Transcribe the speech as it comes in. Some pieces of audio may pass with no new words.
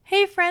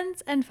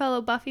friends and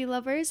fellow Buffy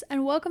lovers,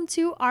 and welcome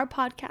to our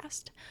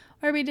podcast,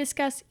 where we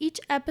discuss each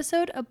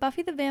episode of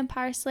Buffy the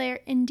Vampire Slayer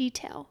in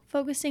detail,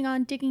 focusing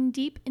on digging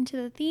deep into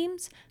the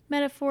themes,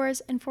 metaphors,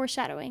 and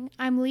foreshadowing.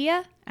 I'm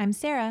Leah. I'm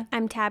Sarah.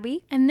 I'm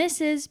Tabby. And this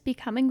is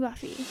Becoming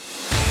Buffy.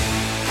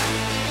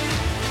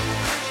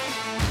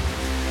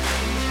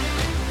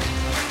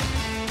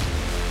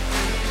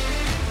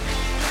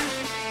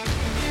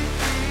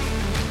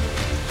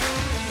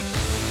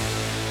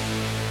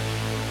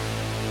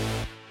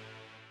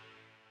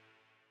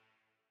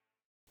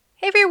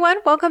 Hey everyone,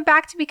 welcome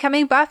back to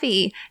Becoming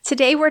Buffy.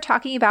 Today we're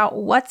talking about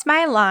What's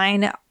My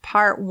Line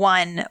Part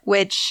 1,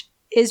 which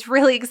is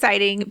really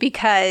exciting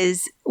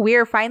because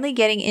we're finally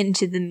getting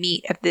into the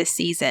meat of this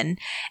season.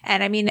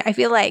 And I mean, I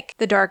feel like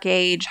The Dark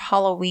Age,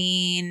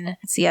 Halloween,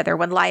 it's the other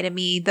one, Lie to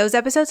Me, those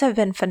episodes have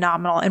been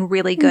phenomenal and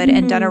really good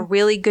and done a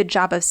really good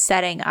job of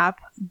setting up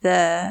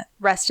the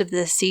rest of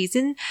this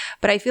season.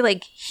 But I feel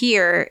like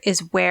here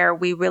is where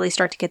we really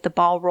start to get the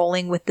ball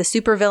rolling with the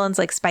supervillains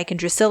like Spike and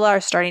Drusilla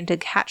are starting to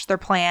hatch their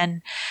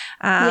plan.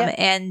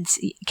 And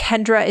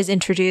Kendra is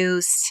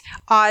introduced.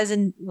 Oz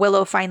and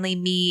Willow finally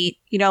meet.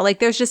 You know, like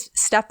there's just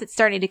stuff that's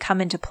starting to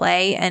come into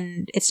play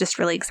and it's just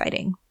really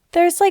exciting.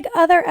 There's like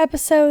other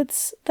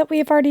episodes that we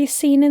have already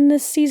seen in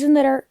this season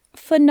that are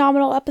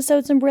phenomenal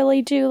episodes and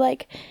really do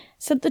like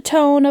set the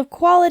tone of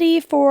quality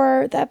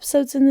for the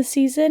episodes in the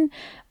season.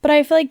 But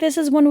I feel like this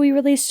is when we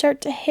really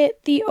start to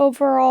hit the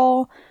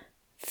overall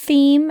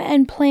theme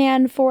and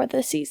plan for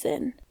the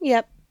season.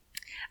 Yep.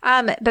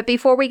 But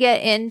before we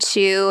get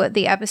into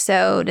the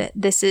episode,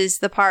 this is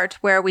the part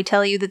where we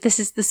tell you that this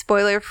is the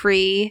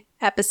spoiler-free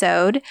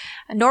episode.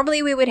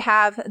 Normally we would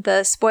have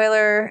the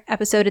spoiler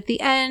episode at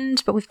the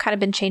end, but we've kind of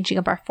been changing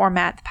up our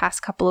format the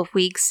past couple of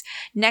weeks.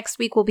 Next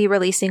week we'll be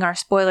releasing our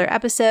spoiler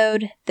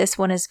episode. This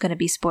one is going to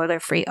be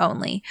spoiler-free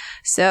only.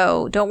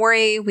 So don't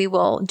worry, we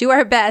will do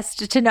our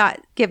best to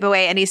not give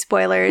away any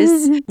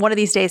spoilers. One of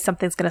these days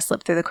something's going to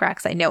slip through the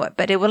cracks, I know it,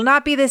 but it will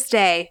not be this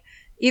day.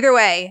 Either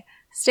way,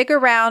 stick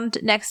around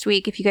next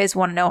week if you guys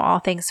want to know all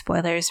things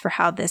spoilers for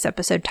how this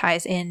episode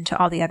ties into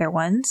all the other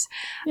ones.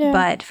 Yeah.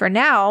 But for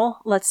now,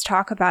 let's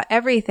talk about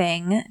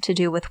everything to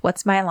do with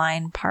What's My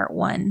Line Part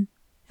 1.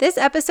 This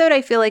episode,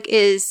 I feel like,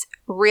 is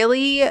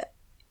really,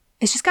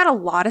 it's just got a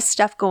lot of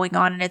stuff going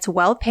on and it's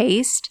well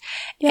paced.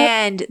 Yep.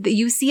 And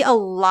you see a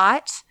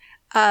lot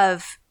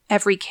of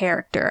every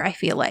character, I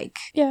feel like.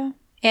 Yeah.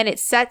 And it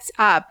sets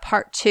up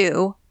Part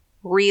 2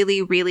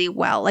 really, really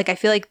well. Like, I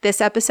feel like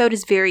this episode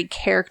is very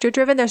character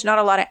driven. There's not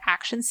a lot of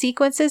action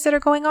sequences that are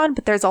going on,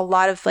 but there's a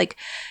lot of like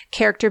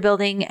character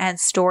building and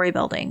story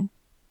building.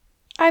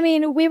 I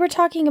mean, we were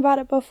talking about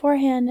it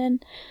beforehand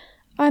and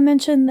I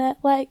mentioned that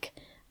like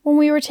when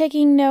we were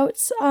taking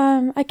notes,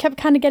 I kept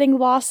kind of getting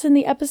lost in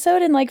the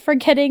episode and like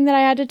forgetting that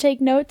I had to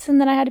take notes, and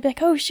then I had to be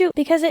like, oh shoot,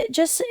 because it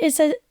just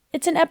is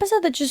it's an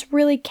episode that just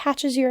really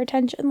catches your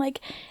attention. Like,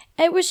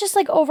 it was just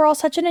like overall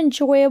such an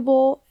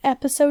enjoyable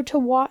episode to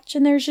watch,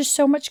 and there's just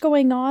so much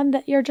going on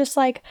that you're just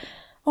like,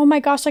 oh my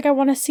gosh, like I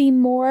want to see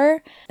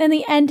more. And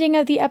the ending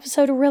of the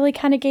episode really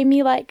kind of gave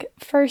me like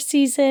first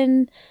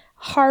season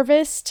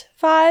Harvest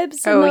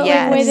vibes in the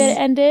like, way that it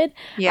ended.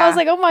 Yeah. I was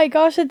like, oh my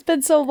gosh, it's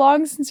been so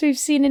long since we've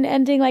seen an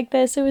ending like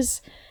this. It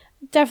was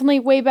definitely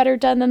way better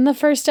done than the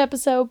first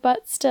episode,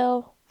 but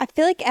still. I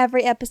feel like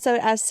every episode,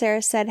 as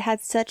Sarah said,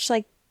 had such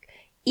like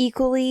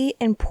equally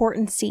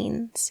important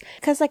scenes,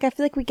 because like I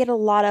feel like we get a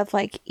lot of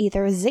like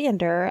either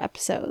Xander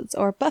episodes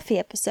or Buffy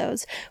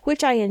episodes,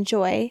 which I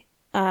enjoy,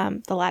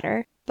 the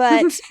latter,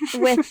 but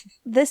with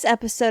this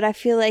episode I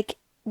feel like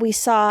we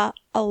saw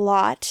a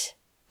lot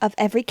of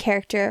every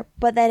character,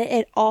 but then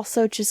it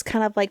also just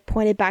kind of like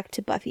pointed back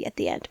to Buffy at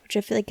the end, which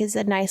I feel like is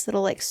a nice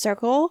little like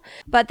circle.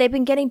 But they've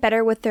been getting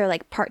better with their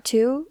like Part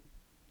 2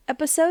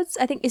 episodes.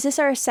 I think, is this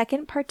our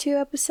second Part 2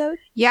 episode?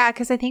 Yeah,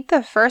 because I think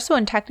the first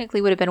one technically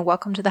would have been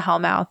Welcome to the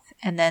Hellmouth,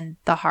 and then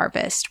The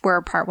Harvest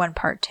were Part 1,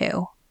 Part 2.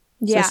 So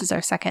yeah. This is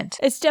our second.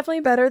 It's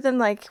definitely better than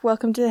like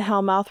Welcome to the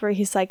Hellmouth, where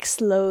he's like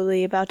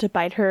slowly about to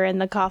bite her in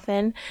the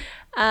coffin.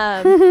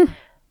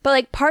 But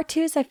like Part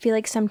 2s, I feel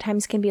like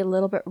sometimes can be a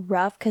little bit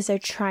rough because they're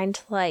trying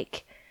to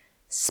like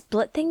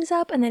split things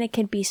up, and then it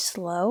can be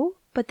slow.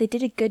 But they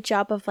did a good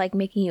job of like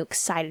making you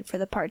excited for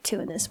the Part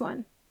 2 in this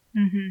one.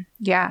 Mm-hmm.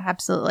 Yeah,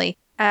 absolutely.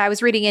 I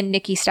was reading in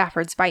Nikki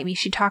Stafford's Bite Me.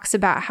 She talks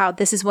about how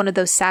this is one of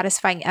those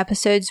satisfying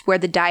episodes where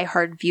the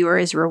diehard viewer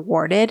is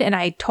rewarded. And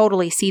I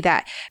totally see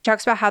that. She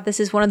talks about how this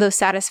is one of those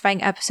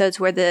satisfying episodes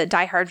where the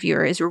diehard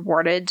viewer is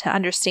rewarded to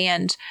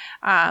understand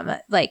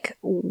like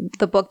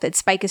the book that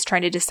Spike is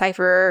trying to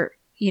decipher.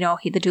 You know,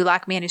 the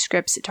Dulac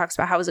manuscripts, it talks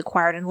about how it was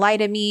acquired in Lie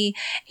to Me.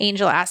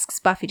 Angel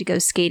asks Buffy to go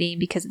skating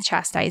because of the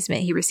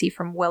chastisement he received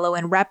from Willow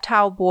and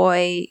Reptile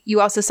Boy.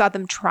 You also saw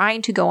them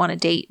trying to go on a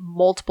date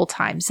multiple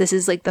times. This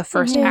is like the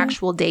first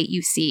actual date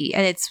you see.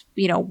 And it's,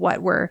 you know,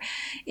 what, we're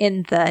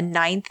in the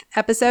 9th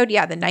episode?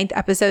 Yeah, the 9th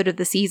episode of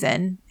the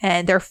season.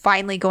 And they're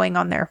finally going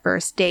on their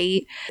first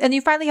date. And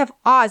you finally have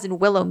Oz and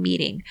Willow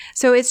meeting.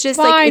 So it's just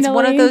like, it's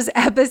one of those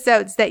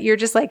episodes that you're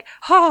just like,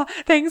 oh,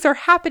 things are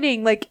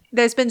happening. Like,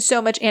 there's been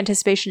so much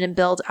anticipation anticipation and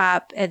build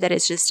up, and that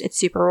it's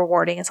super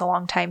rewarding as a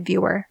longtime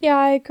viewer. Yeah,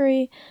 I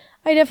agree.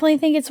 I definitely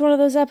think it's one of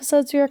those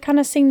episodes where you're kind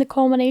of seeing the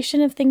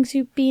culmination of things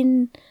you've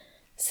been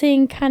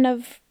seeing kind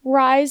of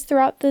rise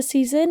throughout the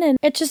season, and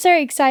it's just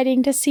very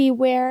exciting to see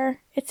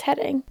where it's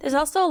heading. There's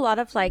also a lot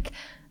of like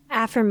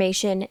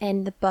affirmation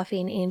in the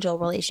Buffy and Angel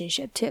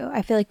relationship too.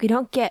 I feel like we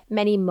don't get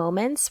many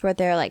moments where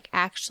they're like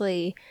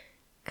actually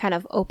kind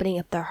of opening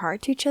up their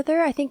heart to each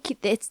other. I think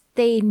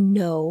they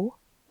know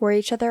where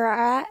each other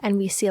are at, and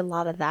we see a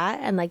lot of that,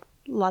 and like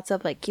lots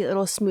of like cute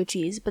little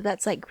smoochies, but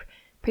that's like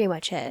pretty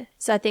much it.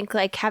 So I think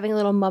like having a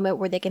little moment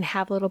where they can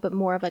have a little bit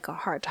more of like a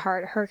heart to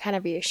heart, her kind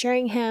of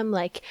reassuring him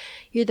like,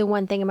 you're the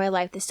one thing in my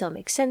life that still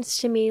makes sense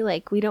to me.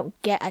 Like we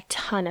don't get a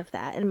ton of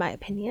that, in my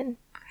opinion.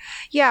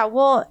 Yeah,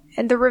 well,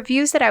 and the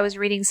reviews that I was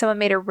reading, someone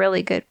made a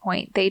really good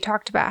point. They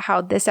talked about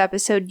how this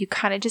episode, you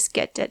kind of just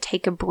get to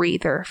take a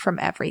breather from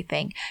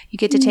everything. You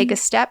get to take a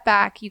step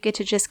back. You get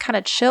to just kind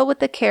of chill with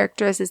the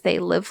characters as they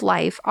live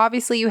life.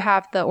 Obviously, you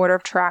have the order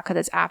of Taraka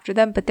that's after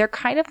them, but they're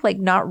kind of like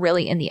not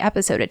really in the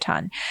episode a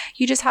ton.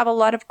 You just have a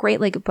lot of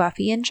great like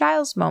Buffy and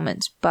Giles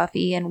moments,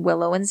 Buffy and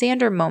Willow and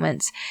Xander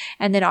moments,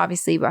 and then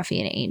obviously Buffy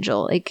and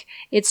Angel. Like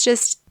it's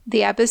just,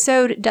 the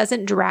episode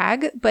doesn't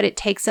drag, but it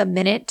takes a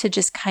minute to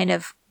just kind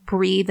of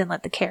breathe and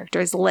let the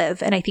characters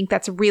live. And I think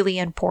that's really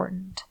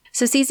important.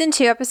 So season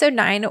 2, episode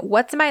 9,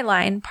 What's My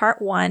Line, part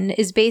 1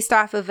 is based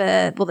off of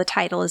the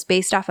title is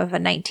based off of a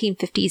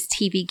 1950s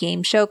TV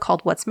game show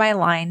called What's My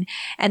Line.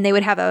 And they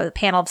would have a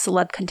panel of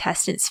celeb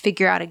contestants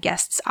figure out a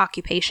guest's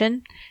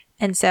occupation.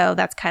 And so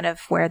that's kind of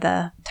where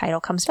the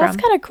title comes from.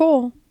 That's kind of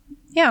cool.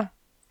 Yeah.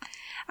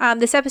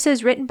 This episode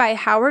is written by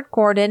Howard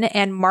Gordon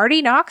and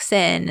Marty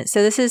Noxon.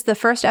 So this is the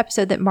first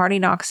episode that Marty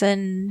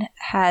Noxon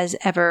has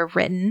ever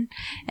written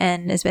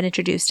and has been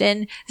introduced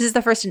in. This is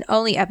the first and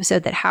only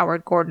episode that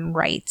Howard Gordon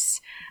writes.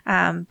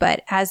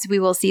 But as we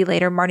will see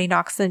later, Marty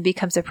Noxon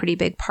becomes a pretty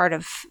big part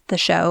of the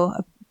show,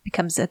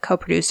 becomes a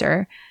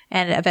co-producer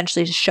and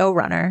eventually a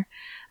showrunner.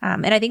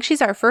 And I think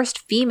she's our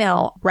first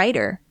female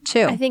writer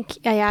too. I think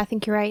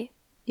you're right.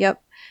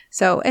 Yep.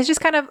 So it's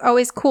just kind of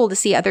always cool to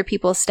see other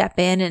people step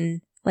in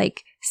and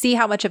like see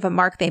how much of a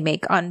mark they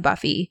make on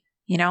Buffy,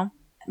 you know?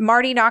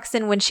 Marty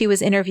Noxon, when she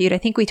was interviewed, I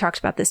think we talked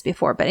about this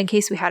before, but in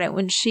case we hadn't,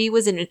 when she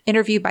was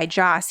interviewed by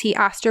Joss, he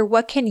asked her,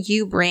 what can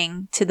you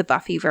bring to the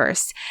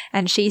Buffyverse?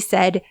 And she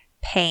said,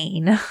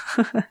 pain.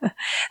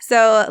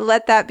 So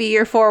let that be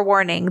your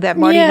forewarning that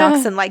Marty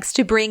Noxon likes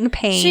to bring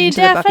pain she to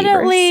the Buffyverse. She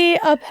definitely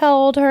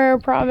upheld her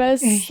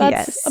promise.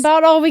 That's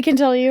about all we can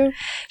tell you.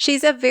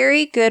 She's a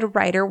very good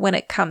writer when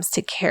it comes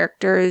to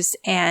characters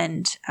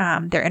and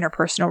their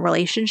interpersonal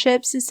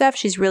relationships and stuff.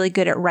 She's really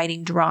good at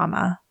writing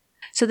drama.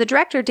 So the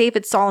director,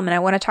 David Solomon, I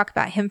want to talk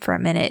about him for a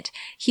minute.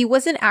 He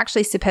wasn't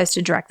actually supposed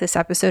to direct this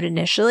episode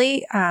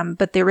initially,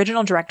 but the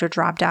original director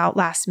dropped out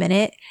last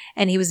minute,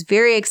 and he was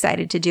very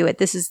excited to do it.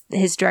 This is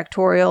his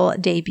directorial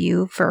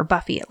debut for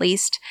Buffy, at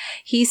least.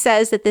 He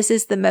says that this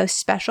is the most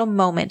special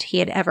moment he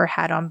had ever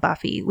had on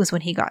Buffy, was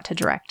when he got to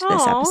direct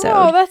this episode.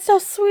 Oh, that's so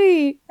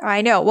sweet.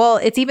 I know. Well,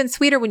 it's even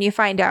sweeter when you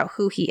find out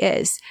who he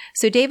is.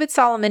 So David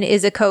Solomon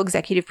is a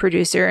co-executive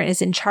producer and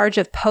is in charge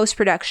of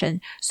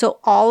post-production. So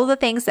all of the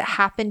things that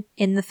happen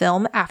in the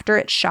film after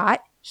it's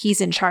shot,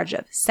 he's in charge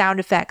of sound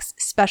effects,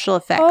 special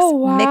effects,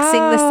 mixing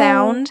the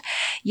sound.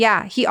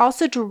 Yeah. He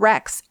also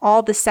directs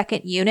all the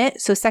second unit.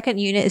 So second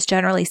unit is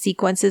generally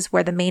sequences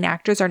where the main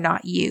actors are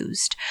not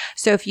used.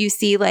 So if you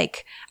see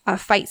like a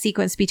fight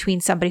sequence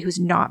between somebody who's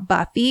not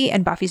Buffy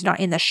and Buffy's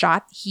not in the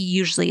shot, he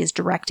usually is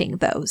directing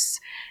those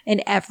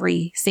in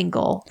every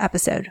single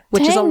episode,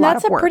 which is a lot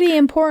of work. That's a pretty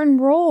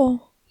important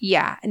role.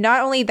 Yeah.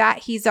 Not only that,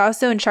 he's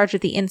also in charge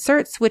of the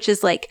inserts, which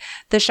is like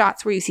the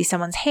shots where you see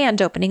someone's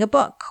hand opening a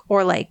book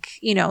or like,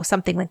 you know,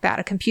 something like that,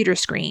 a computer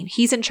screen.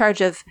 He's in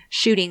charge of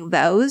shooting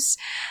those.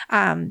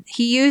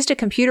 He used a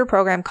computer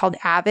program called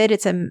Avid.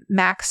 It's a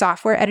Mac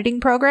software editing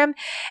program,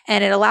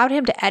 and it allowed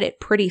him to edit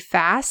pretty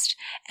fast.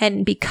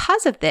 And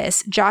because of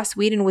this, Joss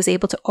Whedon was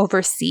able to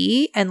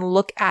oversee and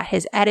look at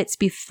his edits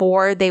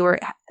before they were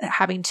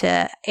having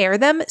to air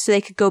them so they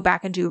could go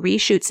back and do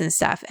reshoots and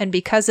stuff. And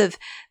because of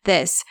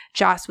this,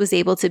 Joss was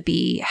able to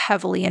be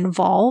heavily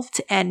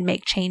involved and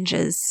make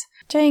changes.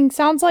 Dang,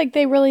 sounds like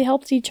they really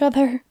helped each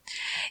other.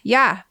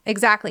 Yeah,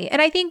 exactly.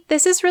 And I think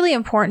this is really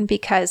important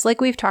because,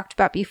 like we've talked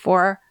about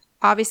before,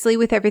 obviously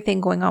with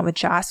everything going on with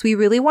Joss, we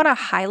really want to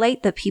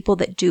highlight the people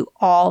that do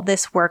all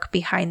this work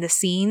behind the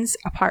scenes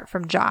apart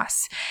from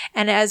Joss.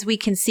 And as we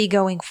can see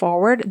going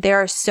forward, there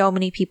are so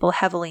many people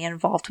heavily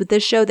involved with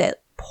this show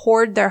that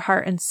poured their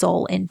heart and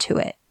soul into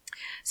it.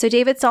 So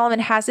David Solomon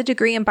has a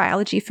degree in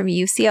biology from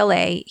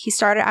UCLA. He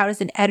started out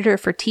as an editor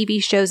for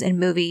TV shows and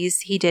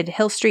movies. He did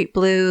Hill Street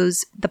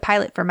Blues, the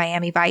pilot for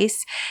Miami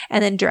Vice,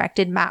 and then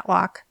directed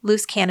Matlock,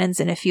 Loose Cannons,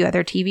 and a few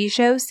other TV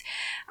shows.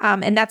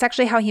 And that's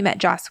actually how he met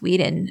Joss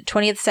Whedon.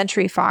 20th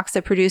Century Fox,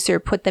 the producer,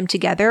 put them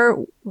together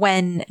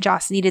when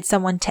Joss needed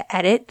someone to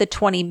edit the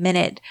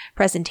 20-minute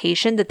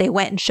presentation that they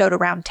went and showed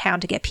around town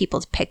to get people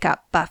to pick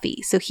up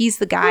Buffy. So he's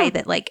the guy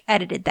that like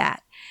edited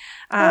that.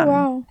 Oh,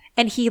 wow.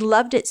 And he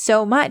loved it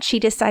so much, he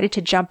decided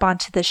to jump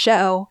onto the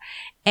show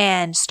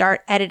and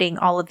start editing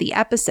all of the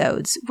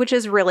episodes, which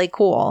is really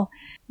cool.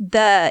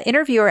 The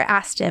interviewer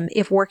asked him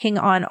if working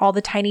on all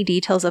the tiny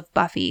details of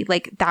Buffy,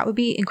 like that would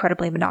be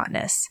incredibly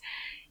monotonous.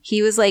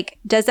 He was like,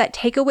 does that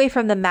take away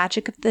from the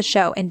magic of the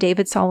show? And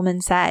David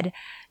Solomon said,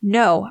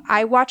 no,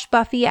 I watch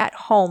Buffy at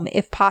home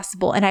if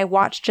possible, and I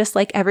watch just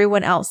like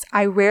everyone else.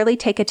 I rarely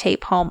take a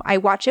tape home. I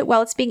watch it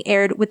while it's being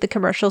aired with the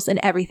commercials and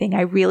everything.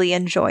 I really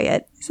enjoy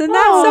it. Isn't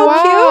that so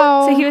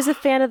wow. So he was a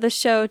fan of the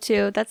show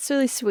too. That's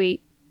really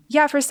sweet.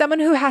 Yeah, for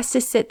someone who has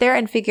to sit there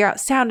and figure out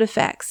sound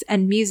effects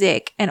and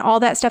music and all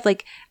that stuff,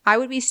 like I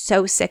would be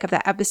so sick of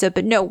that episode.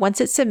 But no,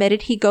 once it's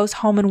submitted, he goes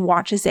home and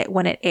watches it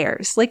when it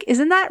airs. Like,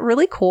 isn't that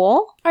really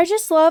cool? I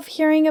just love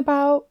hearing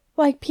about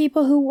like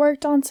people who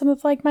worked on some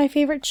of like my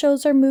favorite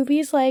shows or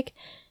movies, like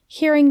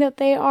hearing that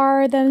they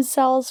are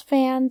themselves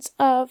fans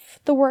of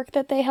the work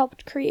that they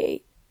helped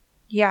create.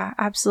 Yeah,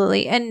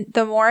 absolutely. And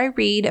the more I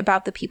read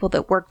about the people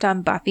that worked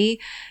on Buffy,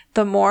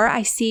 the more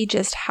I see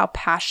just how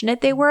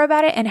passionate they were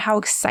about it and how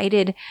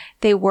excited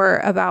they were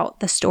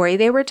about the story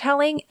they were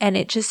telling. And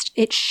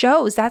it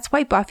shows. That's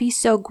why Buffy's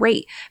so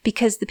great,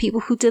 because the people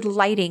who did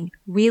lighting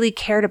really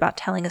cared about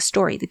telling a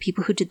story. The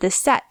people who did the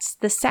sets,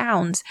 the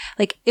sounds,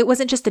 like it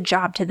wasn't just a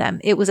job to them.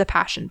 It was a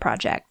passion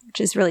project,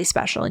 which is really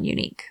special and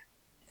unique.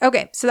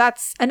 Okay, so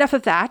that's enough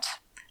of that.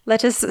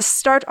 Let us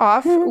start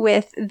off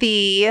with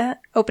the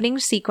opening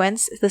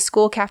sequence, the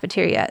school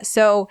cafeteria.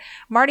 So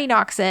Marty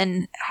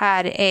Noxon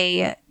had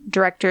a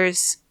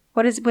director's,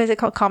 what is it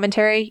called?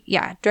 Commentary?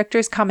 Yeah,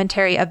 director's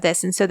commentary of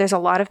this. And so there's a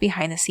lot of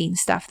behind the scenes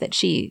stuff that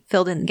she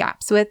filled in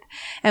gaps with.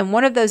 And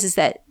one of those is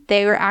that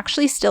they were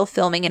actually still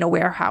filming in a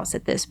warehouse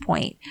at this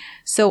point.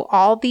 So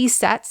all these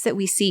sets that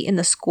we see in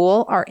the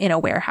school are in a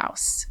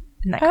warehouse.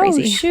 Isn't that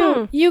crazy? Oh,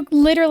 shoot. You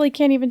literally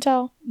can't even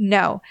tell.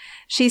 No.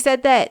 She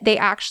said that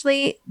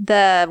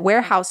the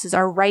warehouses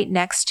are right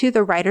next to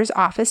the writers'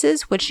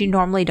 offices, which you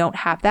normally don't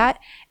have that.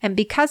 And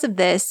because of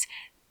this,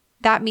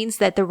 that means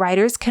that the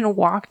writers can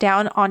walk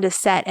down onto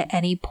set at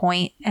any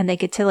point and they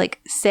get to like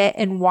sit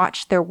and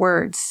watch their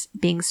words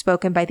being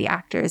spoken by the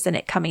actors and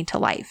it coming to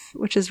life,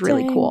 which is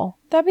really cool.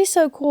 That'd be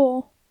so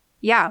cool.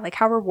 Yeah, like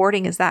how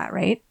rewarding is that,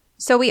 right?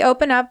 So we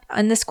open up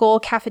in the school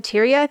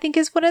cafeteria, I think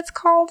is what it's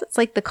called. It's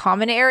like the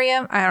common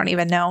area. I don't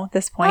even know at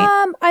this point.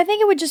 I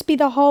think it would just be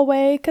the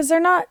hallway because they're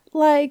not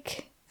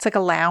like... It's like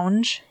a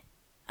lounge.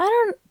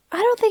 I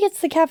don't think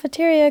it's the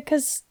cafeteria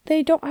because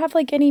they don't have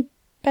like any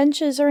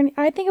benches or any...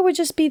 I think it would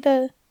just be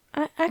the...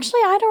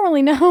 Actually, I don't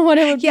really know what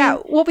it would be. Yeah,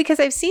 well,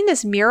 because I've seen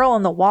this mural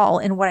on the wall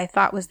in what I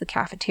thought was the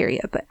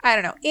cafeteria, but I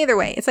don't know. Either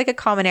way, it's like a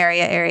common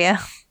area.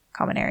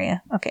 Common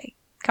area. Okay.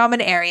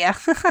 Common area.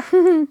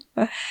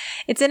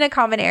 It's in a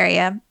common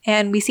area,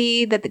 and we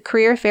see that the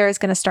career fair is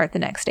going to start the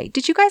next day.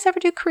 Did you guys ever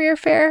do career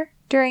fair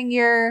during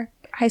your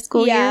high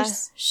school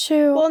years?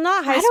 Shoot. Well,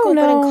 not high school,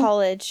 but in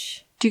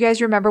college. Do you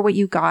guys remember what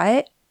you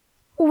got?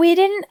 We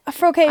didn't.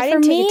 For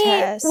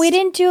me, we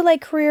didn't do like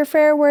career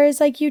fair,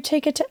 whereas like you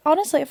take it to.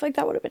 Honestly, I feel like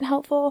that would have been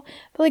helpful.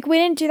 But like we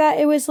didn't do that.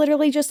 It was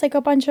literally just like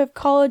a bunch of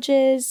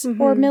colleges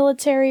or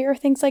military or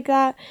things like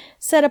that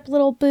set up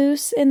little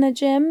booths in the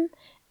gym,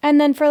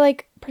 and then for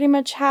like pretty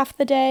much half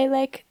the day,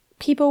 like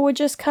people would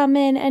just come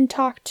in and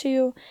talk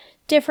to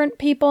different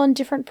people in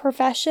different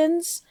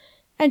professions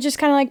and just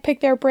kind of like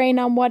pick their brain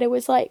on what it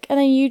was like. And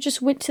then you just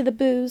went to the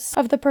booths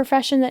of the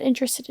profession that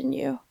interested in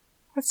you.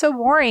 That's so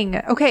boring.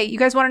 Okay, you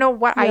guys want to know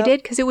what I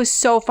did? Because it was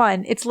so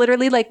fun. It's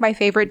literally like my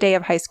favorite day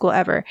of high school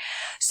ever.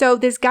 So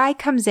this guy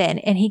comes in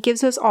and he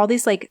gives us all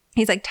these like,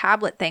 these like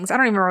tablet things. I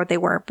don't even remember what they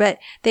were, but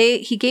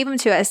he gave them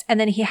to us. And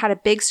then he had a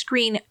big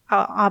screen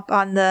up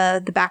on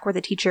the back where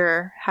the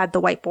teacher had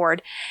the whiteboard.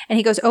 And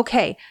he goes,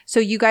 okay, so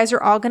you guys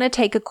are all going to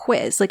take a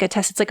quiz, like a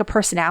test. It's like a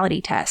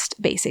personality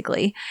test,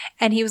 basically.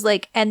 And he was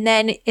like, and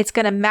then it's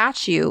going to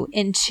match you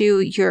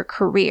into your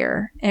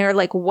career or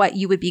like what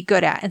you would be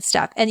good at and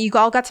stuff. And you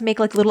all got to make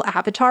like little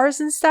avatars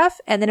and stuff.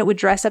 And then it would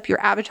dress up your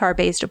avatar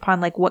based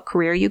upon like what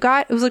career you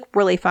got. It was like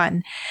really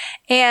fun.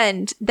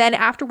 And then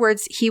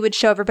afterwards, he would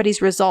show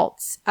everybody's results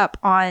up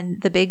on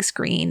the big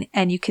screen,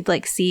 and you could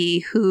like see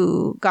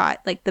who got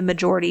like the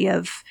majority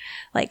of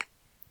like,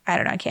 I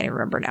don't know, I can't even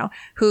remember now,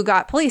 who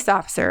got police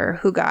officer,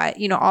 who got,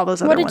 you know, all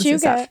those other ones and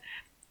stuff. What did you get?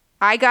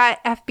 I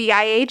got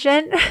FBI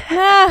agent.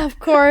 Ah, of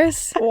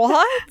course.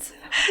 What?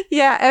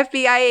 Yeah,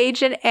 FBI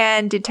agent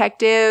and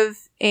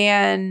detective,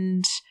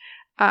 and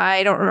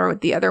I don't remember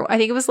what the other one. I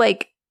think it was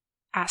like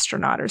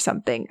astronaut or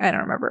something. I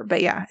don't remember,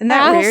 but yeah, isn't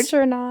that weird?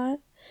 Astronaut.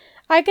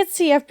 I could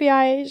see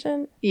FBI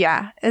agent.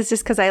 Yeah, it's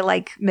just because I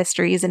like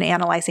mysteries and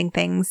analyzing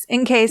things.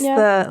 In case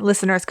the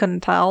listeners couldn't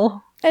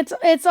tell,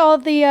 it's all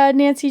the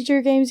Nancy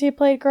Drew games you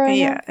played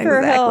growing up. Yeah,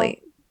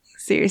 exactly.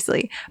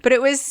 Seriously, but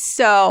it was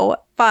so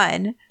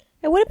fun.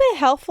 It would have been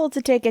helpful to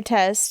take a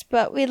test,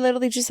 but we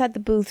literally just had the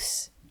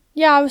booths.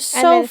 Yeah, it was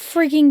so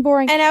freaking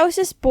boring. And I was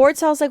just bored,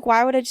 so I was like,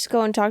 why would I just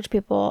go and talk to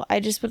people? I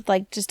just would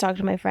like just talk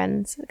to my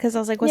friends because I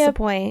was like, what's the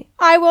point?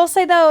 I will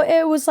say though,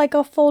 it was like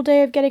a full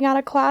day of getting out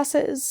of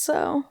classes,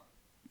 so.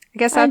 I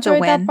guess I that's a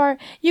enjoyed that win.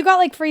 part. You got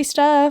like free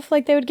stuff.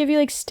 Like they would give you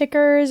like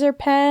stickers or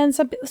pens.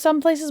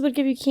 Some places would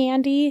give you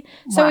candy.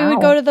 So we would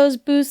Wow. go to those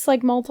booths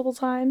like multiple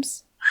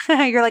times.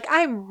 You're like,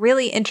 I'm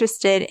really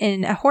interested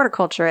in a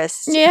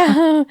horticulturist.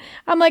 Yeah.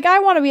 I'm like, I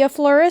want to be a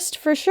florist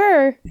for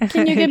sure.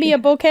 Can you give me a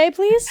bouquet,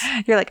 please?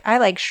 You're like, I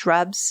like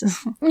shrubs.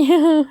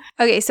 Yeah.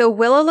 Okay, so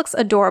Willow looks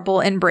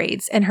adorable in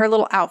braids, and her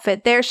little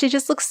outfit there, she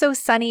just looks so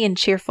sunny and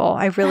cheerful.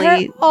 I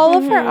really... All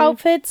of her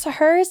outfits,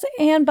 hers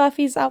and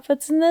Buffy's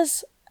outfits in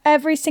this,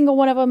 every single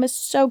one of them is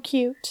so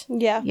cute.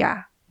 Yeah.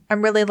 Yeah.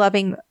 I'm really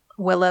loving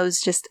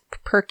Willow's just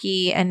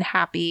perky and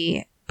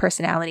happy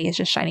personality is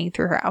just shining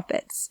through her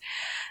outfits.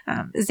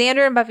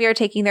 Xander and Buffy are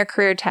taking their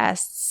career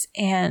tests,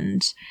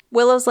 and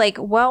Willow's like,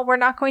 well, we're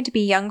not going to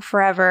be young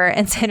forever.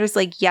 And Xander's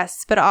like,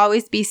 yes, but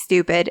always be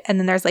stupid. And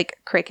then there's like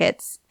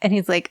crickets. And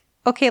he's like,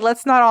 okay,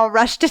 let's not all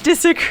rush to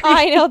disagree.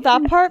 I know,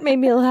 that part made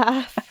me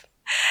laugh.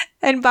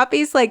 And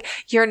Buffy's like,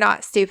 you're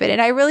not stupid.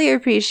 And I really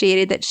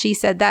appreciated that she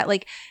said that,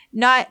 like,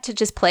 not to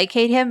just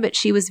placate him, but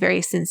she was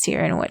very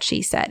sincere in what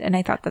she said. And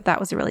I thought that that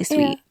was really sweet.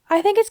 Yeah.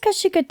 I think it's because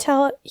she could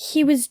tell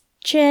he was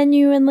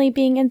genuinely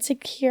being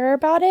insecure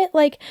about it.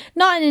 Like,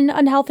 not in an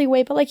unhealthy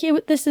way, but like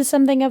this is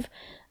something of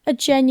a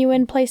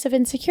genuine place of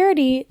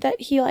insecurity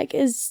that he like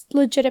is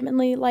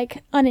legitimately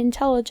like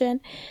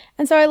unintelligent.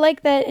 And so I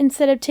like that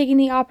instead of taking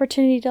the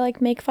opportunity to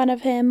like make fun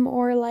of him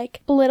or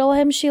like belittle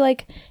him, she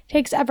like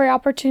takes every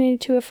opportunity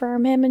to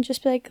affirm him and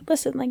just be like,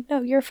 listen, like,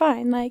 no, you're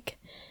fine. Like,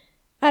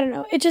 I don't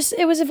know.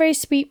 It was a very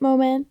sweet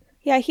moment.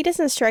 Yeah, he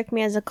doesn't strike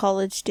me as a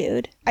college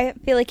dude. I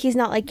feel like he's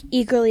not like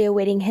eagerly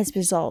awaiting his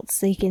results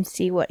so he can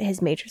see what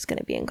his major is going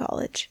to be in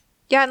college.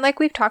 Yeah, and like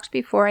we've talked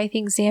before, I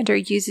think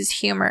Xander uses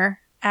humor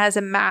as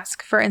a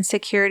mask for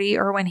insecurity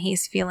or when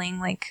he's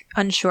feeling like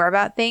unsure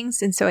about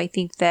things. And so I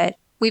think that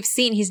we've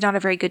seen he's not a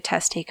very good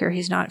test taker.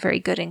 He's not very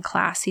good in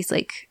class. He's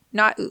like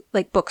not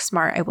like book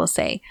smart, I will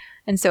say.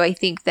 And so I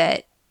think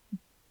that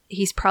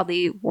he's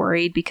probably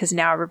worried because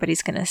now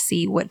everybody's going to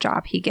see what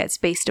job he gets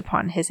based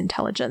upon his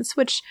intelligence,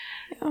 which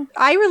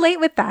I relate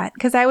with that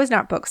because I was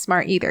not book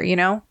smart either, you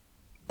know?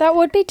 That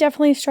would be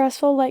definitely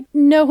stressful, like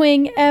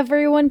knowing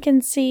everyone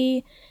can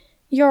see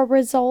your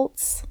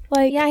results.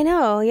 Like, Yeah, I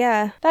know,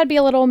 yeah. that'd be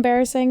a little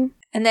embarrassing.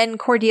 And then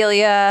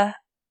Cordelia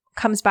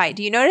comes by.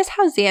 Do you notice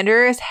how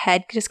Xander's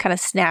head just kind of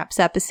snaps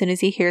up as soon as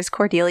he hears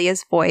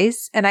Cordelia's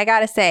voice? And I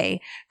gotta say,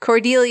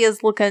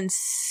 Cordelia's looking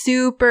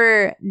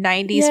super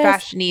 90s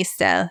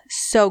fashionista.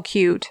 So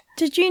cute.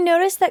 Did you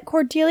notice that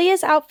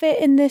Cordelia's outfit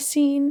in this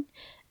scene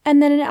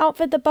and then an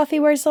outfit that Buffy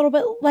wears a little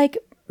bit like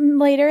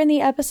later in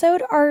the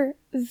episode are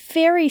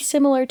very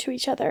similar to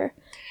each other?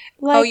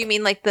 Like, oh, you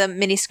mean like the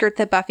miniskirt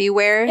that Buffy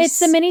wears? It's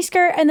the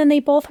miniskirt, and then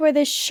they both wear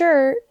this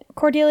shirt.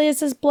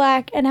 Cordelia's is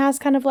black and has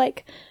kind of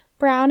like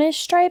brownish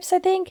stripes, I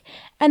think.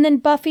 And then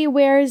Buffy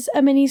wears a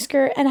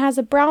miniskirt and has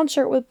a brown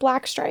shirt with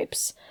black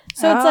stripes.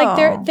 So it's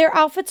like their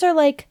outfits are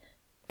like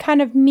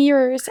kind of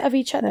mirrors of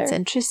each other. That's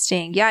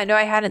interesting. Yeah, no,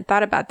 I hadn't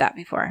thought about that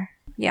before.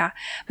 Yeah,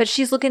 but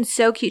she's looking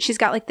so cute. She's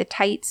got like the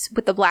tights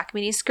with the black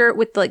miniskirt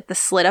with like the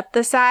slit up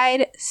the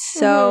side.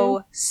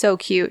 So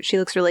cute. She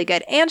looks really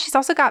good. And she's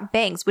also got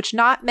bangs, which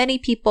not many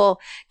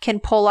people can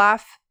pull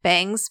off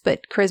bangs,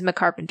 but Charisma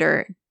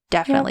Carpenter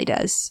definitely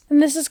does.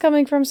 And this is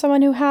coming from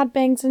someone who had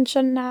bangs and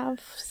shouldn't have.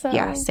 So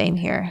yeah, same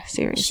here.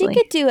 Seriously. She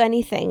could do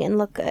anything and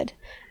look good.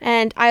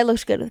 And I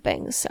looked good with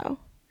bangs, so.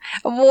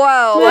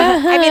 Whoa.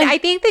 I mean, I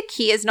think the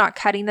key is not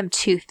cutting them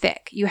too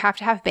thick. You have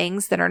to have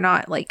bangs that are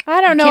not like... I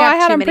don't know. I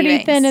had them pretty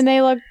bangs. thin and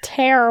they looked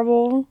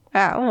terrible.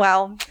 Oh,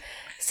 well.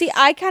 See,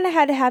 I kind of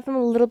had to have them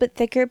a little bit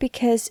thicker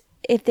because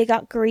if they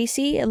got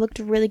greasy, it looked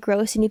really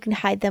gross and you can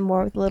hide them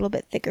more with a little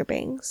bit thicker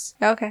bangs.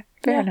 Okay.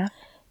 Fair enough.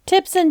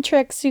 Tips and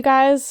tricks, you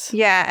guys.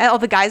 Yeah. And all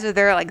the guys are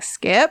there like,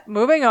 skip,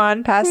 moving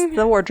on past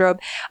the wardrobe.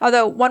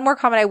 Although, one more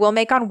comment I will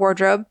make on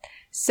wardrobe.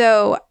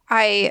 So,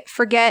 I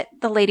forget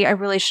the lady. I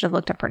really should have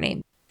looked up her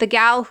name. The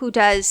gal who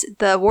does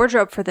the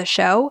wardrobe for the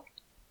show,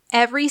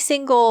 every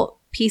single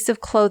piece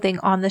of clothing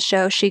on the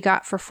show she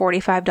got for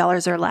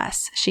 $45 or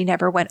less. She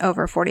never went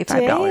over $45.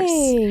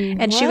 Dang,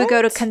 and she would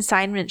go to what?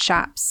 consignment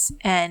shops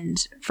and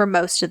for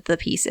most of the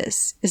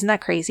pieces. Isn't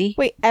that crazy?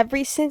 Wait,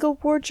 every single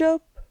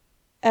wardrobe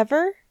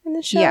ever in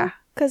the show? Yeah.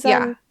 Because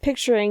I'm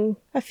picturing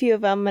a few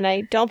of them and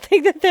I don't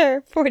think that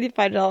they're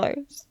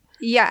 $45.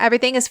 Yeah,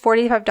 everything is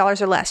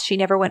 $45 or less. She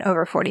never went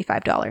over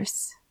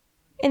 $45.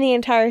 In the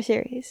entire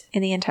series?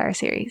 In the entire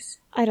series.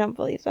 I don't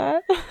believe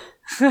that.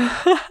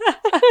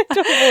 I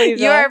don't believe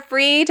that. You are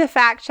free to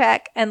fact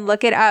check and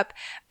look it up.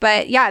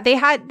 But yeah, they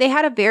had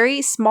a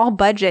very small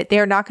budget. They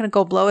are not going to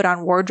go blow it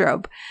on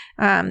wardrobe.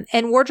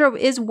 And wardrobe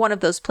is one of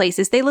those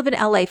places. They live in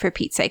LA for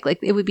Pete's sake. Like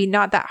it would be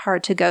not that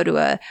hard to go to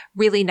a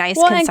really nice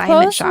consignment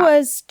and shop. clothes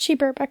was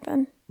cheaper back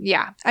then.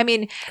 Yeah. I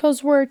mean,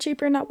 clothes were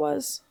cheaper and that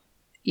was.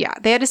 Yeah,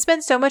 they had to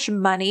spend so much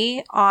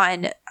money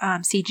on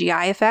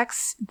CGI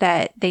effects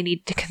that they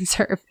need to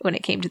conserve when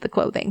it came to the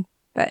clothing.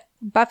 But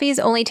Buffy's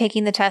only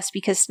taking the test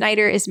because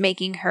Snyder is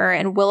making her,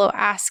 and Willow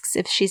asks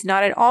if she's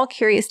not at all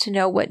curious to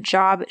know what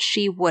job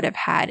she would have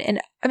had.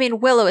 And I mean,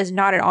 Willow is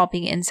not at all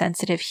being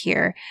insensitive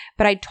here,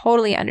 but I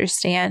totally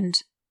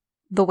understand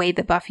the way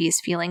that Buffy is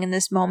feeling in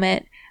this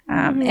moment.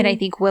 And I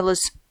think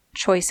Willow's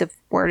choice of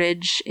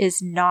wordage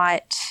is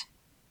not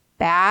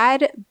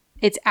bad.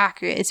 It's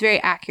accurate. It's very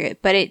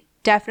accurate, but it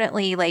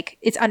definitely, like,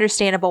 it's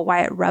understandable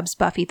why it rubs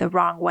Buffy the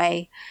wrong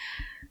way.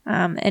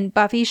 And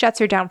Buffy shuts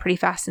her down pretty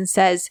fast and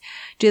says,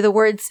 "Do the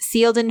words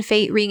sealed in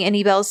fate ring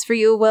any bells for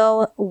you,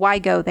 Will? Why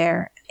go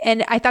there?"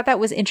 And I thought that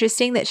was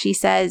interesting that she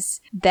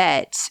says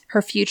that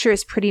her future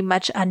is pretty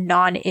much a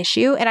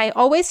non-issue. And I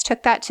always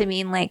took that to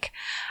mean, like,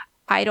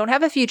 I don't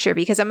have a future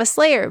because I'm a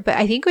Slayer. But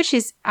I think what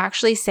she's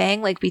actually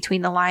saying, like,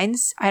 between the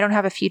lines, I don't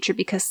have a future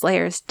because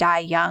Slayers die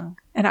young.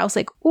 And I was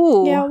like,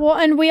 ooh. Yeah, well,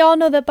 and we all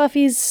know that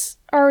Buffy's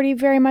already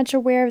very much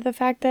aware of the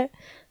fact that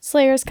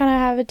Slayers kind of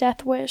have a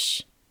death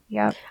wish.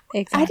 Yep,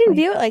 exactly. I didn't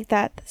view it like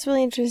that. That's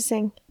really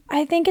interesting.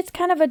 I think it's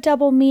kind of a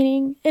double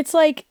meaning. It's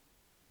like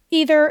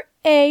either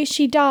A,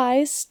 she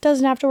dies,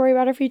 doesn't have to worry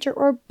about her future,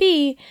 or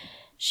B,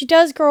 she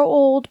does grow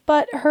old,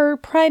 but her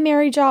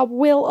primary job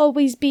will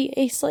always be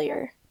a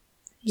Slayer.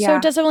 Yeah. So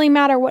it doesn't really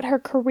matter what her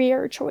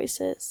career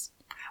choice is.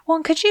 Well,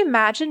 and could you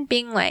imagine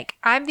being like,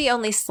 I'm the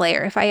only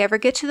Slayer. If I ever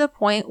get to the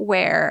point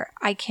where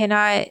I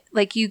cannot,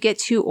 like, you get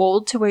too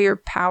old to where your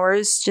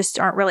powers just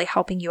aren't really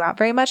helping you out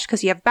very much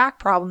because you have back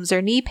problems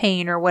or knee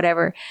pain or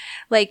whatever.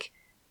 Like,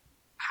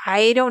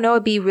 I don't know.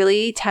 It'd be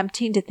really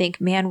tempting to think,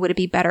 man, would it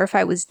be better if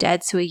I was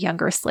dead so a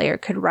younger Slayer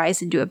could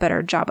rise and do a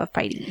better job of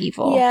fighting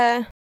evil?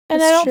 Yeah.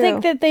 And I don't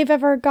think that they've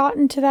ever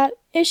gotten to that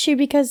issue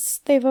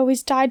because they've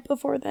always died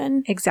before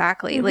then.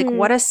 Exactly. Like,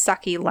 what a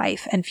sucky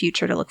life and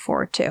future to look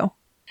forward to.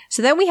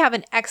 So then we have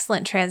an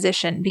excellent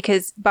transition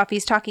because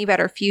Buffy's talking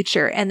about her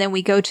future, and then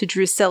we go to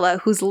Drusilla,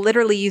 who's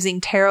literally using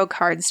tarot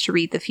cards to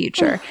read the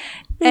future.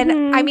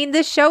 And I mean,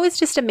 this show is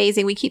just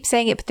amazing. We keep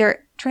saying it, but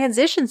their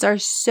transitions are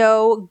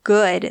so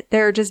good.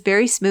 They're just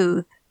very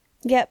smooth.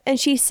 Yep, and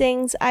she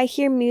sings, "I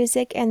hear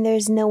music and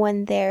there's no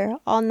one there.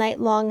 All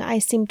night long I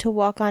seem to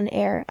walk on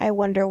air. I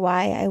wonder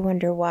why, I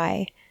wonder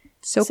why."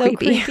 So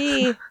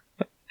creepy.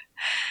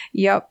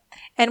 Yep.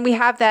 And we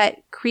have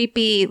that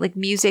creepy, like,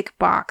 music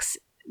box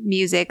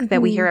music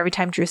that we hear every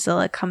time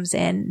Drusilla comes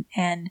in,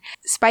 and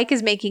Spike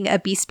is making a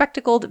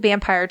bespectacled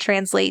vampire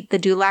translate the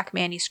Dulac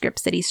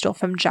manuscripts that he stole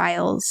from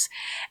Giles.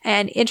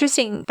 And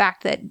interesting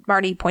fact that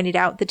Marty pointed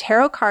out, the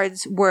tarot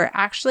cards were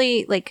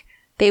actually, like,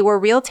 they were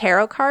real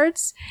tarot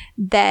cards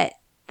that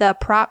the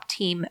prop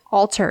team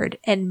altered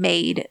and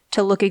made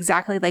to look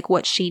exactly like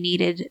what she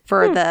needed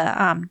for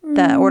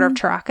the Order of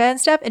Taraka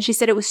and stuff. And she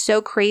said it was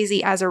so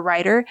crazy as a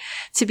writer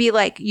to be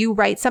like, you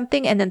write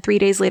something and then 3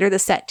 days later the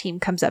set team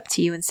comes up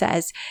to you and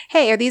says,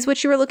 "Hey, are these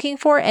what you were looking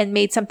for?" and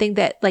made something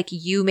that, like,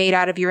 you made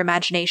out of your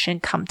imagination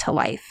come to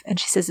life.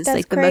 And she says it's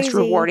like the most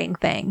rewarding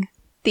thing.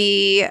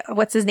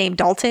 What's his name?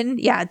 Dalton?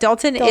 Yeah,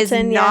 Dalton is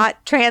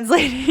not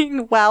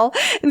translating well.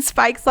 And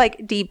Spike's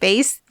like,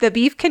 "Debase the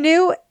beef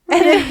canoe."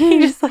 And then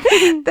he just like,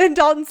 then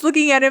Dalton's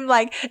looking at him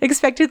like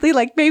expectantly,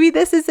 like, maybe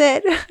this is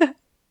it.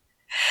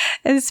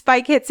 And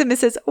Spike hits him and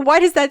says, "Why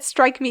does that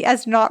strike me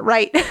as not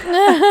right?"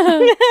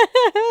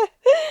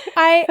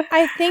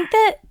 I think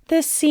that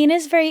this scene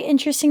is very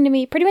interesting to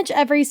me. Pretty much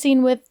every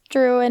scene with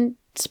Drew and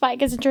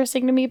Spike is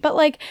interesting to me. But,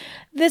 like,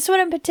 this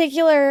one in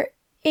particular,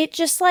 it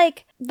just,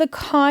 like, the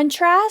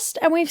contrast,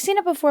 and we've seen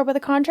it before, but the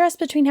contrast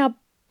between how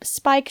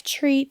Spike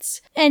treats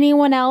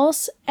anyone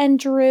else and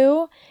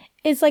Drew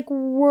is, like,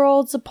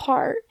 worlds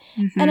apart.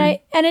 And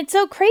it's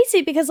so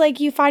crazy because, like,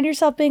 you find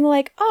yourself being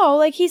like, oh,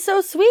 like, he's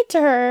so sweet to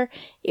her,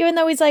 even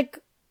though he's, like,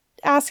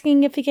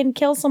 asking if he can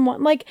kill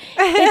someone. Like,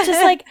 it's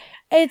just, like,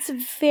 it's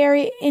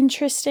very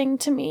interesting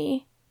to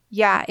me.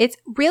 Yeah, it's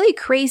really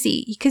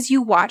crazy because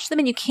you watch them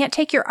and you can't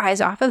take your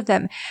eyes off of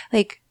them.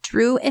 Like,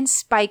 Drew and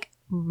Spike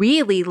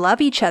really love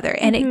each other,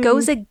 and it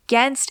goes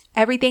against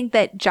everything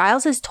that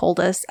Giles has told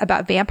us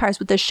about vampires,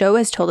 what the show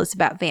has told us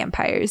about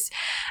vampires.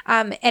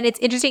 And it's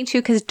interesting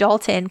too because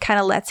Dalton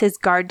kind of lets his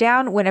guard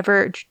down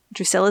whenever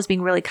Drusilla is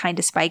being really kind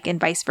to Spike and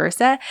vice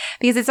versa,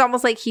 because it's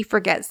almost like he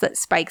forgets that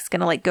Spike's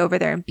gonna, like, go over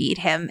there and beat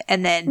him,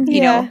 and then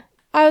you know.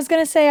 I was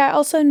gonna say, I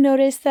also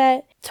noticed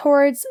that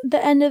towards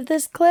the end of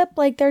this clip,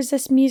 like, there's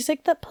this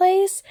music that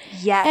plays.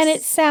 Yes. And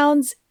it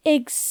sounds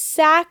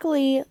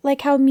exactly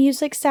like how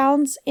music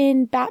sounds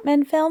in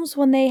Batman films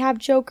when they have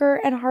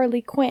Joker and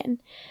Harley Quinn.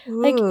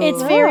 Ooh. Like,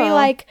 it's very,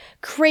 like,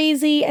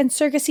 crazy and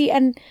circusy.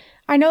 And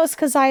I know it's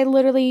because I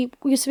literally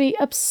used to be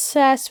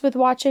obsessed with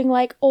watching,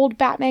 like, old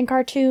Batman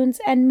cartoons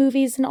and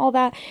movies and all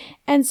that.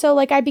 And so,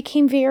 like, I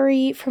became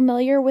very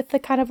familiar with the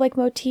kind of, like,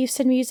 motifs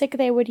and music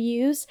they would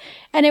use.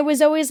 And it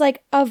was always,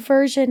 like, a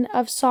version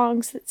of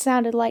songs that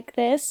sounded like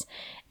this.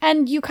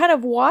 And you kind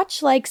of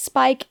watch, like,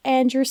 Spike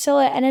and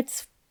Drusilla, and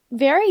it's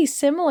very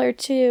similar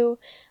to,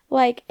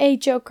 like, a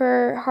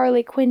Joker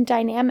Harley Quinn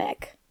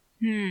dynamic.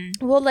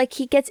 Well, like,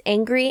 he gets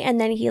angry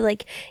and then he,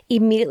 like,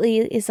 immediately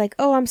is like,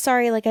 "Oh, I'm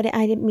sorry, like, I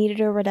didn't mean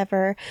it," or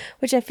whatever,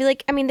 which I feel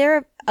like, I mean,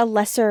 they're a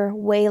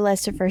way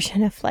lesser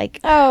version of,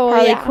 like,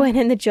 Harley Quinn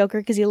and the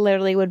Joker, because he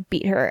literally would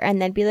beat her and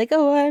then be like,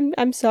 "Oh,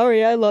 I'm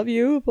sorry, I love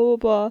you, blah blah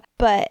blah."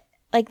 But,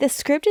 like, the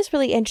script is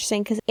really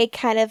interesting because it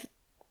kind of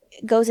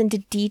goes into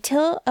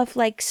detail of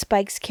like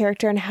Spike's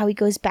character and how he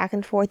goes back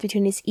and forth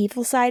between his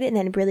evil side and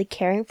then really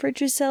caring for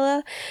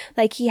Drusilla.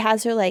 Like he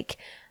has her like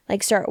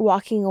start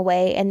walking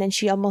away, and then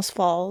she almost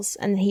falls,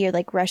 and he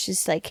like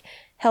rushes to like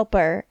help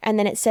her, and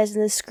then it says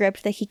in the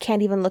script that he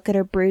can't even look at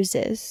her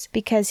bruises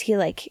because he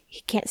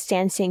can't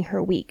stand seeing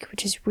her weak,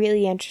 which is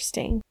really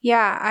interesting.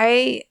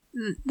 Yeah,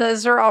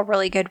 those are all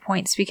really good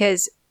points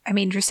because I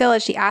mean, Drusilla,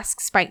 she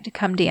asks Spike to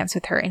come dance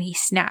with her and he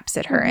snaps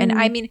at her. And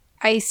I mean,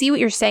 I see what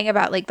you're saying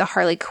about like the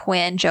Harley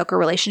Quinn Joker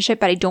relationship,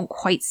 but I don't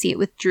quite see it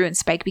with Drew and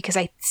Spike because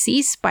I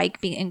see Spike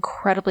being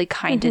incredibly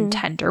kind and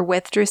tender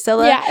with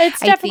Drusilla. Yeah, it's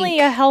definitely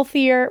a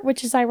healthier,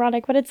 which is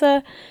ironic, but it's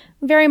a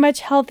very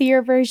much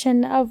healthier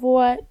version of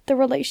what the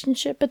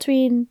relationship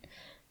between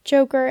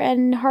Joker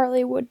and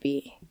Harley would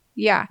be.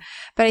 Yeah,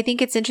 but I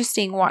think it's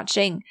interesting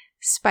watching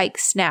Spike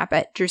snap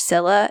at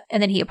Drusilla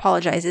and then he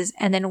apologizes,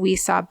 and then we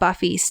saw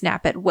Buffy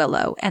snap at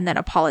Willow and then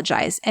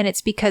apologize, and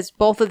it's because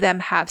both of them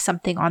have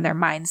something on their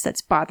minds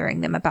that's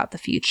bothering them about the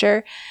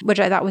future, which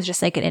I thought was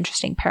just like an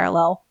interesting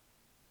parallel.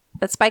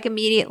 But Spike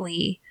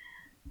immediately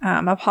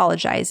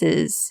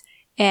apologizes,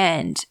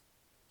 and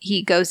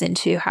he goes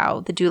into how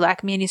the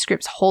Dulac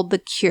manuscripts hold the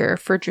cure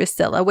for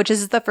Drusilla, which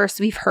is the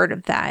first we've heard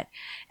of that.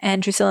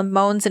 And Drusilla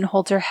moans and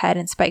holds her head,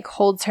 and Spike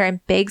holds her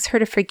and begs her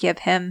to forgive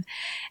him.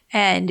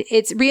 And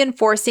it's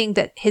reinforcing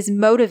that his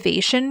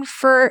motivation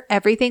for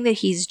everything that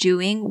he's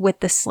doing with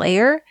the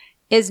Slayer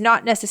is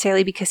not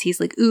necessarily because he's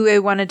like, ooh, I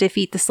want to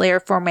defeat the Slayer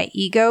for my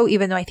ego,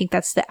 even though I think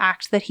that's the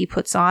act that he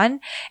puts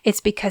on.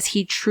 It's because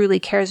he truly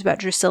cares about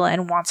Drusilla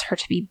and wants her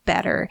to be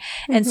better.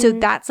 And so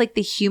that's like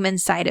the human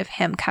side of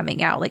him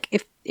coming out. Like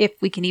if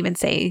we can even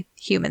say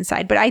human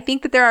side, but I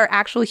think that there are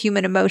actual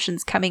human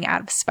emotions coming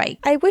out of Spike.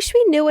 I wish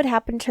we knew what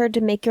happened to her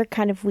to make her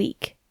kind of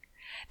weak.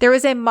 There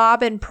was a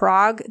mob in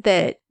Prague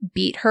that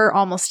beat her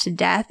almost to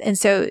death. And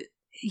so,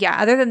 yeah,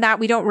 other than that,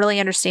 we don't really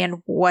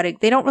understand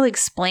they don't really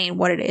explain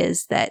what it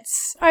is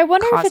that's I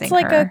wonder if it's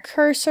like her. a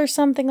curse or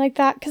something like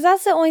that, because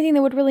that's the only thing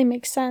that would really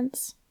make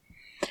sense.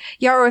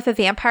 Yeah, or if a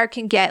vampire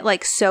can get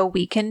like so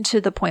weakened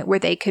to the point where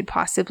they could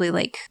possibly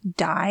like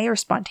die or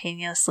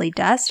spontaneously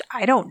dust.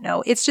 I don't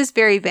know. It's just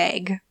very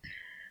vague.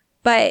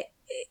 But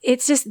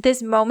it's just,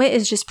 this moment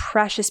is just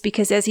precious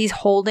because as he's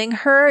holding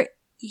her,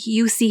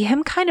 you see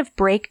him kind of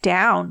break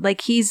down.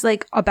 Like he's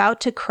like about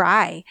to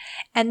cry.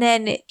 And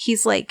then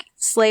he's like,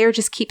 Slayer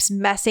just keeps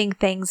messing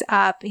things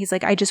up. He's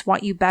like, I just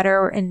want you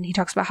better. And he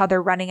talks about how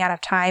they're running out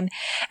of time.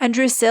 And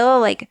Drusilla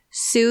like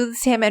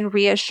soothes him and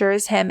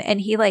reassures him.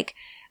 And he like,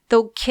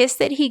 the kiss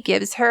that he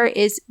gives her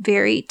is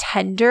very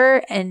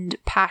tender and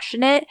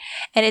passionate.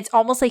 And it's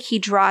almost like he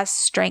draws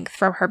strength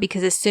from her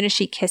because as soon as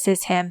she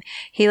kisses him,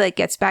 he like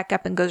gets back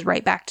up and goes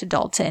right back to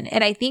Dalton.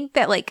 And I think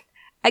that like,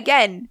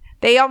 again,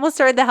 they almost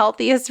are the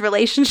healthiest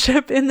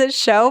relationship in the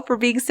show for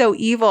being so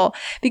evil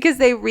because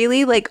they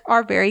really like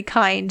are very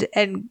kind.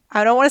 And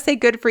I don't want to say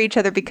good for each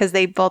other because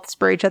they both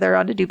spur each other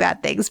on to do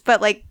bad things,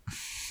 but like,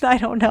 I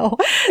don't know.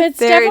 It's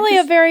definitely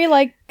a very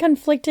like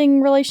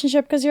conflicting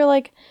relationship because you're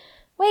like,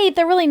 wait,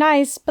 they're really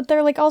nice, but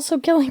they're like also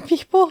killing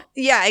people.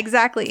 Yeah,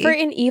 exactly. For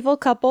an evil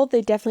couple,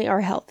 they definitely are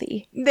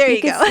healthy. There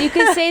you go. You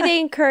could say they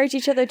encourage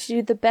each other to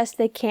do the best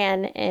they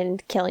can in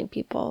killing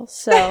people.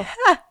 So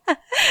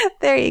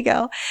there you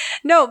go.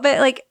 No, but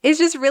like, it's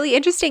just really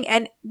interesting.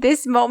 And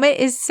this moment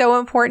is so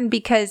important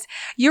because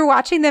you're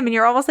watching them and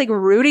you're almost like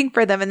rooting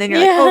for them. And then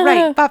you're like, oh,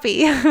 right,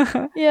 Buffy.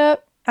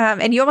 Yep.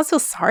 And you almost feel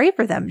sorry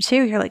for them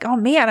too. You're like, oh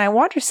man, I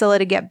want Drusilla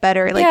to get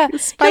better. Like, yeah.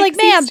 You're like,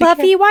 man,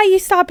 Buffy, why are you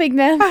stopping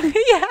them?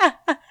 Yeah,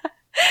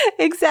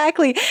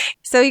 exactly.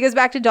 So he goes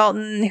back to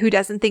Dalton, who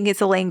doesn't think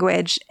it's a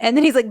language. And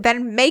then he's like,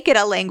 then make it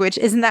a language.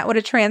 Isn't that what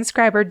a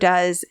transcriber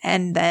does?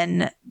 And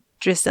then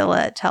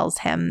Drusilla tells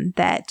him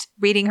that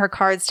reading her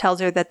cards tells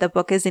her that the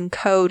book is in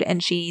code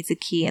and she needs a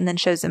key, and then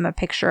shows him a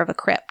picture of a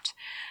crypt.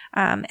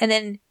 And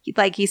then,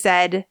 like he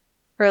said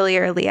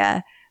earlier,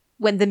 Leah,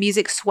 when the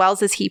music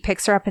swells as he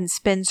picks her up and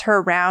spins her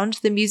around,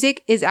 the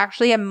music is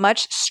actually a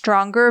much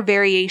stronger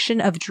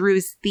variation of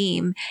Drew's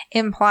theme,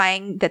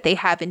 implying that they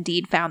have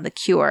indeed found the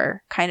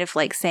cure, kind of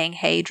like saying,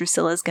 hey,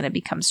 Drusilla's going to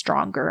become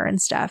stronger and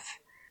stuff.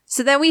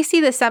 So then we see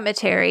the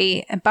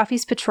cemetery and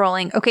Buffy's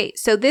patrolling. Okay,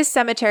 so this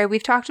cemetery,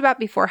 we've talked about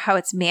before how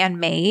it's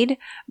man-made,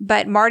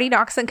 but Marty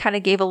Noxon kind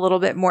of gave a little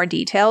bit more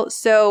detail.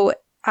 So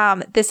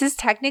this is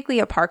technically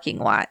a parking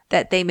lot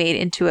that they made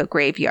into a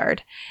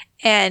graveyard.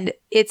 And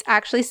it's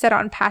actually set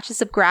on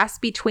patches of grass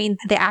between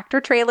the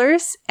actor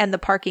trailers and the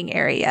parking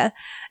area.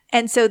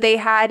 And so they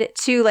had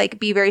to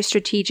like be very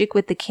strategic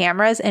with the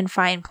cameras and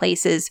find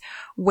places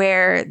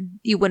where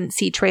you wouldn't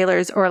see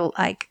trailers or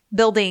like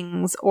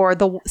buildings or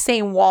the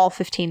same wall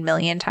 15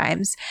 million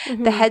times.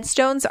 Mm-hmm. The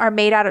headstones are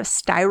made out of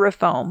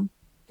styrofoam,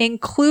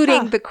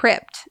 including the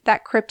crypt.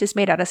 That crypt is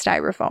made out of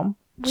styrofoam.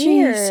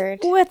 Weird.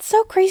 Well, it's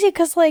so crazy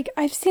because like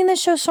I've seen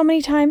this show so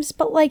many times,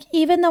 but like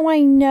even though I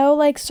know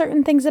like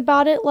certain things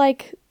about it,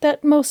 like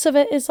that most of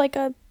it is like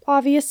a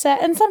obvious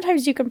set, and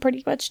sometimes you can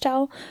pretty much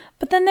tell.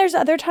 But then there's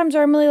other times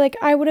where I'm really like,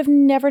 I would have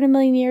never in a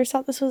million years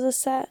thought this was a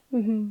set.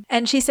 Mm-hmm.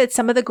 And she said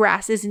some of the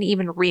grass isn't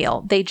even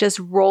real. They just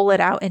roll it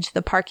out into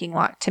the parking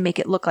lot to make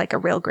it look like a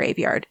real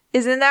graveyard.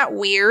 Isn't that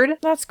weird?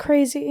 That's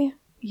crazy.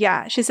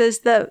 Yeah, she says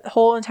the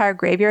whole entire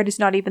graveyard is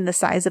not even the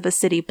size of a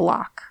city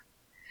block.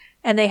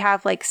 And they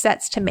have like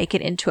sets to make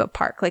it into a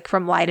park. Like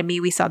from Lie to Me,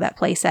 we saw that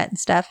play set and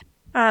stuff.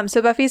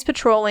 So Buffy's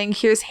patrolling,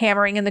 hears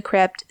hammering in the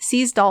crypt,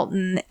 sees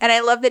Dalton, and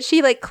I love that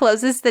she like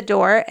closes the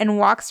door and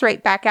walks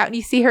right back out, and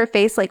you see her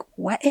face like,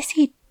 what is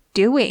he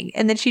doing?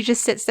 And then she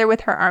just sits there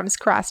with her arms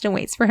crossed and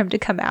waits for him to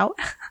come out.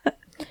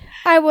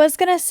 I was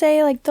gonna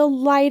say, like, the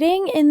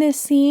lighting in this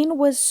scene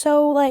was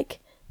so like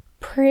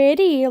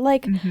pretty,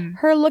 like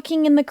her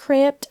looking in the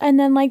crypt and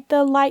then like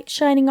the light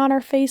shining on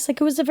her face. Like,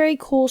 it was a very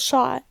cool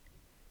shot.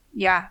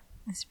 Yeah.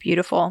 It's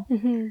beautiful.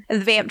 And the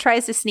vamp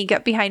tries to sneak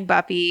up behind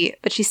Buffy,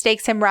 but she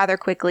stakes him rather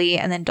quickly,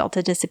 and then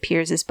Delta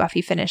disappears as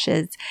Buffy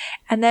finishes.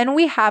 And then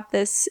we have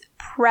this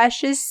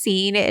precious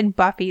scene in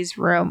Buffy's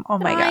room. Oh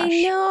my gosh.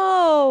 I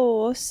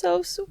know.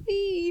 So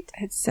sweet.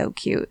 It's so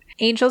cute.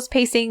 Angel's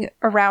pacing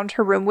around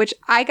her room, which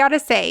I gotta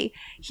say,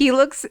 he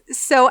looks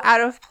so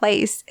out of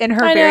place in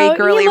her very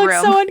girly room. He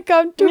looks so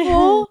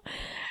uncomfortable.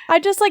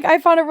 I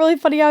found it really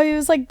funny how he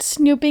was like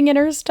snooping in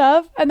her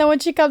stuff, and then when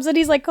she comes in,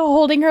 he's like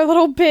holding her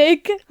little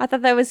pig. I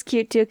thought that was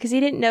cute too, because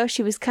he didn't know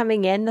she was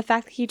coming in. The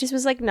fact that he just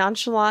was like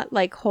nonchalant,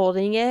 like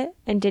holding it,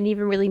 and didn't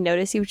even really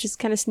notice. He was just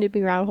kind of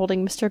snooping around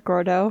holding Mr.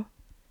 Gordo.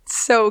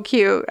 So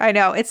cute. I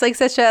know. It's like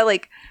such a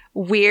like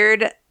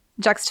weird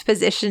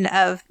juxtaposition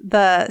of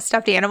the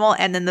stuffed animal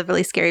and then the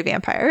really scary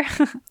vampire.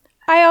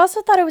 I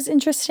also thought it was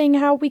interesting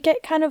how we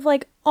get kind of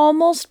like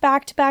almost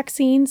back-to-back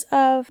scenes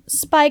of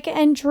Spike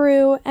and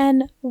Drew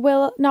and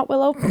Buffy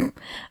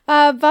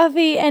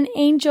and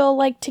Angel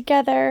like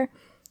together.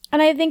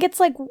 And I think it's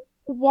like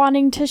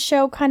wanting to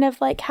show kind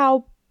of like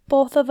how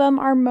both of them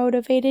are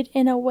motivated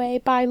in a way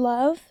by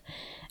love.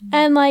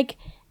 And like,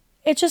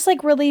 it's just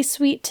like really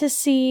sweet to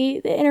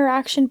see the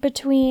interaction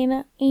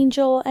between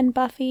Angel and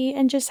Buffy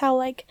and just how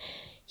like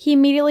he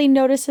immediately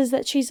notices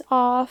that she's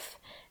off.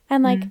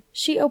 And, like,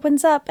 she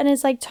opens up and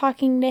is, like,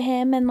 talking to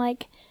him. And,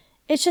 like,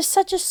 it's just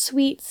such a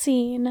sweet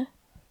scene.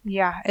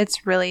 Yeah,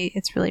 it's really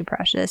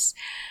precious.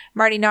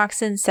 Marty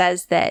Noxon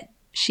says that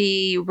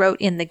she wrote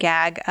in the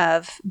gag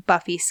of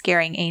Buffy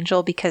scaring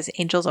Angel because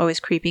Angel's always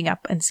creeping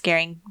up and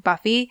scaring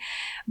Buffy.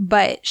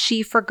 But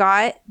she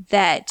forgot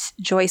that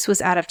Joyce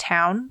was out of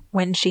town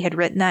when she had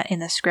written that in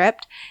the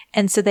script.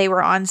 And so they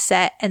were on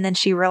set, and then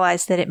she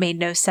realized that it made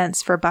no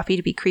sense for Buffy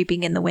to be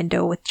creeping in the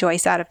window with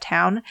Joyce out of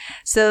town.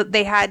 So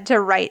they had to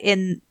write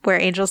in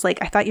where Angel's like,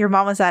 I thought your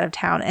mom was out of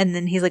town. And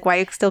then he's like, why are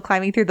you still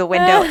climbing through the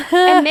window?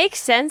 It makes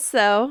sense,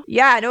 though.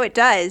 Yeah, no, it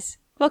does.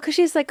 Well, because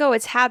she's like, oh,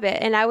 it's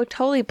habit. And I would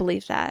totally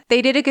believe that.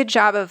 They did a good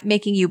job of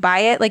making you buy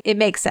it. Like, it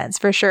makes sense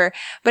for sure.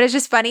 But it's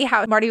just funny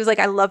how Marty was like,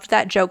 I loved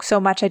that joke so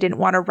much I didn't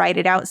want to write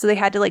it out. So they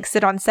had to like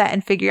sit on set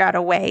and figure out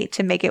a way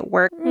to make it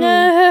work.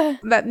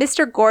 But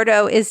Mr.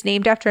 Gordo is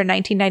named after a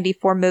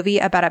 1994 movie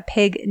about a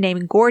pig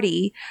named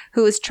Gordy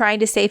who was trying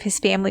to save his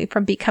family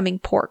from becoming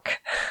pork.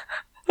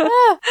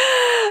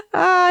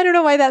 I don't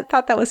know why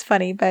thought that was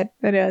funny, but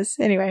it is.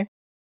 Anyway.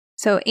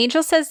 So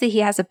Angel says that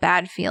he has a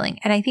bad feeling,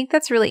 and I think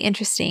that's really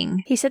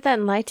interesting. He said that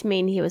in Lie to Me,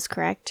 and he was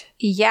correct.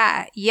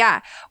 Yeah.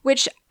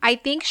 Which I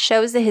think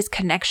shows that his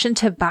connection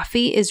to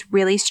Buffy is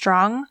really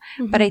strong.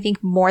 But I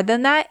think more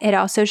than that, it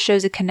also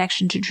shows a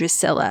connection to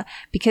Drusilla,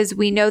 because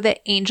we know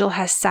that Angel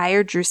has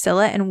sired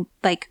Drusilla, and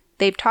like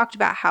they've talked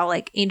about how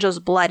like Angel's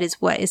blood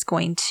is what is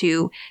going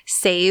to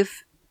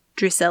save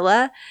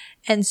Drusilla.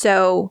 And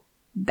so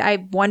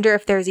I wonder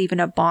if there's even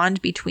a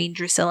bond between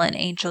Drusilla and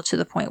Angel to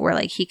the point where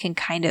like he can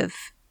kind of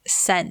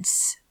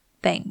sense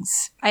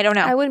things. I don't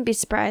know. I wouldn't be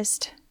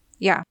surprised.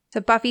 Yeah. So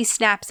Buffy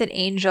snaps at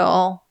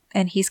Angel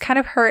and he's kind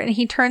of hurt and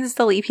he turns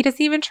to leave. He doesn't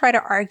even try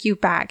to argue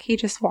back. He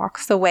just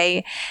walks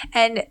away.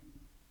 And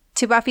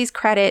to Buffy's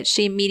credit,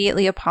 she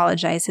immediately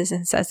apologizes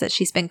and says that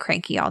she's been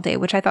cranky all day,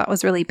 which I thought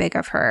was really big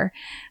of her.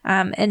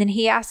 And then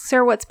he asks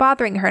her what's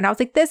bothering her. And I was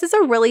like, this is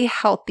a really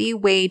healthy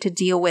way to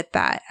deal with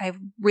that. I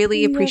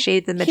really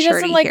appreciate the maturity here.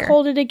 He doesn't like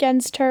hold it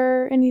against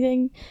her or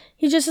anything.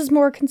 He just is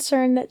more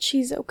concerned that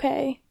she's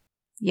okay.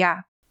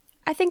 Yeah.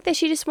 I think that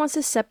she just wants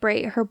to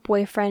separate her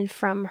boyfriend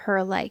from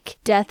her, like,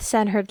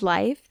 death-centered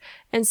life.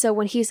 And so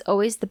when he's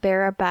always the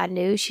bearer of bad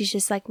news, she's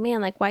just like,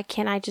 man, like, why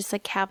can't I just,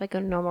 like, have, like,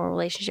 a normal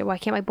relationship? Why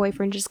can't my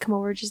boyfriend just come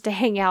over just to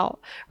hang out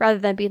rather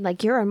than being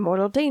like, you're in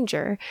mortal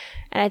danger?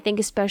 And I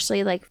think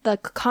especially, like, the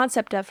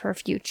concept of her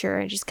future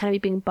and just kind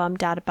of being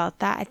bummed out about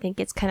that, I think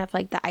it's kind of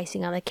like the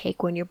icing on the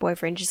cake when your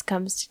boyfriend just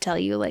comes to tell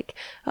you, like,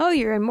 oh,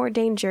 you're in more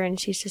danger. And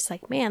she's just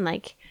like, man,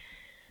 like,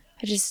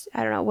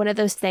 I don't know, one of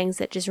those things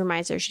that just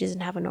reminds her she doesn't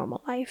have a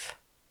normal life.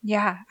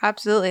 Yeah,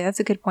 absolutely. That's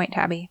a good point,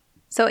 Tabby.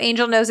 So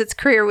Angel knows it's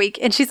career week,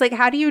 and she's like,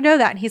 how do you know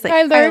that? And he's like,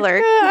 I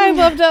learned. I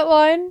love that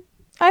line.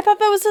 I thought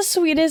that was the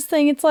sweetest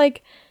thing. It's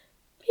like,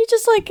 he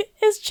just like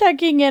is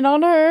checking in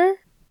on her.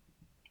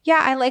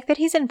 Yeah, I like that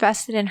he's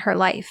invested in her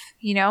life,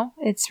 you know?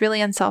 It's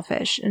really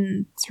unselfish,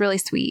 and it's really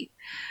sweet.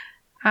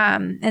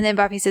 And then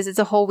Buffy says, it's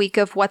a whole week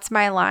of what's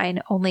my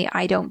line, only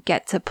I don't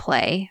get to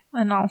play.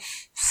 And oh,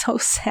 so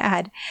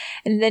sad.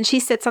 And then she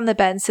sits on the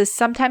bed and says,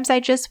 sometimes I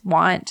just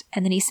want.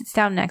 And then he sits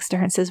down next to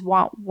her and says,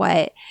 want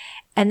what?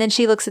 And then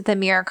she looks at the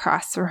mirror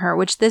across from her,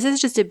 which this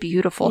is just a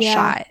beautiful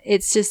shot.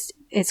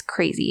 It's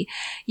crazy.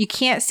 You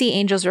can't see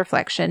Angel's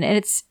reflection, and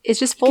it's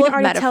just full of metaphor.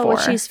 You can already tell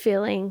what she's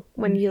feeling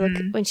when you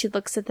look when she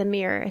looks at the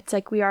mirror. It's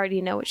like we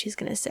already know what she's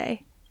going to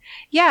say.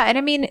 Yeah, and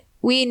I mean,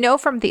 we know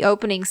from the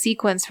opening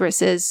sequence where it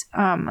says,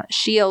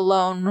 she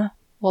alone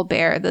will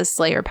bear the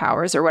Slayer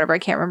powers or whatever. I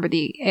can't remember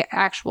the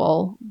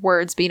actual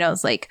words, but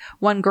it's like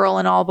one girl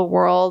in all the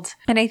world.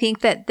 And I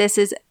think that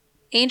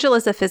Angel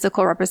is a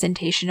physical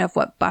representation of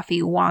what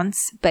Buffy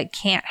wants but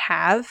can't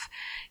have.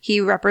 He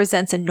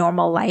represents a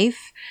normal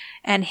life,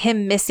 and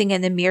him missing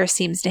in the mirror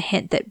seems to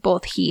hint that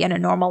both he and a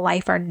normal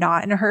life are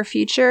not in her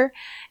future.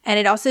 And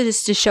it also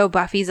just to show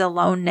Buffy's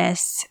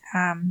aloneness.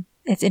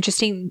 It's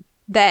interesting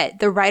that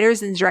the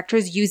writers and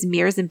directors use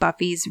mirrors in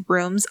Buffy's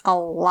rooms a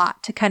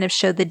lot to kind of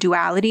show the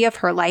duality of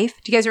her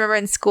life. Do you guys remember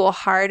in School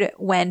Hard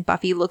when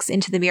Buffy looks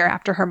into the mirror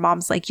after her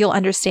mom's like, you'll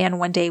understand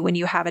one day when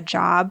you have a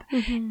job.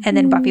 Mm-hmm. And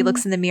then Buffy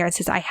looks in the mirror and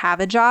says, I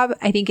have a job.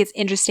 I think it's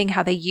interesting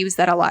how they use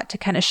that a lot to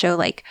kind of show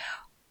like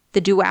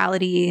the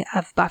duality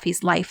of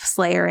Buffy's life,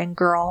 Slayer and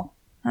girl.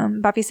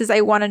 Buffy says,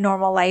 I want a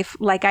normal life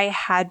like I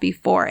had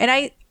before. And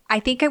I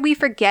think we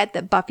forget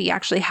that Buffy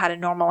actually had a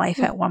normal life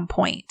at one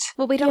point.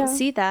 Well, we don't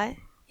see that.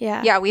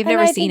 Yeah. Yeah, we've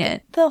never seen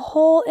it. The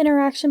whole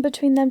interaction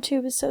between them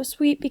two was so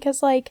sweet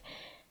because like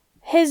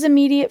his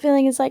immediate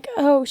feeling is like,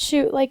 oh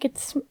shoot, like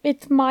it's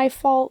my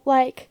fault.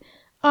 Like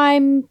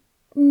I'm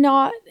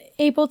not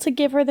able to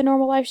give her the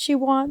normal life she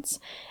wants.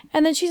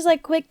 And then she's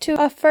like quick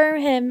to affirm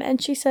him and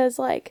she says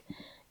like,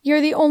 you're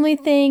the only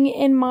thing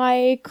in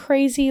my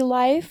crazy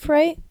life,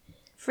 right?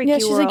 Freaky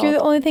she's world. Like, you're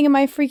the only thing in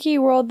my freaky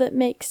world that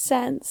makes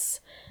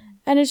sense.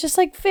 And it's just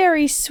like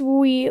very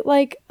sweet.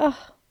 Like, ugh.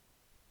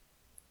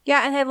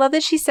 Yeah, and I love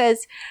that she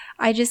says,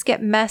 I just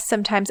get messed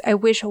sometimes. I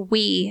wish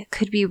we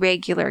could be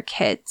regular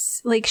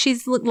kids. Like,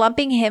 she's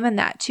lumping him in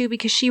that, too,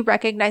 because she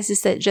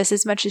recognizes that just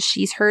as much as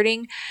she's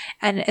hurting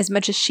and as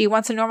much as she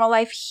wants a normal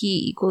life,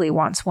 he equally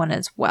wants one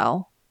as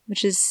well.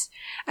 Which is,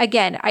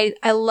 again,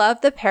 I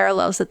love the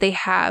parallels that they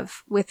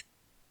have with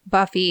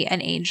Buffy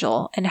and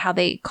Angel and how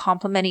they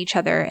complement each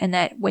other. And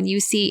that when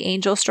you see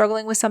Angel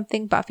struggling with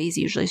something, Buffy's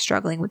usually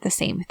struggling with the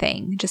same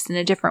thing, just in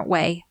a different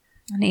way.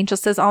 And Angel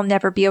says, I'll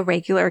never be a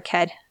regular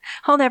kid.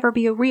 I'll never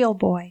be a real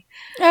boy.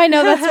 I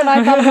know, that's what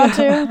I thought about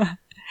too.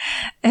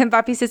 And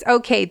Buffy says,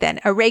 okay then,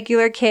 a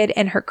regular kid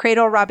and her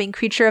cradle-robbing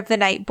creature of the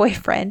night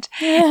boyfriend.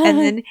 Yeah. And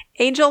then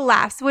Angel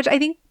laughs, which I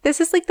think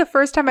this is like the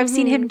first time I've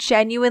seen him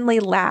genuinely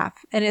laugh.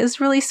 And it was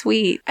really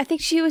sweet. I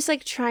think she was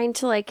like trying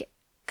to like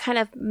kind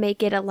of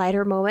make it a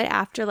lighter moment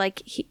after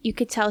like you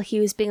could tell he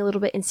was being a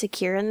little bit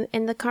insecure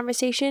in the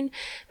conversation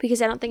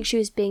because I don't think she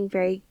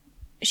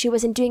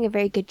wasn't doing a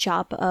very good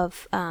job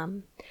of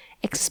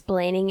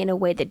explaining in a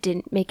way that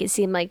didn't make it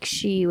seem like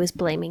she was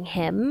blaming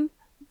him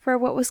for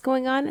what was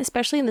going on,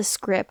 especially in the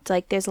script.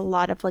 Like there's a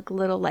lot of like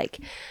little like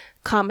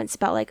comments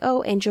about like,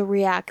 oh, Angel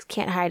reacts,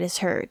 can't hide his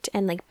hurt,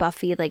 and like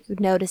Buffy like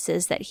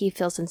notices that he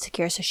feels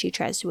insecure, so she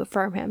tries to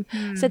affirm him.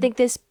 So I think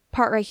this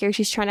part right here,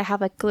 she's trying to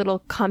have like little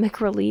comic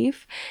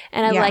relief,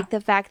 and I like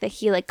the fact that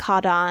he like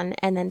caught on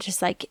and then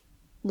just like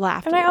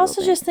laughed. And I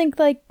also just think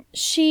like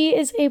she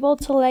is able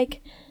to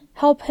like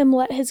help him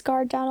let his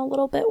guard down a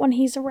little bit when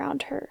he's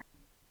around her.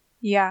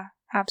 Yeah,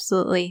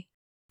 absolutely.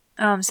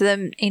 So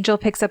then Angel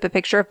picks up a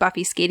picture of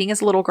Buffy skating as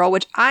a little girl,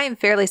 which I am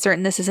fairly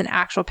certain this is an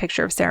actual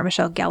picture of Sarah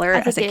Michelle Gellar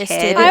as a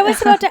kid. I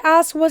was about to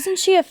ask, wasn't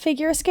she a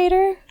figure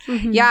skater?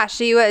 Mm-hmm. Yeah,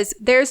 she was.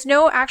 There's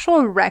no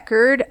actual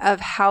record of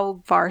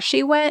how far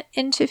she went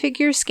into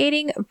figure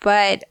skating,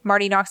 but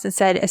Marty Noxon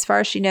said as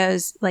far as she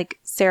knows, like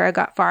Sarah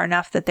got far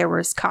enough that there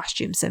was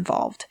costumes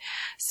involved.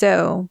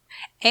 So,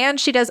 and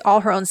she does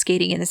all her own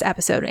skating in this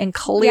episode, and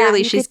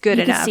clearly she's good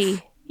enough.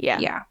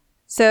 Yeah.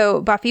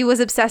 So Buffy was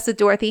obsessed with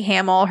Dorothy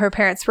Hamill. Her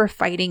parents were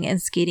fighting and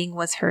skating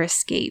was her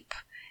escape.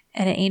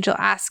 And an Angel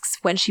asks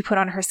when she put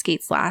on her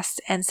skates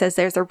last and says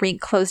there's a rink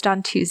closed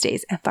on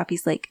Tuesdays. And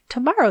Buffy's like,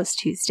 tomorrow's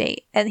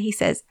Tuesday. And he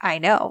says, I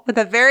know, with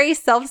a very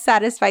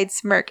self-satisfied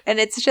smirk. And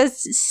it's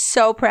just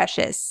so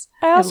precious.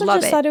 I also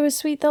just thought it was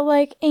sweet that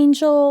like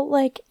Angel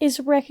like is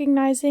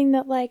recognizing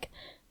that like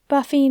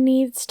Buffy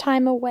needs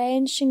time away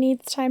and she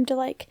needs time to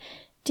like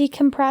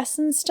decompress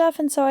and stuff.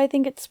 And so I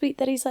think it's sweet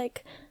that he's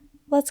like,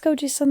 let's go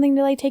do something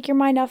to like take your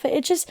mind off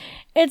it.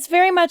 It's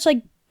very much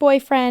like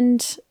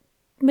boyfriend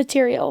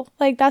material.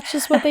 Like that's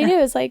just what they do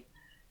is like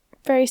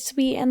very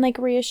sweet and like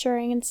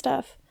reassuring and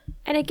stuff.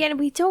 And again,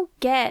 we don't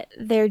get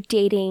their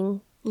dating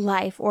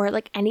life or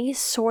like any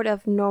sort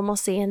of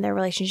normalcy in their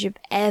relationship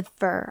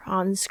ever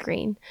on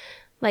screen.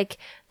 Like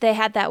they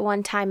had that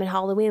one time in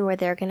Halloween where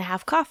they're gonna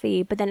have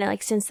coffee, but then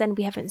like since then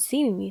we haven't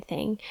seen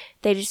anything.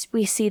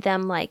 We see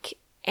them like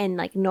in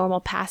like normal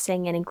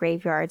passing and in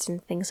graveyards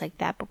and things like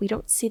that, but we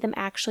don't see them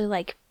actually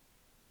like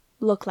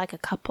look like a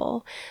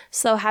couple.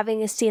 So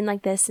having a scene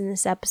like this in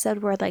this episode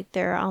where like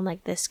they're on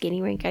like the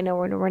skating rink, I know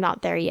we're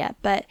not there yet,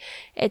 but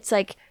it's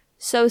like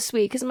so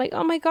sweet because I'm like,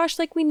 oh my gosh,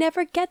 like we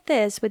never get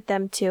this with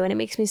them two, and it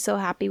makes me so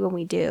happy when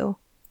we do.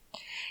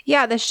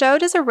 Yeah, the show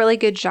does a really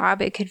good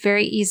job. It could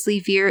very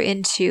easily veer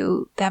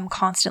into them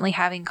constantly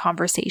having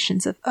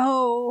conversations of,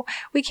 oh,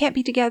 we can't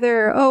be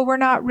together. Oh, we're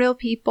not real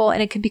people.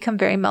 And it can become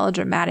very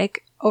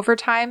melodramatic over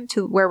time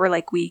to where we're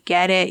like, we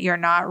get it. You're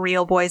not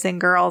real boys and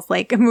girls.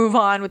 Like, move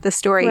on with the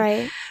story.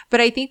 Right.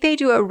 But I think they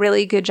do a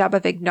really good job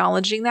of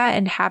acknowledging that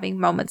and having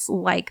moments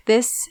like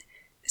this,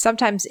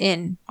 sometimes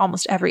in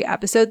almost every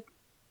episode,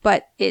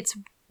 but it's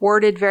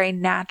worded very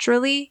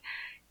naturally.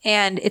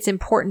 And it's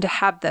important to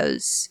have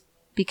those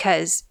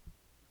because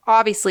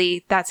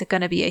obviously that's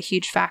going to be a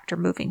huge factor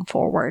moving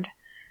forward.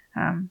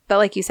 But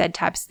like you said,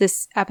 Tabs,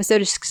 this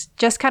episode is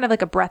just kind of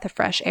like a breath of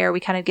fresh air. We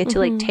kind of get to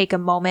like take a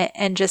moment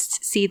and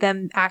just see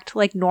them act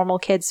like normal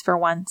kids for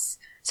once.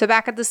 So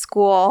back at the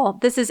school,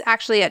 this is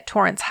actually at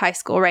Torrance High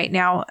School right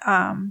now.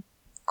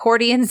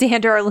 Cordy and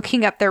Xander are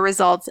looking up their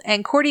results,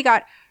 and Cordy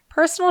got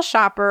personal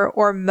shopper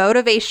or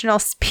motivational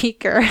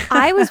speaker.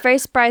 I was very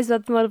surprised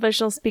about the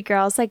motivational speaker.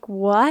 I was like,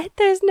 what?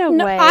 There's no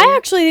way. I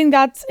actually think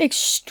that's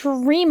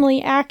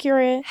extremely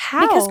accurate.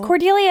 How? Because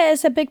Cordelia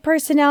is a big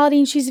personality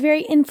and she's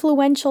very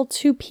influential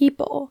to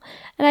people.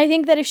 And I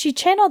think that if she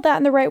channeled that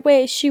in the right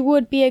way, she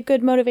would be a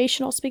good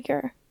motivational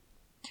speaker.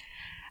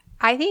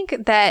 I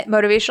think that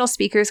motivational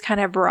speaker is kind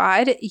of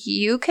broad.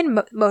 You can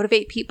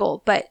motivate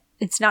people, but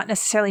it's not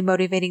necessarily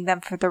motivating them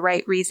for the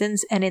right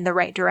reasons and in the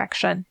right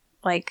direction.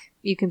 Like,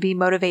 you can be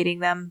motivating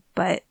them,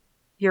 but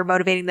you're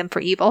motivating them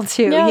for evil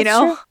too, Yeah, you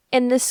know? true.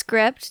 In the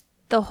script,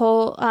 the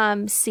whole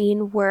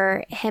scene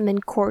where him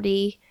and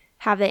Cordy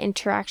have the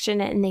interaction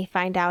and they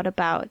find out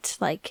about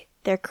like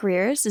their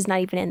careers is not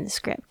even in the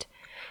script.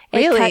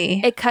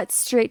 Really? It cuts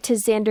straight to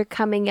Xander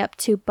coming up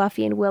to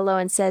Buffy and Willow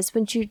and says,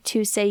 wouldn't you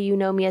two say you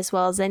know me as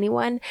well as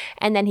anyone?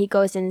 And then he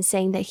goes in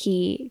saying that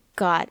he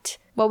got,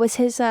 what was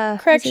his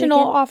Correctional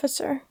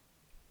officer.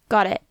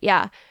 Got it,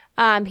 yeah.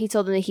 He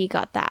told them that he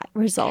got that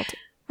result.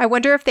 I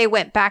wonder if they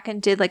went back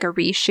and did like a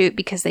reshoot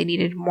because they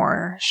needed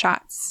more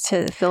shots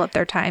to fill up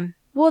their time.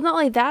 Well, not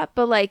only that,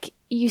 but like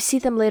you see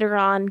them later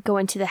on go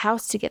into the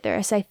house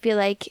together. So I feel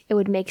like it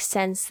would make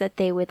sense that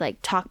they would like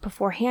talk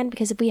beforehand,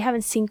 because if we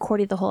haven't seen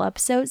Cordy the whole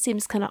episode, it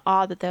seems kind of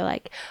odd that they're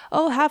like,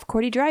 oh, have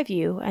Cordy drive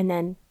you. And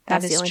then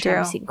that's the only time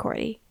we've seen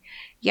Cordy.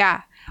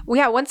 Yeah. Well,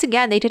 yeah, once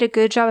again, they did a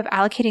good job of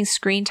allocating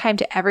screen time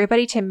to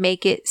everybody to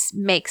make it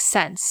make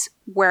sense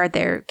where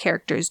their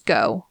characters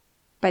go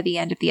by the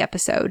end of the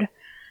episode.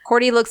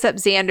 Cordy looks up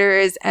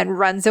Xander's and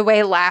runs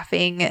away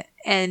laughing,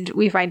 and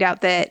we find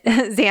out that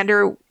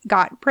Xander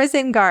got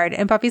prison guard,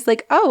 and Buffy's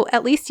like, oh,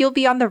 at least you'll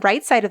be on the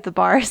right side of the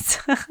bars.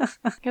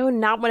 I would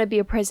not want to be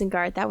a prison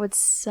guard. That would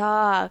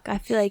suck. I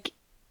feel like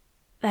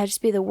that'd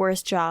just be the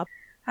worst job.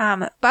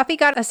 Buffy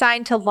got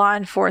assigned to law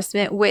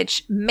enforcement,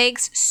 which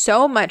makes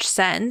so much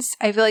sense.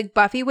 I feel like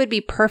Buffy would be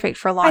perfect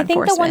for law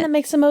enforcement. I think the one that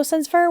makes the most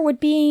sense for her would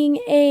being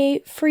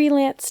a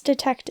freelance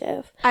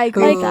detective. I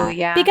agree with Ooh, that.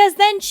 yeah. Because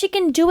then she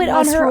can do it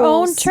Less on her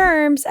rules. own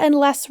terms and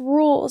less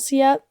rules.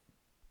 Yep.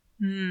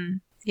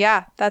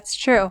 Yeah, that's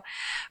true.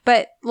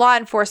 But law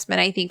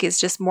enforcement, I think, is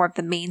just more of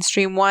the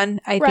mainstream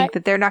one. I think Right.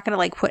 that they're not going to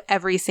like put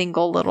every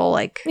single little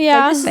like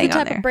Yeah. This is the thing on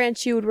type there. of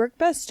branch you would work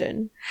best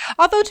in.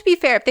 Although, to be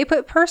fair, if they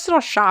put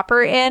personal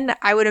shopper in,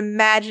 I would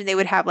imagine they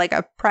would have like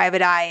a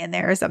private eye in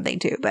there or something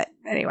too. But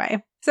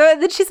anyway. So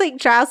then she's like,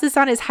 Giles is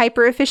on his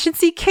hyper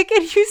efficiency kick,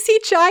 and you see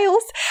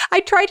Giles.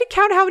 I tried to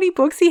count how many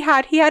books he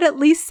had. He had at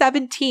least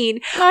 17,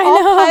 I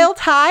all know. piled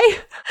high.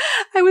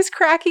 I was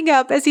cracking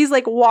up as he's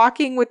like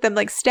walking with them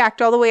like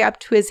stacked all the way up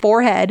to his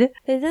forehead.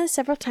 They've done this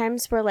several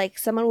times where like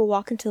someone will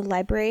walk into the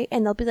library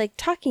and they'll be like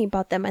talking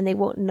about them and they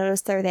won't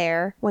notice they're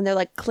there when they're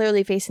like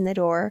clearly facing the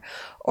door.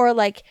 Or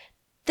like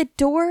the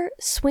door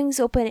swings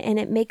open and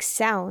it makes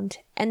sound,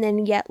 and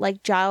then yet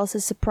like Giles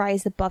is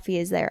surprised that Buffy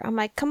is there. I'm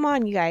like, come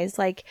on, you guys.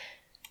 Like,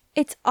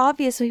 it's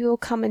obvious when people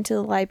come into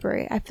the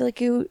library. I feel like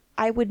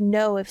I would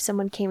know if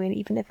someone came in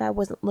even if I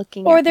wasn't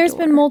looking Or at the there's door.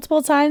 been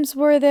multiple times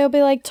where they'll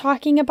be like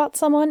talking about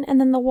someone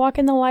and then they'll walk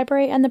in the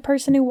library and the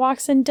person who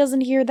walks in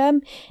doesn't hear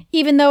them,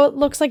 even though it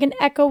looks like an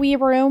echoey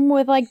room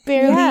with like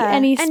barely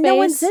any space. And no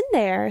one's in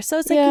there. So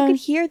it's like Yeah. you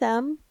could hear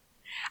them.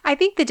 I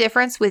think the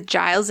difference with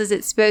Giles is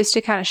it's supposed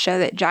to kind of show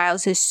that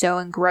Giles is so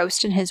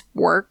engrossed in his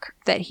work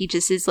that he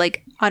just is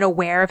like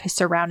unaware of his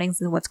surroundings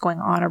and what's going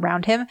on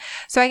around him.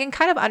 So I can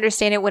kind of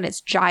understand it when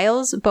it's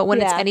Giles, but when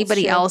Yeah, it's that's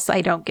anybody true. else,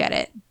 I don't get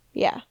it.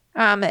 Yeah.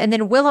 And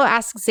then Willow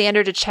asks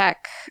Xander to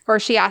check, or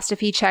she asked if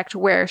he checked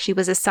where she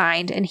was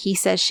assigned, and he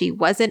says she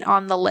wasn't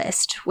on the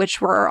list,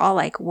 which we're all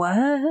like,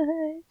 what?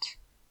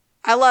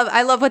 I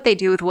love what they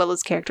do with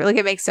Willow's character. Like,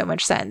 it makes so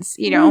much sense,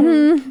 you know?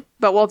 Mhm.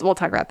 But we'll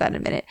talk about that in a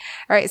minute.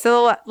 All right,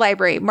 so the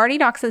library. Marty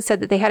Noxon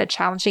said that they had a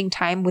challenging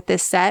time with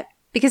this set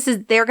because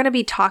they're going to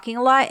be talking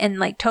a lot, and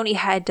like Tony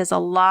Head does a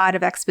lot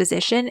of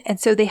exposition, and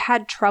so they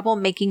had trouble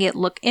making it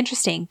look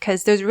interesting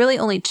because there's really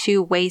only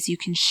two ways you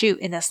can shoot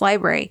in this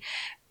library.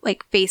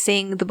 like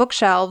facing the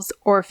bookshelves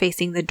or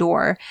facing the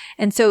door.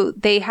 And so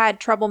they had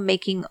trouble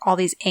making all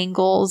these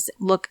angles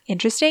look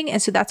interesting.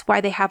 And so that's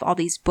why they have all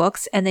these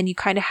books. And then you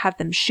kind of have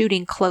them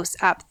shooting close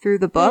up through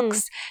the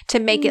books to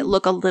make it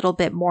look a little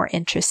bit more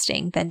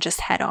interesting than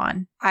just head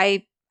on.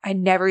 I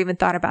never even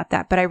thought about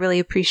that, but I really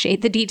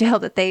appreciate the detail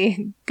that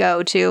they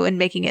go to and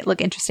making it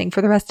look interesting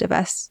for the rest of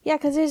us. Yeah,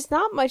 because there's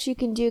not much you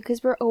can do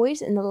because we're always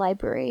in the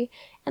library.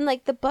 And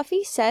like the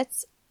Buffy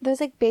sets,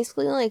 there's like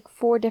basically like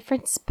 4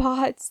 different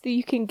spots that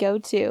you can go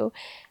to.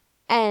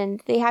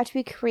 And they have to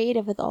be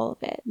creative with all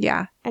of it.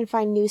 Yeah. And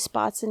find new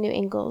spots and new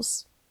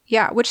angles.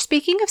 Yeah, which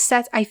speaking of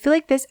sets, I feel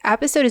like this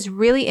episode is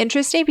really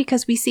interesting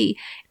because we see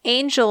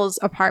Angel's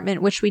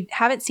apartment, which we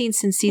haven't seen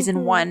since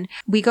season 1.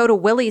 We go to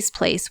Willie's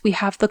place. We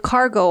have the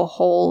cargo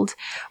hold.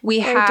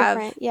 We Very have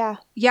different, yeah.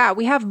 Yeah,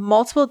 we have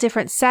multiple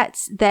different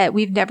sets that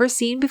we've never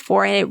seen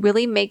before, and it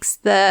really makes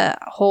the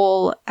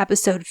whole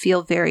episode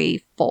feel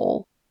very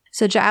full.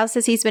 So Giles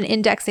says he's been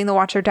indexing the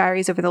Watcher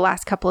diaries over the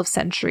last couple of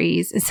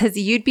centuries and says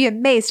you'd be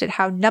amazed at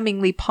how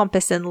numbingly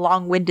pompous and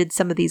long-winded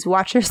some of these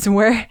Watchers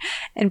were.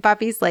 And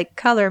Buffy's like,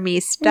 color me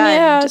stunned.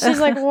 Yeah,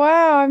 she's like,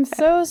 wow, I'm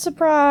so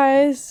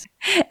surprised.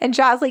 And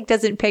Giles like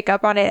doesn't pick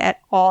up on it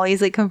at all.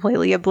 He's like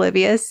completely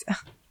oblivious.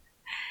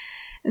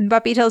 And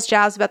Buffy tells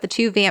Giles about the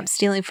 2 vamps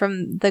stealing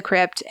from the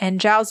crypt, and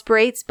Giles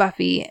berates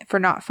Buffy for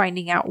not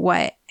finding out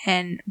what.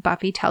 And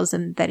Buffy tells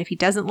him that if he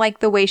doesn't like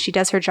the way she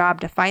does her job,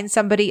 to find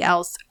somebody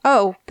else.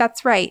 Oh,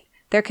 that's right.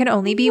 There can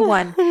only be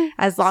one.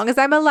 As long as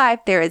I'm alive,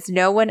 there is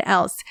no one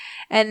else.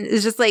 And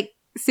it's just like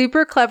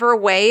super clever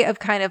way of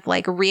kind of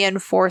like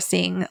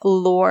reinforcing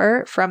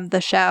lore from the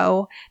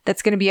show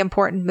that's going to be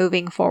important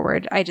moving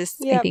forward. I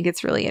think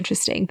it's really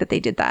interesting that they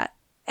did that.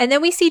 And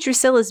then we see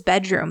Drusilla's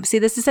bedroom. See,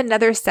 this is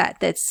another set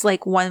that's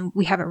like one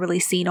we haven't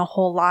really seen a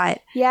whole lot.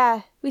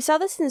 Yeah. We saw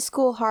this in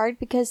school hard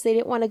because they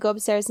didn't want to go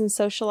upstairs and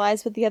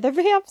socialize with the other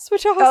vamps,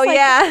 which I was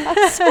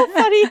that's so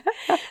funny.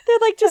 They're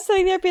like just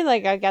sitting there being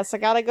like, I guess I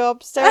gotta go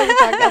upstairs and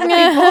talk to other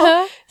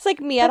people. It's like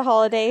me at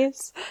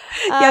holidays.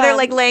 Yeah, they're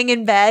like laying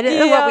in bed,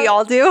 what we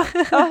all do.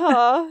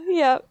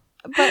 Yeah.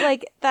 But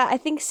like that, I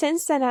think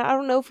since then, I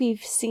don't know if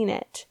we've seen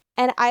it.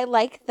 And I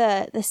like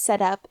the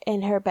setup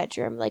in her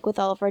bedroom, like with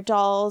all of her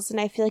dolls. And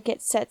I feel like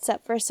it sets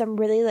up for some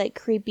really like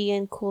creepy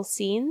and cool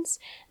scenes.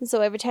 And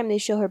so every time they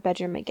show her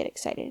bedroom, I get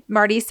excited.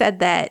 Marty said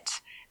that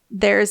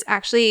there's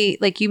actually,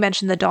 like you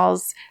mentioned the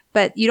dolls,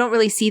 but you don't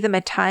really see them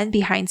a ton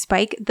behind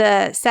Spike.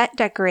 The set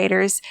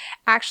decorators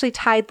actually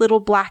tied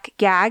little black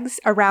gags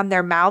around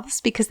their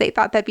mouths because they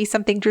thought that'd be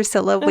something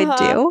Drusilla would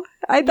do.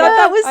 I thought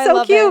that was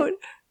so cute.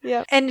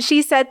 Yep. And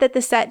she said that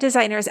the set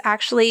designers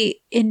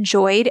actually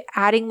enjoyed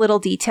adding little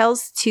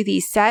details to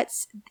these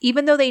sets.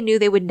 Even though they knew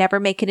they would never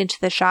make it into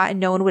the shot and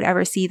no one would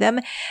ever see them,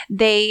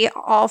 they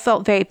all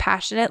felt very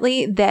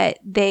passionately that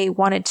they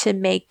wanted to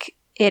make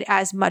it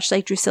as much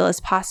like Drusilla as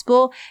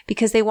possible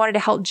because they wanted to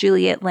help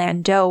Juliet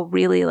Landau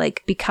really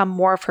like become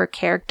more of her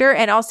character.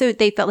 And also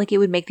they felt like it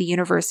would make the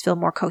universe feel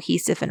more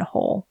cohesive and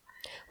whole.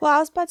 Well, I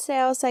was about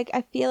to say,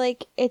 I feel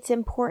like it's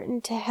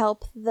important to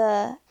help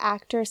the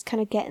actors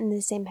kind of get in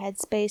the same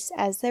headspace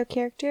as their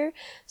character.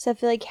 So I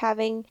feel like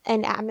having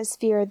an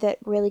atmosphere that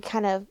really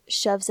kind of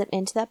shoves them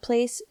into that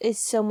place is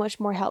so much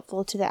more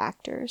helpful to the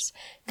actors.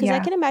 Because I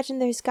can imagine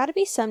there's got to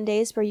be some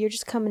days where you're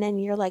just coming in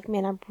and you're like,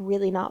 man, I'm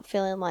really not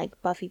feeling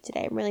like Buffy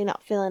today. I'm really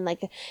not feeling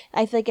like,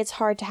 I feel like it's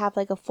hard to have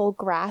like a full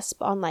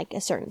grasp on like a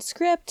certain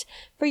script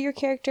for your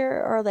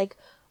character or like,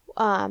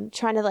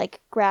 trying to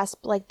like grasp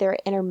like their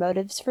inner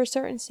motives for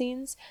certain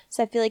scenes.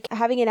 So I feel like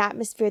having an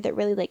atmosphere that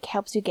really like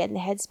helps you get in the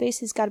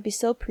headspace has got to be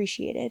so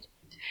appreciated.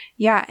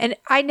 Yeah, and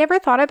I never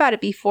thought about it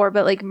before,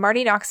 but like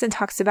Marty Noxon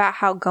talks about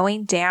how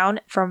going down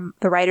from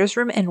the writer's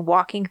room and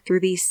walking through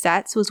these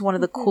sets was one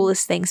of the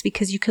coolest things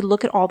because you could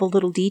look at all the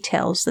little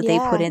details that they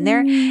put in there,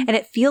 and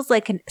it feels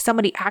like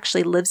somebody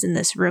actually lives in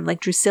this room,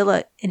 like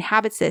Drusilla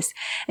inhabits this.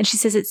 And she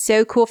says it's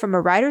so cool from a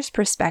writer's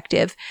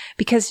perspective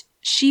because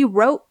she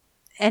wrote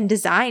and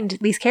designed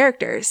these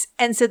characters.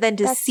 And so then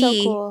to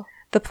see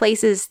the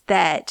places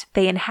that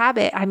they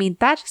inhabit, I mean,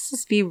 that just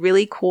must be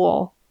really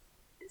cool.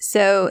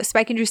 So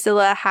Spike and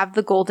Drusilla have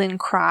the golden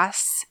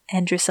cross,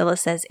 and Drusilla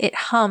says it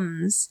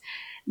hums.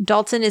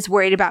 Dalton is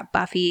worried about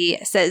Buffy,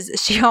 says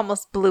she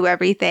almost blew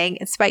everything.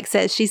 And Spike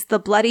says she's the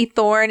bloody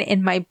thorn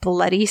in my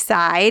bloody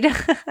side.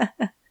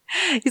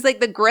 He's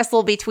like the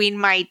gristle between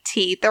my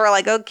teeth. They were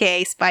like,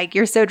 okay, Spike,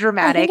 you're so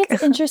dramatic. I think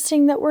it's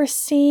interesting that we're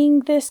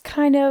seeing this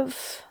kind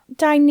of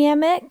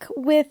dynamic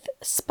with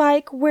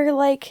Spike where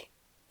like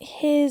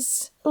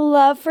his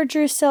love for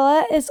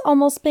Drusilla is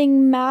almost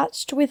being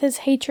matched with his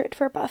hatred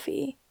for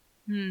Buffy.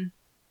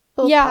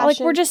 Yeah, like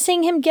we're just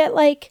seeing him get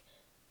like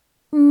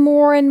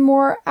more and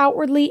more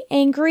outwardly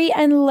angry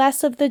and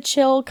less of the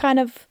chill kind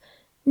of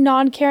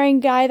non-caring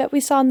guy that we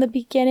saw in the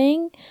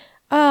beginning.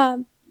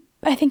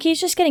 I think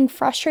he's just getting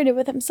frustrated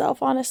with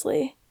himself,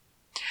 honestly.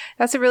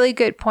 That's a really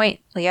good point,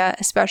 Leah,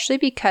 especially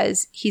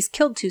because he's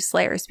killed 2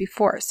 Slayers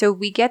before. So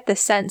we get the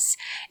sense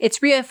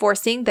it's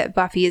reinforcing that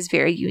Buffy is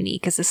very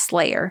unique as a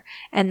Slayer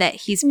and that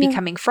he's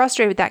becoming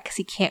frustrated with that because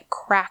he can't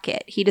crack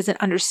it. He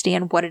doesn't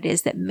understand what it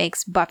is that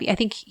makes Buffy. I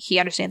think he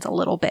understands a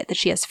little bit that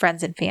she has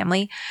friends and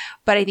family,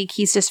 but I think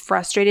he's just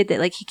frustrated that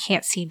like he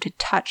can't seem to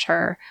touch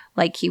her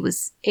like he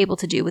was able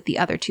to do with the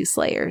other 2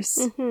 Slayers.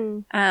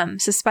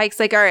 So Spike's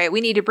like, all right,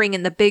 we need to bring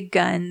in the big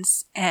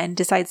guns, and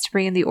decides to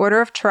bring in the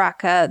Order of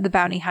Taraka, the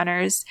bounty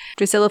hunters.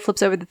 Drusilla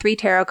flips over the 3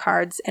 tarot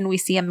cards, and we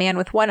see a man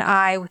with 1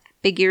 eye, with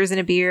big ears and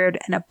a beard,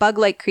 and a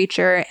bug-like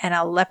creature, and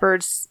a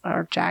leopard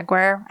or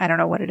jaguar. I don't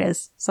know what it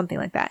is. Something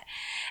like that.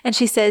 And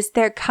she says,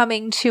 they're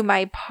coming to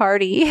my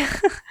party.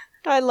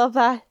 I love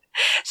that.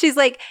 She's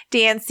like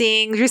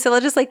dancing.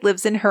 Drusilla just like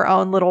lives in her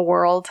own little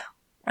world.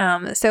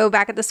 So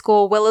back at the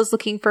school, Willow's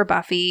looking for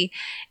Buffy,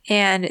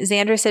 and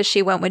Xander says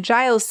she went with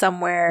Giles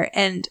somewhere.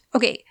 And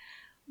okay,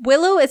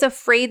 Willow is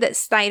afraid that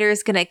Snyder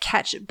is going to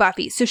catch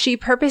Buffy. So she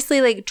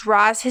purposely like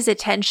draws his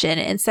attention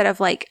instead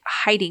of like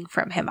hiding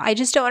from him. I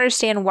just don't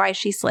understand why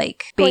she's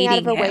like baiting going out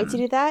of her him. way to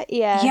do that.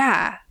 Yeah.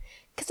 Yeah.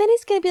 Because then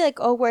he's going to be like,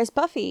 oh, where's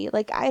Buffy?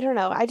 Like, I don't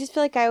know. I just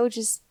feel like I would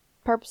just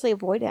purposely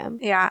avoid him.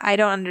 Yeah, I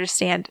don't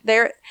understand.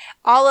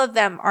 All of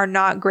them are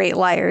not great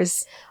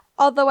liars.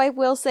 Although I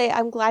will say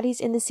I'm glad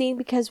he's in the scene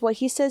because what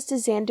he says to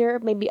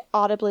Xander made me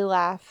audibly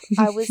laugh.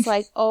 I was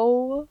like,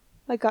 oh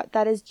my God,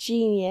 that is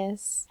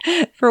genius.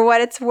 For what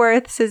it's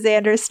worth, says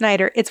Xander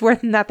Snyder, it's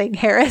worth nothing,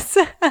 Harris.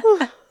 And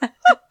the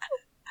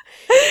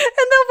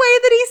way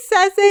that he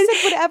says He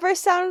it. said, whatever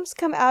sounds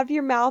come out of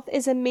your mouth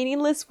is a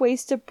meaningless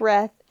waste of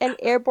breath, an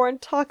airborne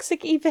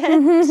toxic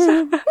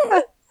event.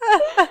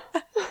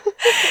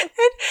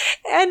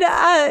 and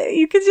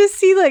you can just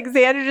see like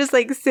Xander just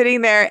like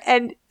sitting there,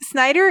 and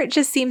Snyder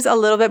just seems a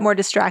little bit more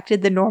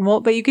distracted than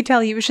normal, but you could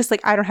tell he was just like,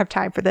 I don't have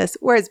time for this.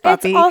 Where's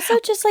Buffy? It's also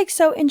just like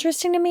so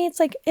interesting to me. It's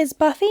like, is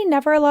Buffy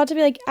never allowed to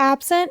be like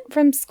absent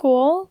from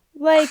school?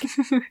 Like,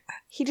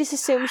 He just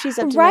assumes she's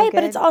up to right, no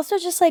but good. it's also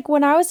just like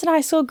when I was in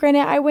high school,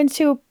 granted, I went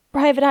to a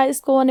private high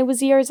school and it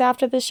was years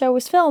after the show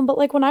was filmed, but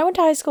like when I went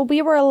to high school,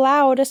 we were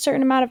allowed a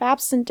certain amount of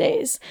absent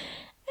days.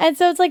 And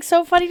so it's like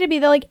so funny to me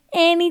that like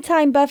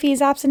anytime Buffy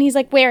is absent, he's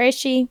like, where is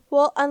she?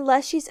 Well,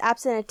 unless she's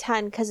absent a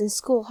ton, because in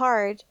School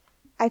Hard,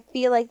 I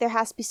feel like there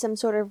has to be some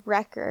sort of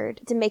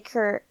record to make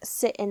her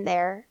sit in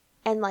there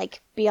and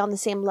like be on the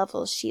same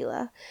level as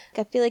Sheila.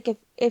 Like, I feel like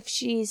if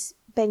she's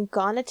been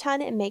gone a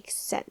ton, it makes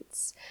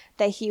sense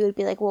that he would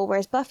be like, well,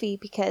 where's Buffy?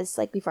 Because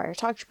like we've already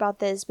talked about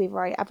this, I've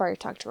already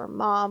talked to her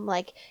mom.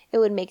 Like it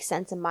would make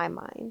sense in my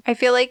mind. I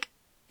feel like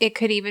it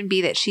could even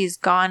be that she's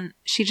gone.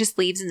 She just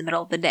leaves in the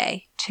middle of the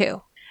day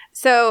too.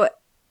 So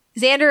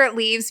Xander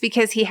leaves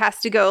because he has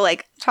to go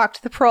like talk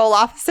to the parole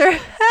officer.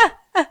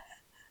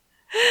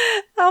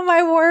 Oh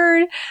my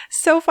word.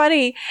 So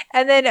funny.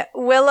 And then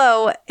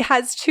Willow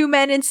has 2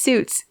 men in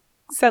suits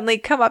suddenly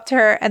come up to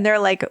her and they're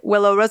like,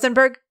 Willow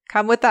Rosenberg,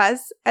 come with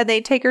us. And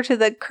they take her to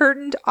the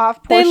curtained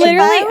off They portion.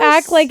 literally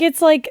act like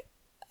it's like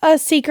a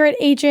secret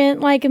agent,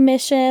 like a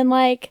mission.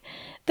 Like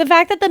the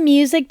fact that the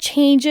music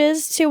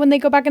changes to when they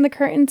go back in the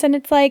curtains and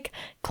it's like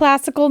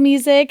classical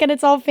music and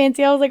it's all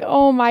fancy. I was like,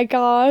 oh my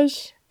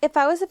gosh. If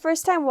I was a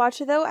first time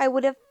watcher though, I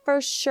would have for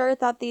sure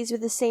thought these were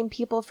the same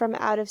people from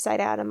Out of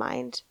Sight, Out of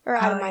Mind. Or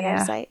Out of Mind,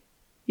 Out of Sight.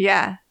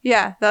 Yeah,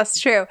 that's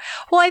true.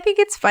 Well, I think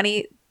it's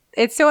funny.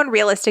 It's so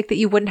unrealistic that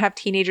you wouldn't have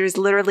teenagers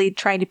literally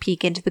trying to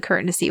peek into the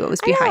curtain to see what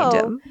was behind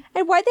them.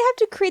 And why'd they have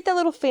to create that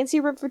little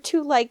fancy room for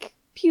 2 like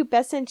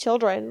pubescent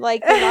children?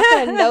 Like they're not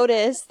going to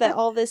notice that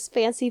all this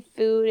fancy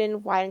food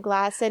and wine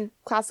glass and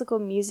classical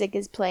music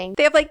is playing.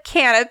 They have like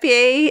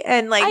canopy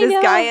and like I this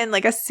know. guy in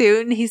like a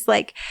suit, and he's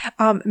like,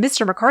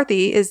 Mr.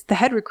 McCarthy is the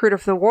head recruiter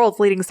for the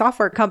world's leading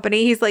software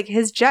company. He's like,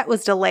 his jet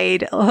was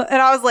delayed.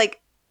 And I was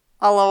like,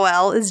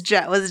 LOL, his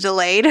jet was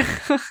delayed.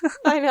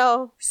 I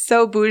know.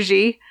 So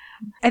bougie.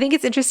 I think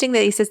it's interesting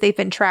that he says they've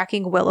been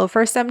tracking Willow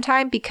for some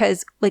time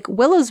because like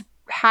Willow's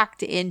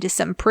hacked into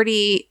some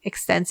pretty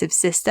extensive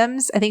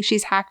systems. I think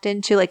she's hacked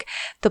into like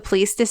the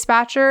police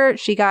dispatcher.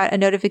 She got a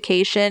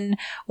notification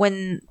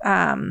when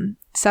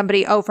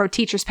somebody from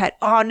Teacher's Pet.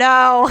 Oh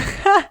no.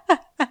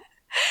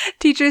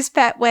 Teacher's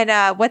Pet when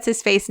what's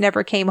his face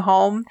never came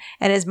home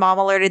and his mom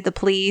alerted the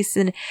police,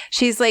 and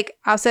she's like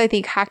also I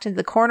think hacked into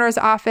the coroner's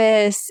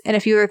office and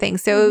a few other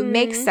things. So it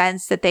makes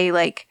sense that they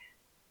like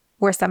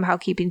were somehow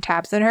keeping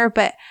tabs on her.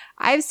 But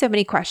I have so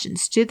many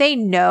questions. Do they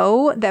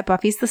know that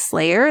Buffy's the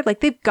Slayer?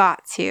 Like they've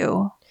got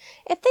to.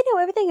 If they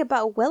know everything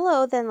about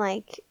Willow, then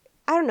like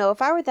I don't know.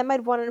 If I were them,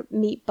 I'd want to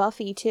meet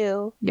Buffy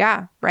too.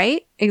 Yeah,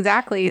 right?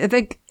 Exactly. I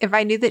think if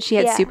I knew that she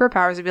had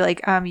superpowers, I'd be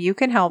like, you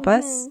can help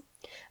us.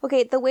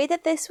 Okay, the way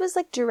that this was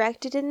like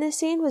directed in this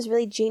scene was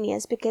really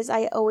genius because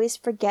I always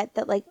forget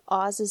that like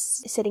Oz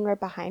is sitting right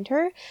behind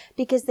her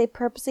because they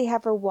purposely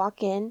have her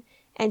walk in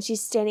and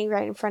she's standing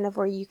right in front of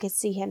where you can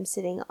see him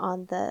sitting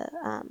on the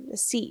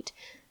seat.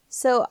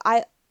 So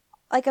I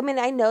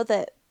know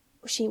that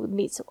she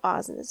meets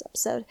Oz in this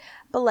episode,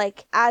 but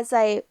like as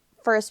I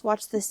first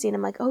watched this scene,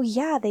 I'm like, oh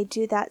yeah, they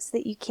do that so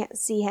that you can't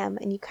see him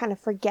and you kind of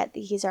forget that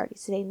he's already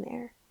sitting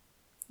there.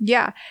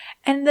 Yeah.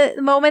 And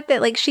the moment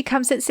that like she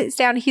comes and sits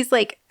down, he's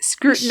like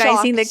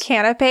scrutinizing the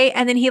canapé,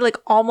 and then he like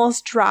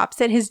almost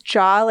drops and his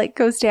jaw like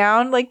goes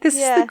down. Like, this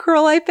is the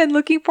girl I've been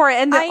looking for.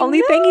 And the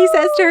only thing he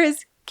says to her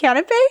is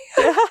canapé.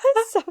 Yeah,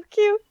 so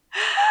cute.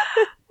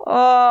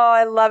 Oh,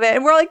 I love it.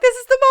 And we're like, this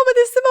is the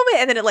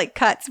moment. And then it like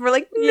cuts. And we're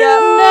like,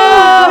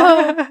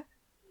 no.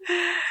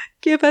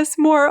 Give us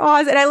more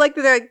Oz. And I like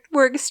that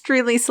we're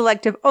extremely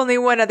selective. Only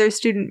one other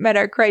student met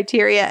our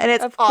criteria, and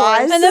it's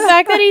Oz. And the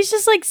fact that he's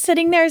just like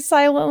sitting there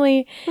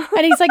silently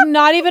and he's like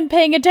not even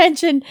paying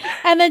attention.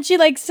 And then she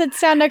like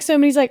sits down next to him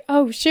and he's like,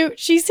 oh shoot,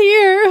 she's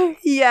here.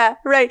 Yeah,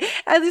 right.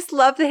 I just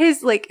love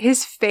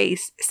his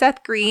face.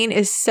 Seth Green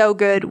is so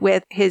good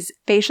with his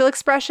facial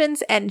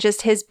expressions, and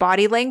just his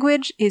body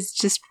language is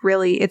just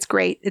really, it's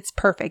great. It's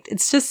perfect.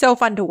 It's just so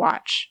fun to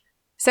watch.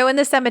 So in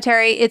the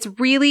cemetery, it's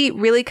really,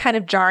 really kind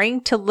of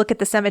jarring to look at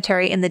the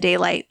cemetery in the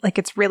daylight. Like,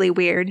 it's really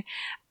weird.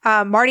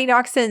 Marty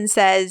Noxon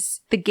says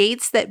the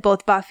gates that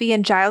both Buffy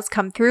and Giles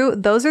come through,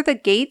 those are the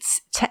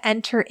gates to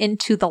enter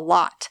into the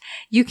lot.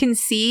 You can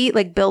see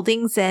like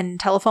buildings and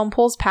telephone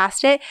poles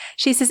past it.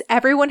 She says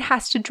everyone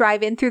has to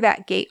drive in through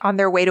that gate on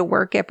their way to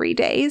work every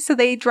day. So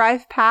they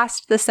drive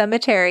past the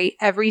cemetery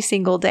every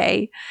single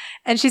day.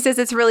 And she says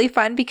it's really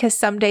fun because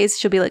some days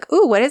she'll be like,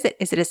 ooh, what is it?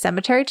 Is it a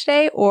cemetery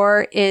today?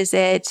 Or is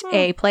it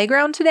a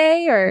playground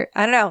today? Or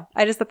I don't know.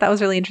 I just thought that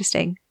was really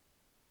interesting.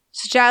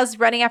 So Giles is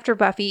running after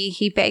Buffy.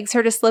 He begs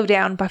her to slow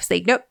down. Buffy's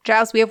like, nope,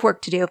 Giles, we have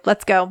work to do.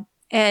 Let's go.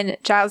 And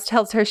Giles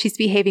tells her she's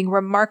behaving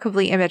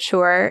remarkably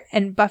immature.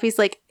 And Buffy's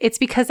like, it's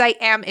because I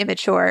am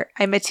immature.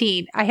 I'm a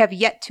teen. I have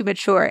yet to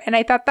mature. And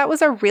I thought that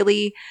was a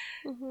really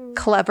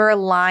clever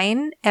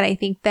line. And I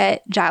think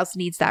that Giles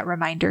needs that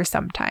reminder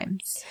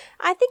sometimes.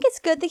 I think it's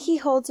good that he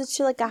holds it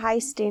to like a high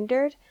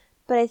standard.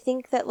 But I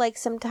think that like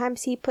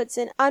sometimes he puts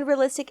an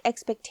unrealistic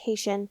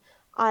expectation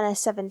on a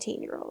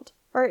 17-year-old.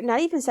 Or not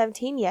even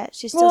 17 yet.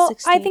 She's still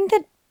 16. I think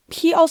that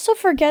he also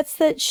forgets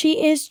that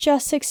she is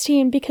just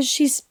 16 because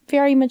she's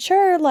very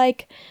mature.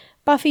 Like,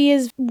 Buffy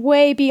is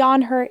way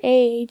beyond her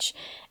age.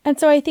 And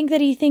so I think that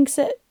he thinks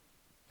that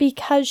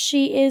because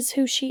she is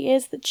who she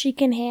is, that she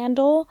can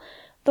handle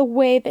the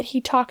way that he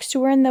talks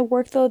to her and the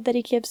workload that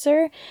he gives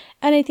her.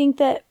 And I think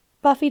that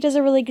Buffy does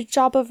a really good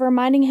job of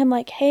reminding him,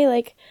 like, hey,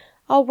 like,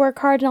 I'll work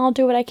hard and I'll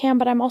do what I can,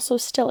 but I'm also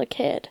still a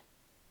kid.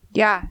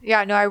 Yeah.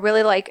 No,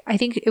 I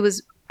think it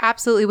was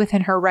absolutely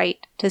within her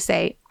right to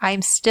say,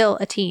 I'm still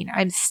a teen.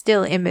 I'm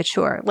still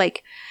immature.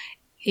 Like,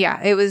 yeah,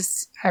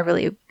 I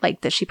really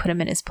liked that she put him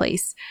in his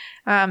place.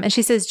 And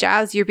she says,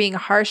 Giles, you're being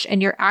harsh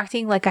and you're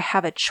acting like I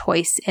have a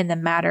choice in the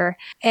matter.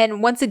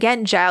 And once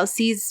again, Giles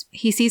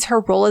sees her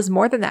role as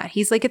more than that.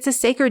 He's like, it's a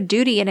sacred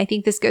duty. And I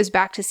think this goes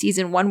back to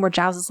season 1 where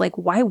Giles is like,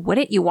 why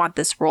wouldn't you want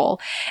this role?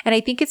 And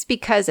I think it's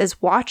because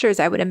as watchers,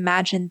 I would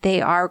imagine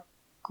they are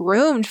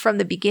groomed from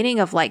the beginning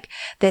of like,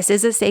 this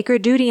is a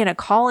sacred duty and a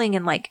calling,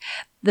 and like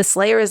the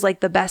Slayer is like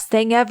the best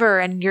thing ever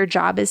and your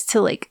job is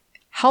to like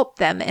help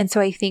them. And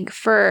so I think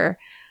for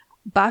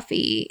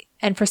Buffy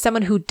and for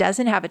someone who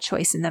doesn't have a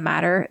choice in the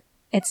matter,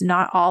 it's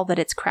not all that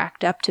it's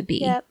cracked up to be.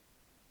 Yep.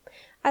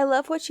 I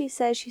love what she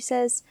says. She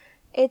says,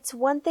 it's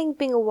one thing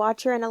being a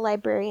watcher and a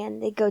librarian.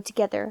 They go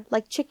together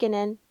like chicken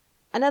and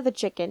another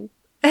chicken.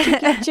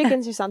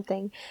 Chickens or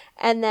something.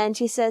 And then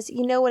she says,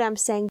 you know what I'm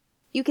saying?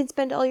 You can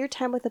spend all your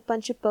time with a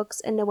bunch of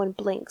books and no one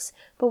blinks.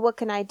 But what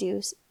can I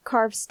do?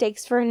 Carve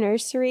stakes for a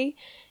nursery?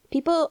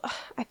 I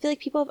feel like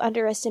people have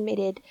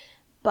underestimated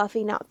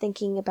Buffy not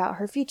thinking about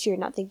her future,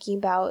 not thinking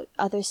about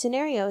other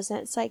scenarios. And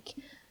it's like,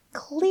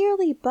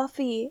 clearly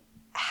Buffy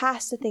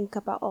has to think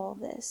about all of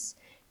this.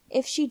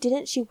 If she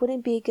didn't, she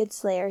wouldn't be a good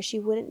Slayer. She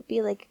wouldn't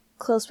be like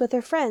close with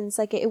her friends.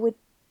 Like, it would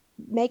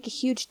make a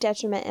huge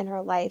detriment in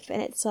her life.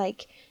 And it's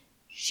like,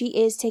 she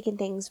is taking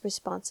things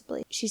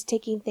responsibly. She's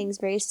taking things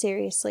very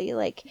seriously.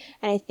 Like,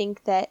 and I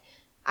think that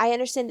I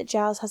understand that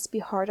Giles has to be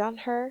hard on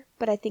her,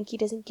 but I think he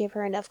doesn't give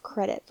her enough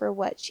credit for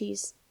what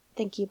she's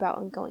thinking about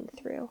and going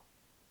through.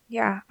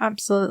 Yeah,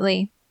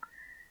 absolutely.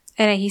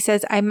 And he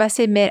says, I must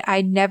admit,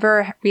 I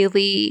never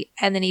really,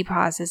 and then he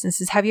pauses and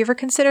says, have you ever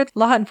considered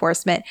law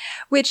enforcement?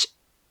 Which,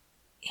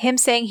 him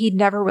saying he'd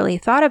never really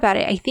thought about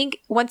it, I think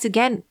once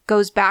again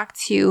goes back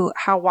to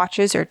how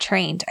watchers are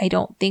trained. I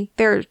don't think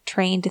they're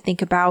trained to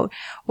think about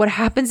what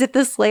happens if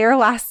the Slayer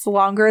lasts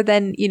longer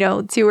than,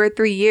 2 or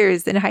 3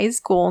 years in high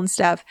school and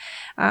stuff.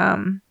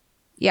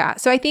 Yeah.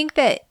 So I think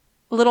that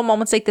little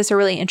moments like this are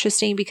really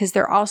interesting because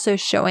they're also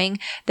showing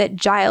that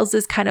Giles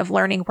is kind of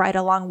learning right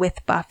along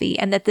with Buffy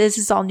and that this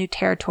is all new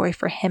territory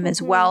for him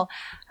as well.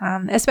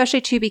 Especially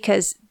too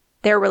because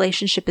their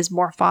relationship is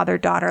more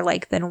father-daughter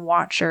like than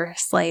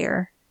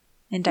watcher-slayer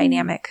and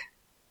dynamic.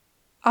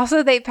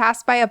 Also, they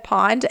passed by a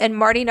pond, and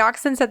Marty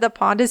Noxon said the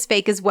pond is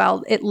fake as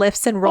well. It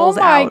lifts and rolls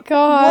Oh my out.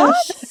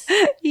 gosh.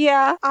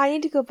 Yeah. I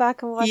need to go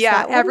back and watch Yeah, that.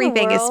 What in the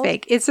everything is world?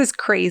 fake. It's just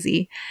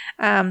crazy.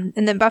 And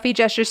then Buffy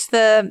gestures to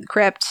the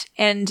crypt,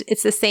 and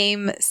it's the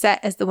same set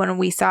as the one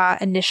we saw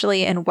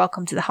initially in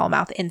Welcome to the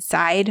Hellmouth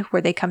inside,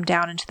 where they come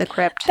down into the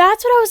crypt.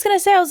 That's what I was going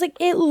to say. I was like,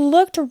 it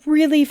looked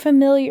really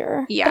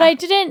familiar. Yeah. But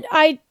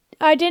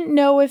I didn't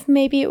know if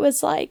maybe it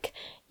was like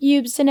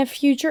used in a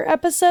future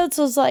episode.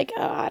 So I was like,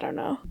 oh, I don't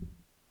know.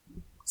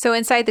 So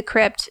inside the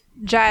crypt,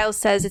 Giles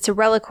says it's a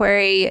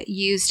reliquary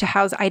used to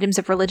house items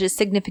of religious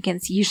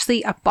significance,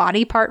 usually a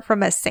body part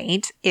from a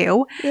saint.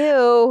 Ew.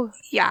 Ew.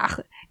 Yeah.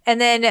 And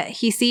then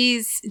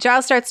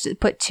Giles starts to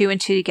put two and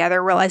two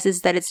together,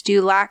 realizes that it's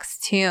Dulac's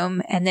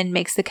tomb, and then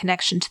makes the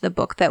connection to the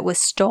book that was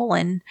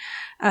stolen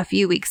a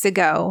few weeks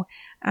ago.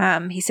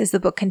 He says the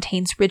book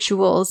contains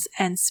rituals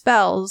and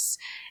spells,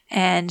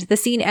 and the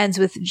scene ends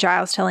with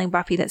Giles telling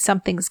Buffy that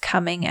something's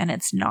coming and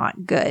it's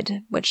not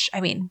good, which,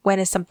 I mean, when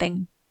is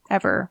something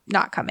ever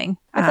not coming?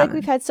 I feel like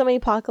we've had so many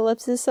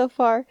apocalypses so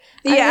far.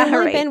 Yeah, I've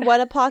only right. been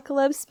one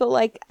apocalypse, but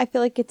like I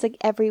feel like it's like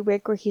every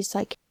week where he's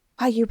like,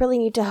 oh, you really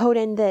need to hone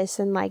in this,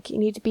 and like you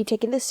need to be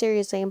taking this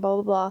seriously, and blah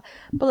blah blah.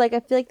 But like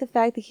I feel like the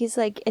fact that he's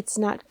like, it's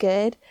not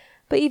good.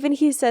 But even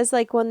he says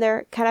like when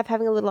they're kind of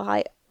having a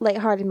little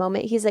lighthearted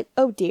moment, he's like,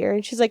 oh dear,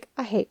 and she's like,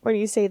 I hate when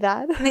you say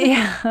that.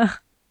 Yeah.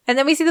 And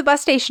then we see the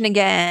bus station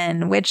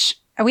again, which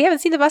we haven't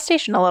seen the bus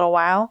station in a little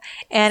while.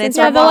 And it's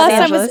Yeah, from the Los last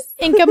time Angeles. was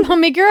Inca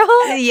Mummy Girl.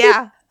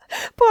 Yeah.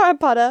 Poor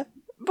Ampada.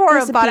 Poor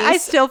Rest in Abada. I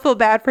peace. still feel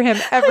bad for him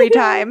every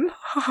time.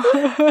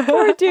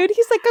 Poor dude.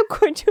 He's like, I'm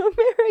going to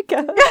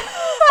America.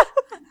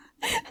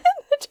 And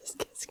then just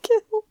gets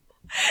killed.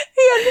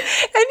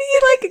 And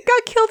he like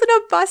got killed in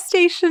a bus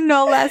station,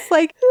 no less.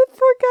 Like, The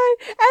poor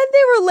guy. And they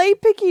were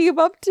late picking him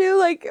up too.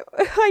 Like,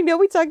 I know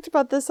we talked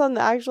about this on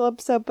the actual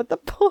episode, but the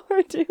poor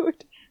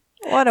dude.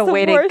 what a The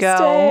way to worst go.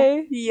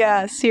 day.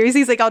 Yeah, seriously.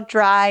 He's like all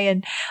dry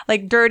and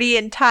like dirty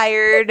and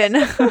tired. And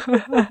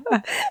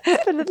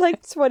Spent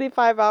like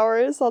 25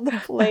 hours on the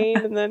plane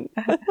and then.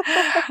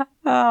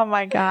 oh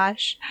my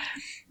gosh.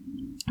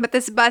 But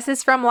this bus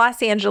is from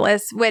Los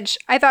Angeles, which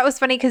I thought was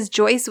funny because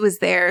Joyce was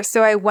there.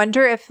 So I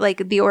wonder if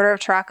like the Order of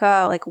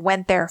Traca like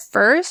went there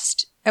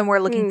first and we're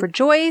looking for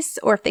Joyce,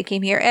 or if they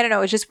came here. I don't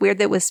know. It's just weird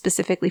that it was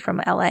specifically from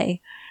LA.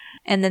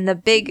 And then the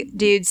big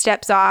dude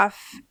steps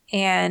off,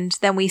 and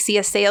then we see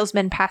a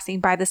salesman passing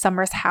by the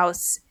Summers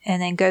house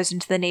and then goes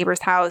into the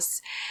neighbor's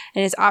house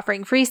and is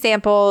offering free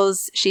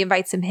samples. She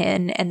invites him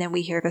in, and then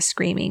we hear the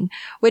screaming,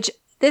 which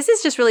this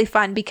is just really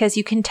fun because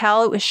you can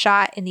tell it was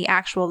shot in the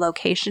actual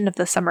location of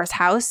the Summers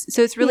house.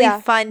 So it's really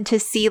fun to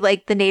see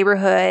like the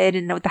neighborhood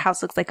and what the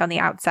house looks like on the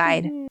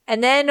outside. Mm-hmm.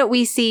 And then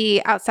we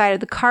see outside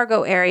of the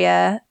cargo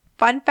area.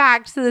 Fun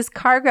fact, so this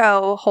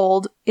cargo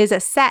hold is a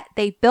set.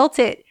 They built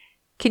it.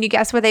 Can you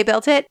guess where they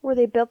built it? Where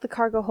they built the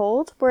cargo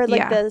hold? Where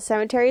like the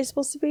cemetery is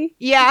supposed to be?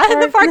 Yeah, in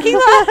the parking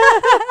lot.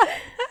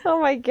 Oh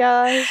my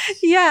gosh.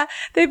 Yeah,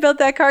 they built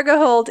that cargo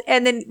hold.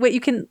 And then what you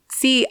can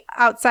see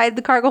outside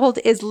the cargo hold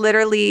is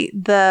literally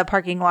the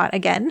parking lot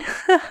again.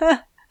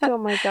 Oh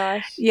my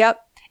gosh. Yep.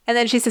 And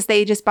then she says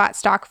they just bought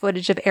stock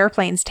footage of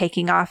airplanes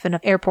taking off in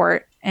an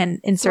airport and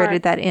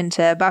inserted that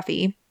into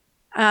Buffy.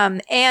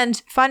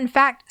 And fun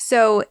fact,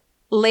 so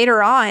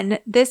later on,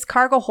 this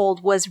cargo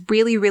hold was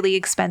really, really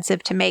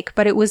expensive to make,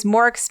 but it was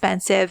more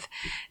expensive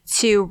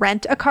to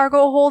rent a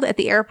cargo hold at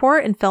the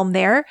airport and film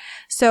there.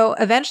 So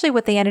eventually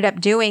what they ended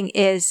up doing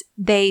is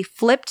they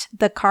flipped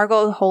the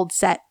cargo hold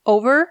set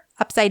over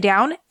upside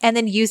down and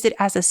then used it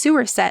as a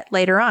sewer set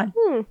later on.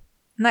 Isn't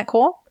that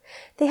cool?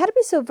 They had to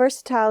be so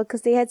versatile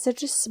because they had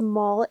such a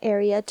small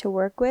area to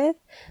work with,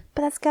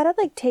 but that's gotta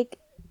like take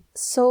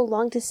so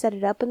long to set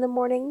it up in the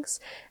mornings,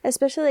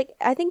 especially like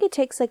I think it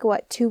takes like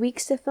 2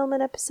 weeks to film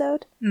an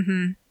episode.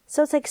 Mm-hmm.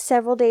 So it's like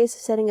several days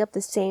of setting up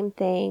the same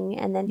thing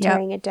and then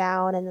tearing it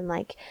down, and then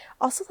like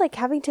also like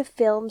having to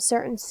film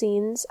certain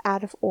scenes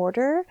out of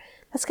order.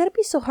 That's gotta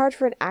be so hard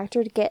for an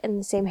actor to get in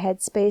the same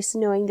headspace,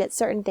 knowing that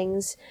certain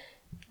things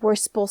were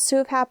supposed to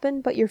have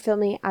happened, but you're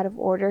filming it out of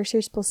order, so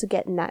you're supposed to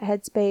get in that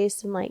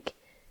headspace, and like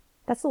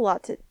that's a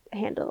lot to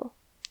handle.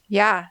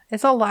 Yeah,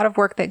 it's a lot of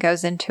work that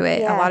goes into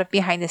it. A lot of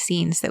behind the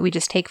scenes that we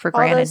just take for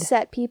granted. All those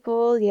set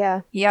people,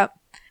 Yep.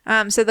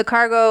 So the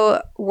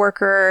cargo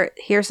worker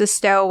hears a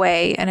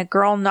stowaway and a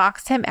girl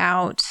knocks him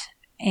out,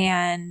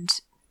 and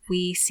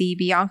we see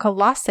Bianca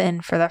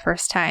Lawson for the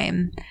first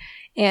time.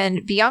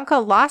 And Bianca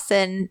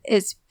Lawson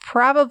is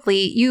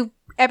probably,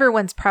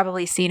 everyone's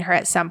probably seen her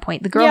at some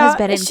point. The girl has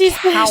been in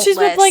countless. She's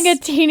been playing a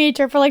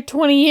teenager for like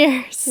 20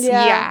 years.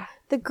 Yeah.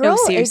 The girl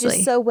seriously.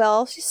 ages so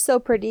well. She's so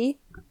pretty.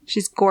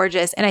 She's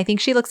gorgeous. And I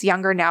think she looks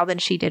younger now than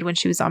she did when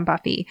she was on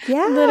Buffy.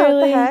 Yeah, literally.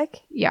 what the heck?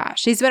 Yeah.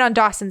 She's been on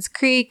Dawson's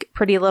Creek,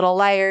 Pretty Little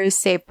Liars,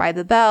 Saved by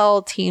the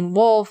Bell, Teen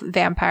Wolf,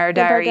 Vampire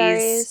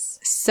Diaries.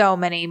 So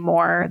many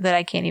more that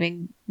I can't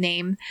even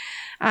name.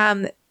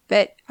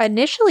 But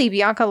initially,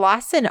 Bianca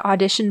Lawson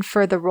auditioned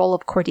for the role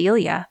of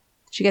Cordelia.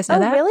 Did you guys know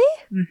that? Oh,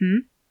 really? Mm-hmm.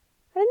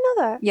 I didn't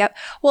know that. Yep.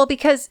 Well,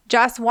 because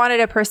Joss wanted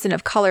a person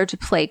of color to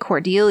play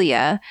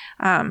Cordelia.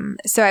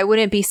 So I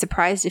wouldn't be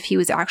surprised if he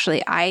was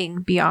actually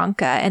eyeing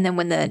Bianca. And then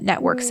when the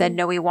network said,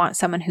 no, we want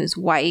someone who's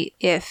white,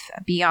 if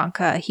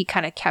Bianca, he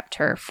kind of kept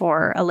her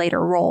for a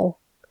later role.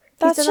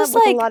 That's just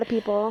like a lot of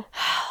people.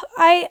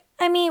 I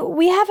mean,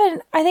 we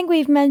haven't, I think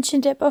we've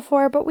mentioned it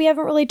before, but we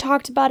haven't really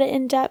talked about it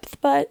in depth.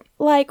 But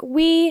like,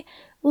 we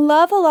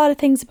love a lot of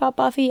things about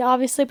Buffy.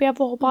 Obviously, we have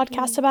a whole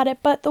podcast about it.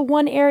 But the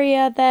one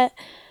area that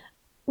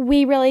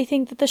we really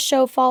think that the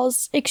show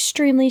falls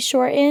extremely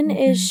short in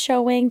is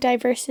showing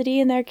diversity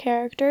in their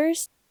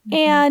characters.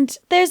 And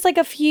there's like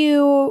a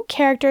few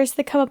characters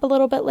that come up a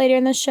little bit later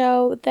in the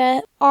show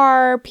that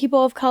are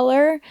people of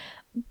color,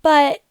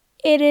 but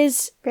it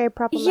is very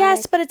problematic.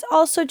 Yes, but it's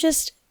also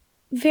just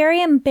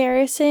very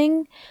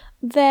embarrassing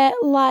that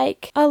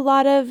like a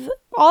lot of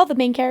all the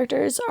main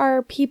characters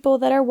are people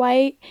that are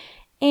white,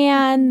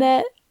 and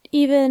that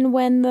even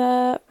when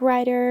the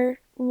writer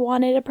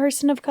wanted a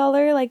person of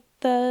color, like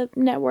the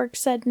network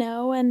said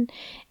no, and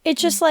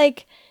it's just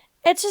like,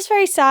 it's just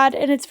very sad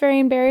and it's very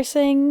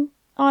embarrassing,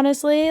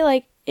 honestly.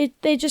 Like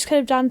they just could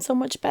have done so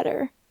much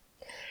better.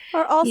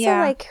 Or also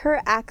like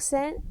her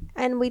accent,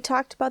 and we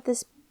talked about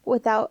this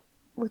without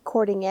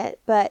recording it,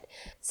 but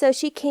so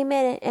she came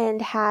in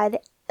and had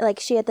like,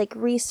 she had like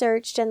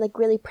researched and like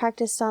really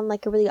practiced on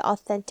like a really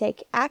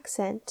authentic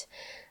accent,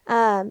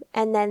 and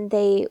then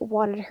they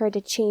wanted her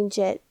to change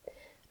it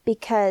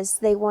because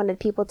they wanted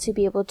people to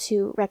be able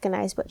to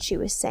recognize what she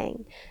was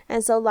saying.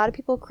 And so a lot of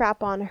people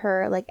crap on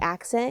her like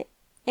accent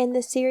in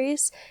this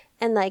series,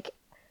 and like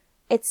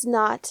it's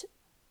not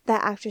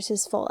that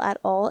actress's fault at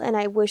all, and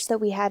I wish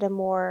that we had a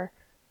more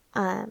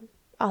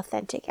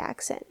authentic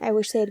accent. I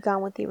wish they had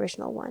gone with the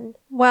original one.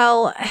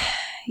 Well,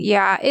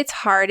 yeah, it's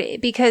hard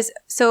because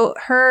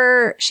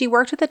she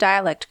worked with a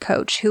dialect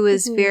coach who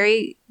was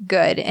very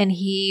good, and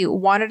he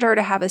wanted her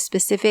to have a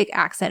specific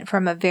accent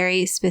from a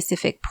very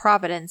specific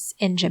province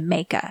in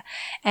Jamaica.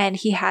 And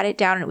he had it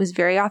down and it was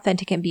very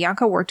authentic, and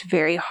Bianca worked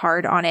very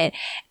hard on it.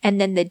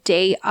 And then the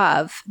day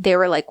of, they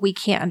were like, we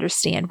can't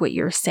understand what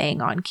you're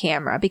saying on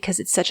camera because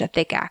it's such a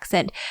thick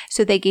accent.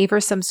 So they gave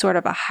her some sort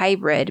of a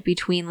hybrid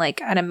between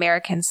like an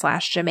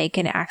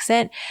American/Jamaican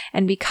accent.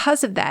 And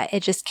because of that,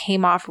 it just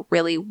came off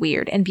really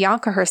weird. And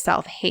Bianca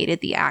herself hated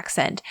the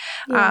accent.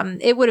 Yeah.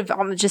 It would have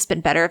almost just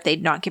been better if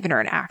they'd not given her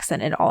an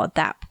accent at all at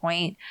that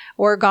point,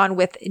 or gone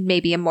with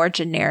maybe a more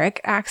generic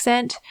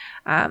accent.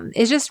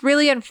 It's just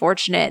really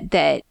unfortunate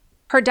that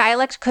her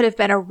dialect could have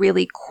been a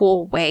really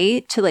cool way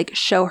to like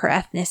show her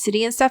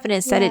ethnicity and stuff. And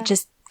instead it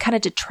just kind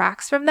of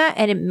detracts from that,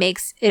 and it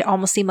makes it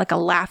almost seem like a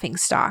laughing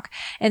stock.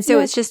 And so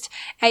it's just,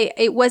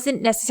 it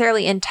wasn't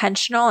necessarily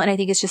intentional, and I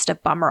think it's just a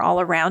bummer all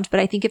around.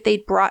 But I think if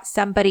they'd brought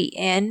somebody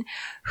in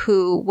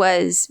who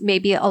was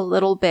maybe a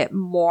little bit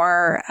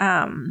more,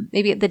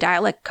 maybe the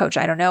dialect coach,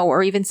 I don't know,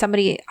 or even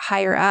somebody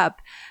higher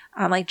up,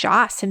 like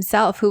Joss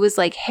himself, who was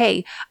like,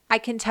 hey, I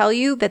can tell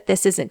you that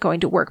this isn't going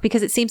to work,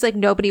 because it seems like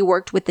nobody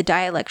worked with the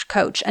dialect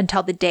coach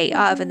until the day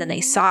of, and then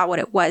they saw what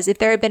it was. If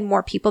there had been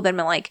more people, then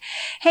been like,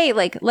 hey,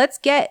 like, let's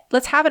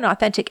have an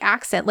authentic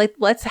accent. Like,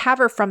 let's have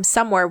her from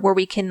somewhere where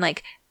we can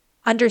like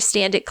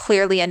understand it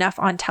clearly enough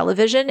on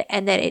television,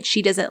 and that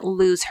she doesn't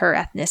lose her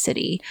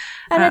ethnicity.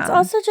 And it's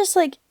also just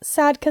like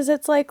sad, because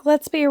it's like,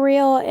 let's be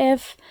real,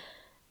 if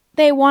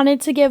they wanted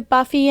to give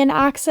Buffy an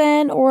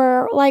accent,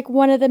 or like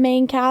one of the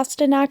main cast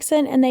an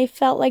accent, and they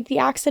felt like the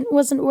accent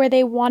wasn't where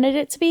they wanted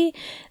it to be,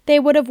 they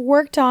would have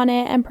worked on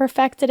it and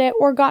perfected it,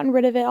 or gotten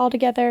rid of it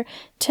altogether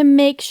to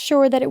make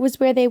sure that it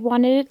was where they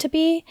wanted it to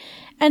be.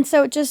 And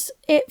so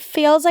it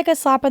feels like a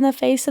slap in the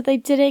face that they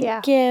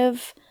didn't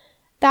give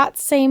that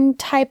same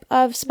type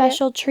of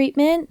special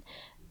treatment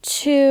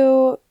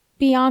to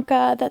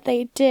Bianca that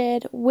they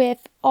did with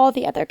all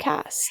the other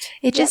cast.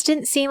 It just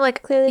didn't seem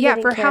like, clearly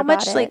for how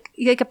much like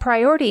a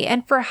priority,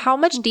 and for how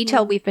much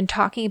detail we've been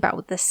talking about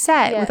with the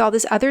set, with all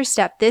this other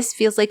stuff, this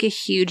feels like a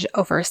huge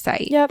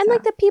oversight. And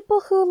like the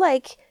people who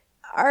like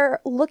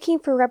are looking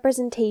for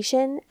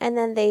representation, and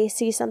then they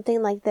see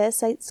something like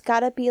this, it's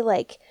gotta be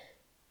like,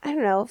 I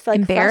don't know,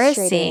 like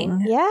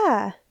embarrassing.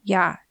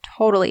 Yeah,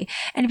 totally.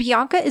 And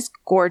Bianca is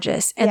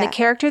gorgeous, and the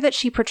character that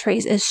she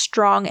portrays is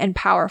strong and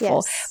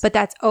powerful, but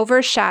that's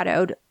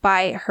overshadowed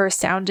by her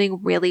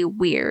sounding really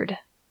weird.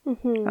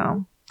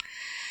 So,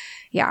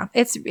 yeah,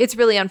 it's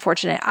really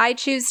unfortunate. I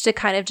choose to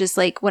kind of just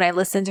like, when I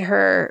listen to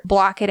her,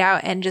 block it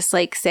out and just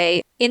like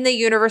say, in the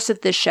universe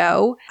of the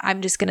show,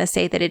 I'm just going to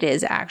say that it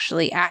is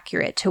actually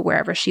accurate to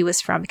wherever she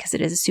was from, because it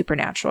is a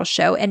supernatural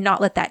show, and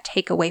not let that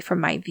take away from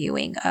my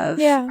viewing of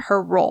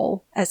her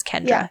role as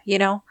Kendra, you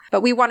know? But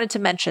we wanted to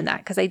mention that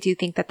because I do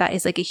think that that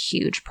is like a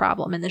huge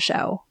problem in the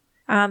show.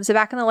 So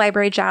back in the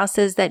library, Giles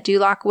says that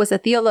Duloc was a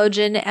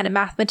theologian and a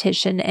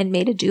mathematician and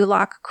made a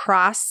Duloc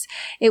cross.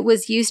 It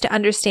was used to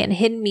understand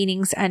hidden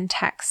meanings and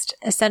text.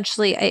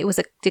 Essentially, it was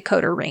a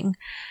decoder ring.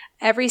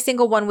 Every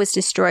single one was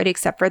destroyed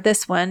except for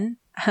this one.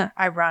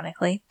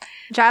 ironically.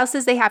 Giles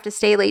says they have to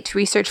stay late to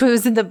research what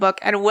was in the book,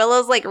 and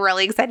Willow's like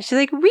really excited. She's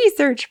like,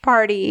 research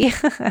party.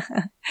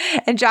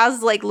 And Giles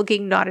is like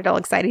looking not at all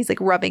excited. He's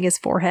like rubbing his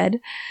forehead.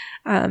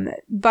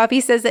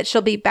 Buffy says that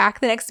she'll be back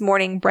the next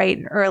morning bright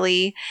and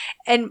early,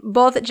 and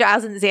both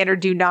Giles and Xander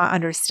do not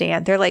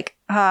understand. They're like,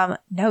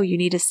 no, you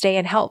need to stay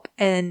and help.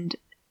 And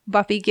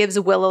Buffy gives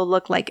Willow a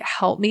look like,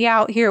 help me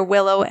out here,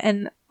 Willow.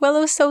 And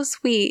Willow's so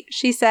sweet.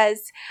 She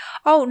says,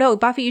 oh no,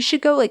 Buffy, you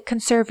should go like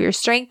conserve your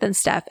strength and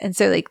stuff. And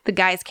so like the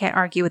guys can't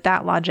argue with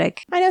that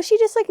logic. I know, she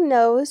just like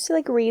knows. She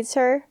like reads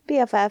her.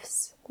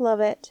 BFFs. Love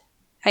it.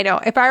 I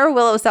know. If I were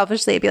Willow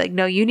selfishly, I'd be like,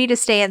 no, you need to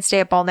stay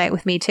up all night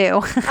with me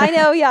too. I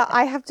know. Yeah.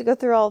 I have to go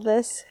through all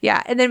this.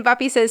 Yeah. And then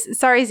Buffy says,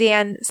 sorry,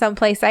 Xan,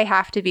 someplace I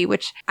have to be,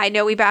 which I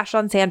know we bash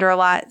on Xander a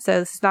lot. So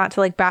this is not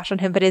to like bash on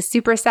him, but it's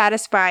super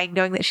satisfying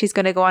knowing that she's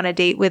going to go on a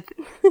date with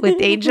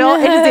Angel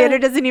and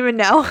Xander doesn't even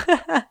know.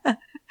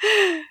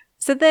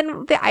 So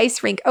then the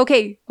ice rink.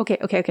 Okay.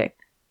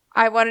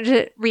 I wanted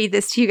to read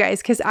this to you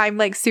guys because I'm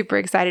like super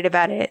excited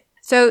about it.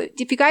 So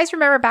if you guys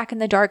remember back in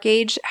the Dark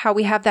Age, how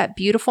we have that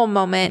beautiful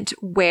moment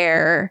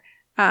where,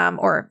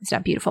 or it's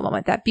not beautiful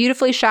moment, that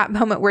beautifully shot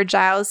moment where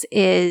Giles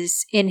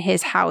is in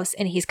his house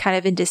and he's kind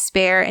of in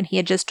despair and he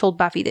had just told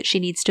Buffy that she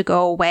needs to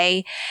go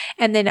away.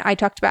 And then I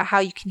talked about how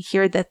you can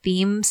hear the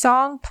theme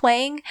song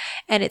playing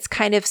and it's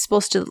kind of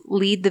supposed to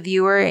lead the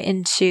viewer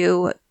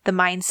into the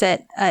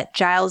mindset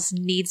Giles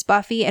needs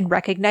Buffy and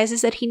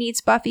recognizes that he needs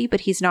Buffy,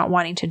 but he's not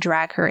wanting to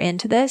drag her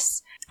into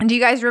this. And do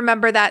you guys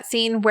remember that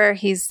scene where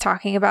he's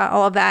talking about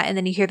all of that and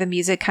then you hear the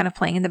music kind of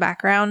playing in the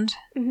background?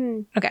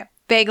 Mm-hmm. Okay.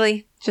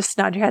 Vaguely. Just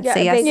nod your head to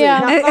say yes. Vaguely.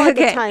 Not at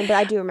the time, but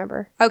I do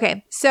remember.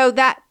 Okay. So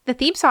that the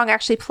theme song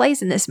actually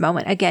plays in this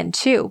moment again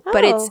too,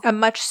 but it's a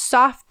much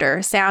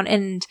softer sound.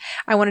 And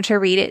I wanted to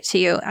read it to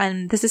you.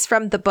 And this is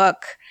from the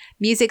book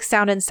Music,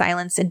 Sound, and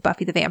Silence in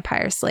Buffy the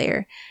Vampire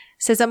Slayer.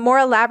 Says a more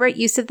elaborate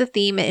use of the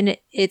theme in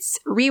its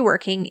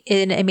reworking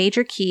in a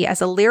major key as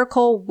a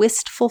lyrical,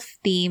 wistful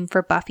theme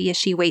for Buffy as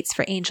she waits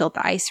for Angel at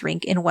the ice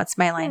rink in What's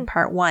My Line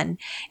Part 1.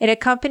 It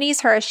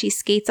accompanies her as she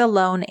skates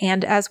alone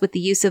and as with the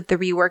use of the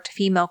reworked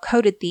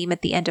female-coded theme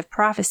at the end of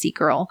Prophecy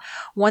Girl.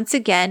 Once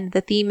again,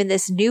 the theme in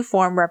this new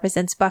form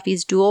represents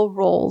Buffy's dual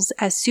roles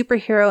as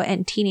superhero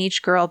and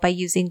teenage girl by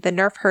using the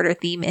Nerf Herder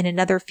theme in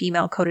another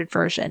female-coded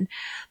version.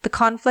 The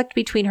conflict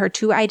between her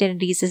two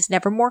identities is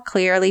never more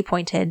clearly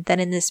pointed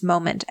than in this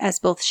moment, as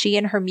both she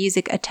and her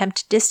music attempt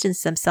to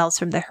distance themselves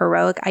from the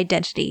heroic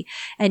identity,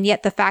 and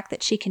yet the fact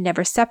that she can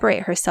never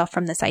separate herself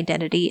from this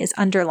identity is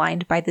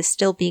underlined by this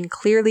still being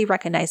clearly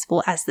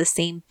recognizable as the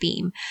same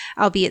theme,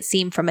 albeit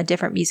seen from a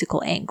different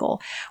musical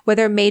angle.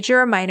 Whether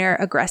major or minor,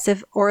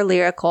 aggressive or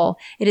lyrical,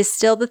 it is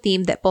still the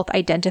theme that both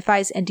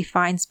identifies and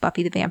defines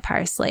Buffy the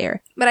Vampire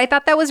Slayer. But I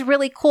thought that was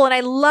really cool, and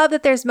I love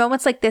that there's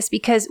moments like this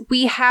because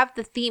we have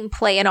the theme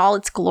play in all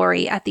its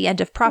glory at the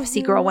end of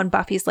Prophecy Girl when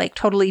Buffy's like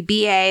totally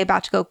BA,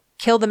 about to go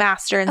kill the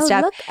master and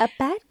stuff. Look, a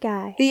bad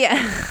guy.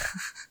 Yeah.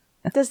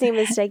 Doesn't even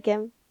mistake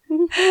him.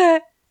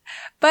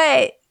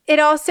 But it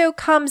also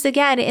comes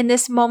again in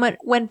this moment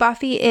when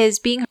Buffy is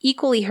being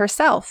equally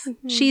herself.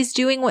 Mm-hmm. She's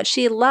doing what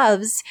she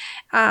loves,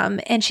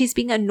 and she's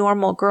being a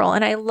normal girl.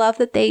 And I love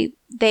that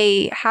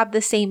they have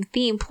the same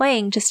theme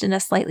playing just in a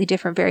slightly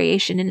different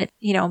variation in it,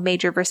 you know,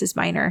 major versus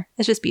minor.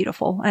 It's just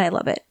beautiful, and I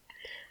love it.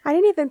 I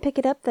didn't even pick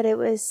it up that it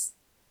was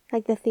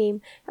like the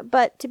theme,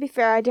 but to be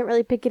fair, I didn't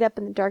really pick it up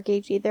in the Dark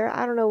Age either.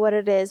 I don't know what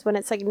it is when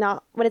it's like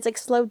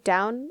slowed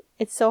down.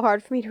 It's so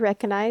hard for me to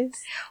recognize.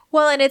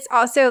 Well, and it's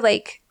also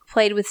like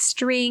played with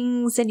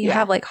strings, and you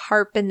have like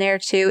harp in there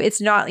too.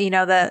 It's not, you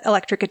know, the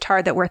electric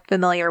guitar that we're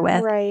familiar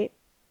with, right?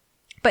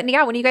 But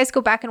yeah, when you guys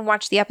go back and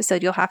watch the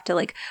episode, you'll have to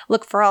like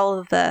look for all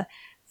of the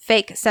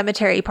fake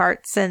cemetery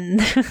parts and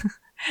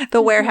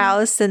the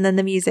warehouse, and then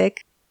the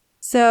music.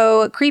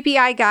 So Creepy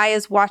Eye Guy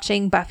is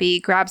watching Buffy,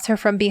 grabs her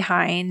from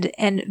behind,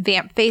 and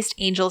vamp-faced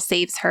Angel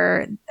saves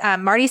her.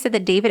 Marty said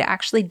that David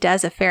actually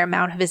does a fair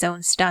amount of his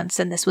own stunts,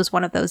 and this was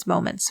one of those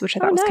moments, which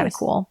I thought was kind of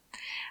cool.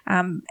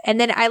 And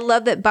then I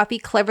love that Buffy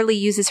cleverly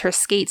uses her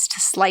skates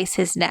to slice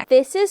his neck.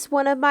 This is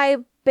one of my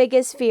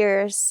biggest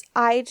fears.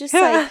 I just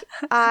like,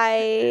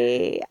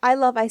 I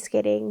love ice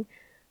skating.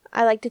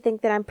 I like to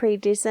think that I'm pretty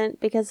decent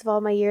because of all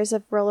my years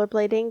of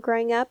rollerblading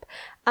growing up.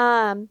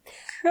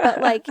 But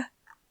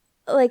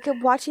like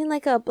watching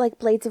like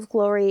Blades of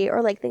Glory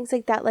or like things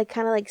like that, like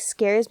kind of like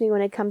scares me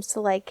when it comes to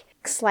like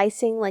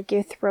slicing like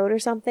your throat or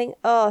something.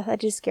 Oh,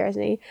 that just scares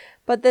me.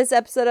 But this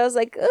episode I was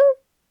like, oh,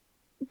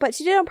 but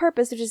she did it on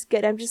purpose, which is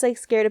good. I'm just like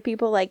scared of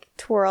people like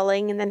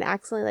twirling and then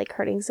accidentally like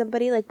hurting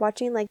somebody, like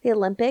watching like the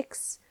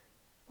Olympics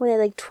when they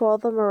like twirl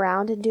them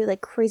around and do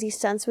like crazy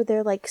stunts where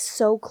they're like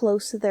so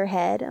close to their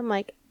head. I'm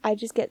like, I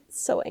just get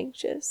so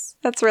anxious.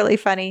 That's really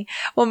funny.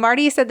 Well,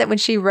 Marty said that when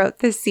she wrote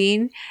this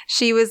scene,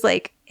 she was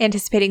like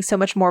anticipating so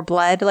much more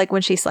blood, like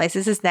when she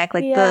slices his neck,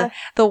 like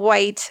the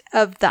white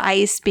of the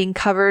ice being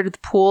covered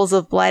with pools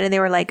of blood. And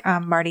they were like,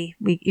 Marty,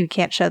 you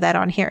can't show that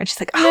on here. And she's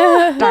like,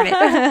 oh, darn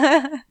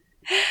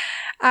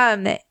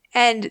it.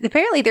 And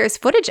apparently there's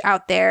footage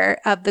out there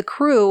of the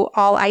crew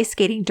all ice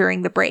skating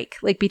during the break,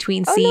 like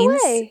between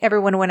scenes. No way.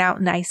 Everyone went out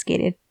and ice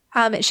skated.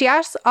 She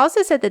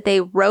also said that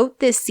they wrote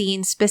this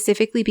scene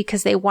specifically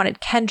because they wanted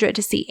Kendra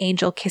to see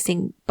Angel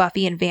kissing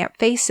Buffy in Vamp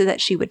Face so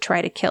that she would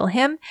try to kill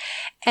him.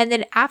 And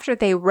then after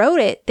they wrote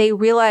it, they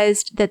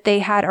realized that they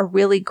had a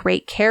really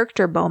great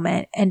character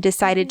moment and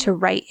decided to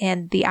write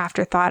in the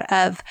afterthought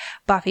of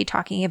Buffy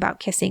talking about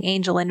kissing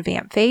Angel in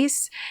Vamp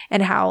Face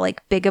and how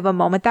like big of a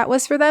moment that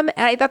was for them.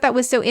 And I thought that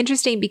was so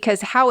interesting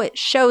because how it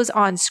shows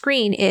on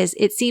screen is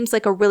it seems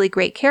like a really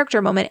great character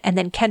moment and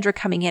then Kendra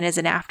coming in as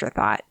an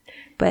afterthought.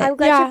 But I'm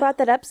glad you brought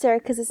that up, Sarah,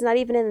 because it's not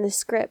even in the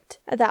script.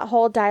 That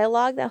whole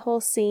dialogue, that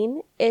whole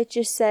scene, it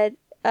just said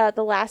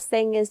the last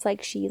thing is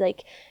like she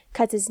like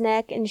cuts his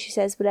neck and she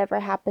says whatever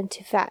happened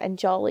to Fat and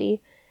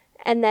Jolly.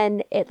 And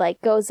then it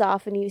like goes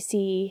off and you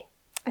see,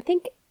 I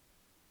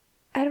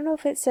don't know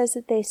if it says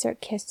that they start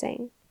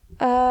kissing.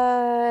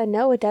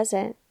 No, it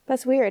doesn't.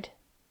 That's weird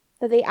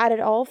that they added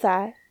all of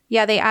that.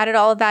 Yeah, they added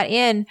all of that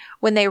in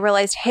when they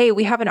realized, hey,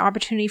 we have an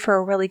opportunity for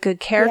a really good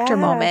character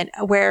moment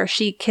where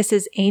she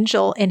kisses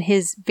Angel in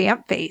his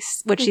vamp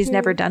face, which she's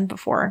never done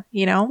before,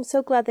 you know? I'm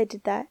so glad they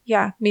did that.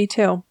 Yeah, me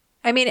too.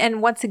 I mean,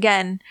 and once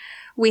again,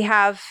 we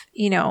have,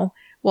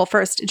 well,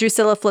 first,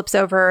 Drusilla flips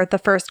over the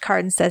first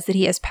card and says that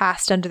he has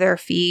passed under their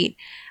feet.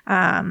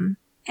 And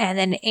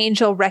then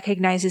Angel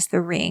recognizes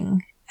the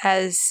ring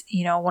as,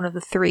 one of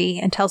the three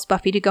and tells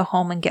Buffy to go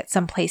home and get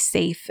someplace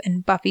safe.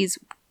 And Buffy's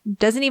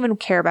doesn't even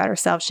care about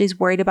herself. She's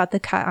worried about the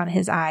cut on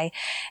his eye.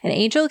 And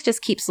Angel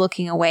just keeps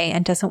looking away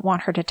and doesn't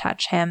want her to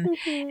touch him.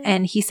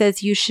 And he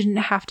says, you shouldn't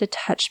have to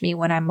touch me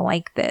when I'm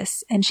like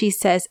this. And she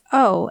says,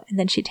 oh, and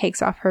then she takes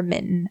off her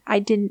mitten. I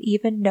didn't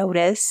even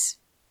notice.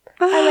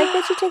 I like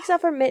that she takes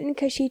off her mitten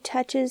because she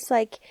touches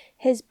like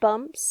his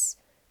bumps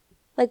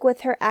like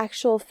with her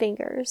actual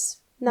fingers.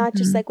 Not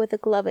just like with a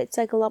glove. It's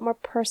like a lot more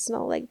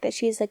personal, like that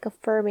she's like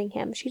affirming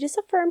him. She just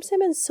affirms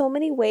him in so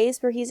many ways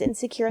where he's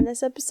insecure in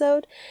this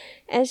episode.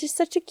 And it's just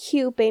such a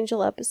cute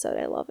Angel episode.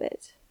 I love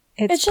it.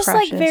 It's just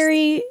precious. like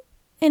very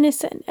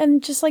innocent.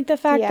 And just like the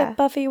fact that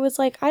Buffy was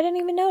like, I didn't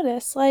even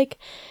notice. Like,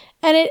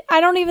 and I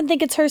don't even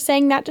think it's her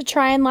saying that to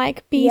try and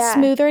like be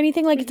smooth or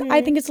anything. Like,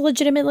 I think it's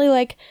legitimately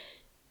like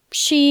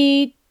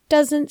she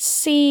doesn't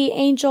see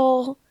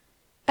Angel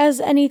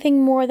as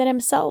anything more than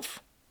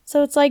himself.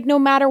 So it's like no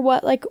matter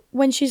what, like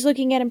when she's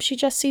looking at him, she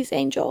just sees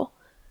Angel.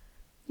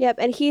 Yep,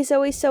 and he's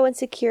always so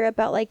insecure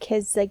about like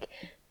his like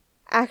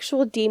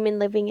actual demon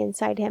living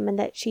inside him and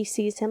that she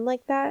sees him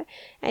like that.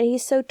 And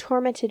he's so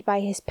tormented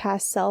by his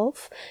past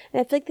self. And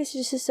I feel like this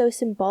is just so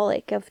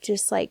symbolic of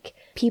just like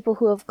people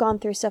who have gone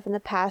through stuff in the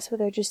past where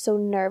they're just so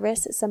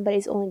nervous that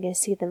somebody's only going to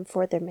see them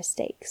for their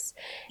mistakes.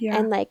 Yeah.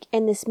 And like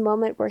in this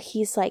moment where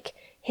he's like,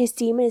 his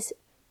demon is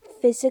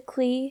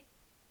physically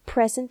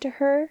present to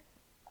her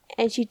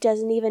and she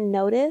doesn't even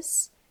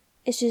notice.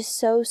 It's just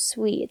so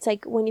sweet. It's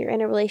like when you're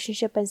in a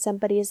relationship and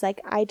somebody is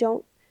like, I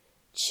don't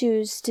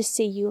choose to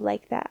see you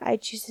like that. I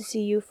choose to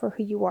see you for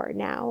who you are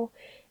now.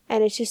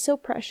 And it's just so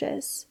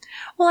precious.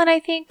 Well, and I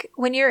think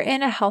when you're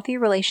in a healthy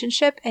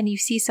relationship and you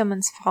see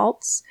someone's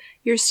faults,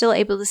 you're still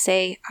able to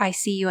say, I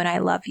see you and I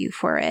love you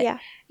for it. Yeah.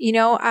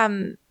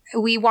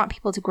 We want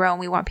people to grow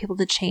and we want people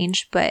to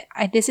change, but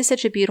this is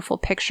such a beautiful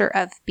picture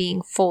of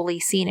being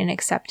fully seen and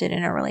accepted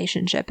in a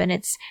relationship. And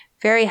it's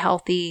very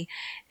healthy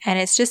and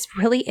it's just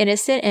really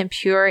innocent and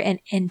pure and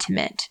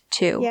intimate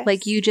too. Yes.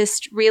 Like you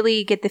just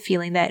really get the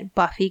feeling that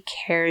Buffy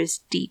cares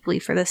deeply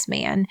for this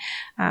man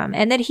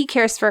and that he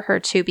cares for her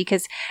too,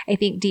 because I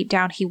think deep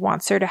down he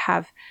wants her to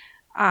have,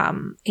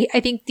 I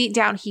think deep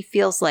down he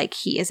feels like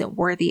he isn't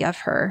worthy of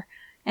her.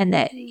 And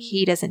that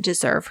he doesn't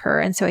deserve her.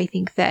 And so I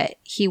think that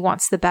he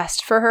wants the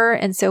best for her.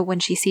 And so when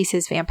she sees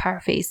his vampire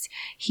face,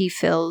 he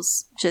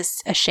feels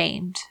just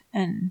ashamed.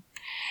 And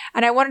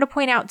I wanted to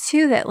point out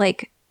too that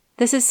like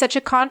this is such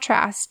a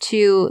contrast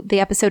to the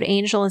episode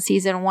Angel in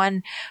season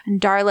 1. And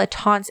Darla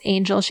taunts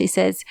Angel. She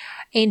says,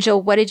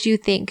 Angel, what did you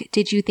think?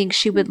 Did you think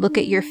she would look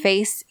at your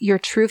face, your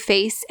true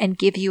face, and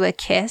give you a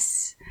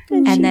kiss?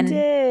 And she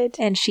did.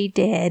 And she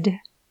did.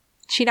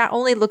 She not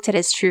only looked at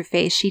his true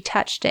face, she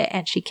touched it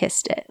and she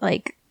kissed it.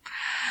 Like,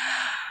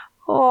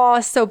 oh,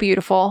 so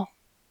beautiful.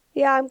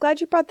 Yeah, I'm glad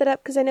you brought that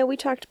up because I know we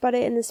talked about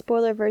it in the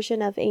spoiler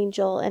version of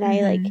Angel. And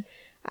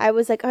I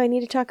was like, oh, I need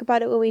to talk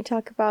about it when we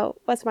talk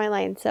about What's My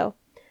Line. So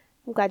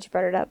I'm glad you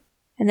brought it up.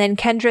 And then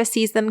Kendra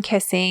sees them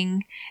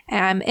kissing.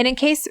 And in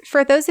case,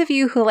 for those of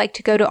you who like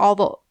to go to all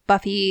the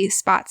Buffy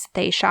spots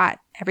they shot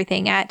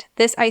everything at,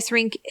 this ice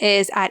rink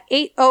is at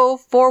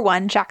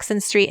 8041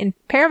 Jackson Street in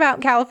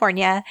Paramount,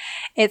 California.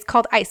 It's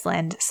called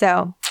Iceland,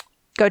 so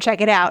go check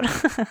it out.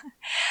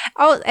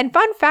 Oh, and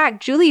fun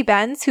fact, Julie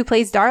Benz, who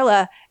plays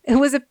Darla, who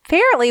was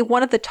apparently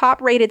one of the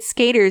top rated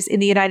skaters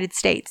in the United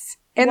States.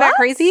 Isn't that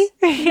crazy?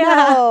 Yeah.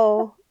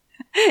 No.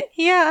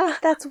 Yeah.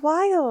 That's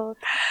wild.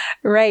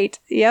 Right.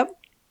 Yep.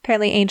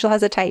 Apparently Angel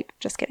has a type.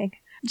 Just kidding.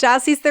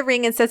 Giles sees the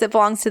ring and says it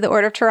belongs to the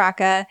Order of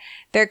Taraka.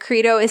 Their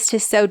credo is to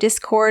sow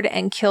discord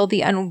and kill the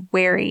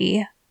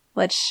unwary,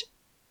 which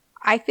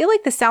I feel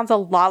like this sounds a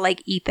lot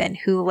like Ethan,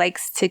 who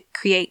likes to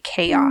create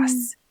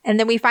chaos. And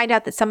then we find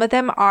out that some of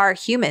them are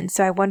human.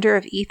 So I wonder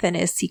if Ethan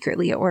is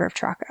secretly a Order of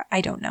Traka.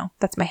 I don't know.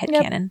 That's my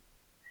headcanon.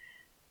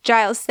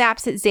 Giles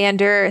snaps at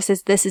Xander,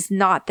 says this is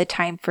not the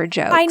time for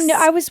jokes. I know.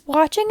 I was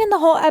watching in the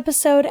whole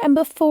episode, and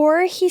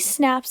before he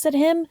snaps at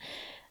him,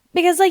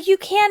 because, like, you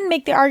can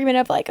make the argument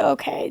of, like,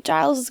 okay,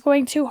 Giles is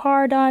going too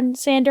hard on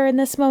Xander in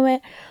this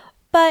moment.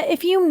 But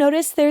if you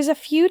notice, there's a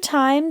few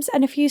times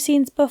and a few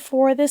scenes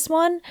before this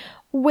one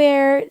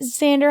where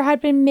Xander had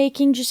been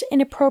making just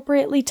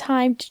inappropriately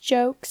timed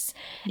jokes.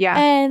 Yeah.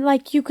 And,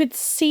 like, you could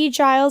see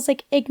Giles,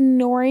 like,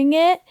 ignoring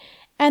it.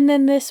 And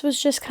then this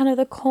was just kind of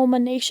the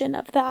culmination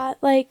of that.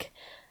 Like,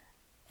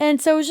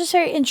 and so it was just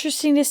very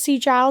interesting to see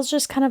Giles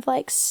just kind of,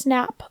 like,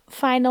 snap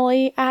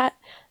finally at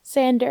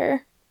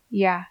Xander.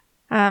 Yeah.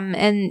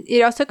 And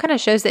it also kind of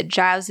shows that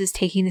Giles is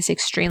taking this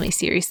extremely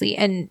seriously.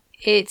 And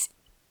it's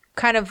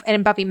kind of,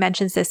 and Buffy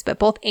mentions this, but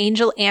both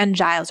Angel and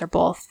Giles are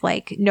both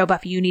like, no,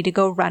 Buffy, you need to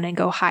go run and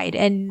go hide.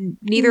 And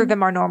neither of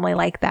them are normally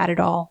like that at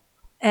all.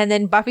 And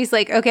then Buffy's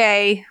like,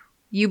 okay,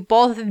 you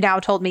both have now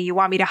told me you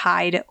want me to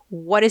hide.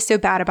 What is so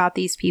bad about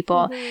these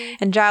people?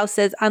 And Giles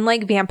says,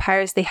 unlike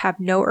vampires, they have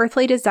no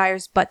earthly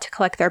desires but to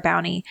collect their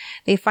bounty.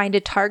 They find a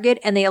target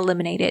and they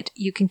eliminate it.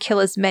 You can kill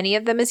as many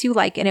of them as you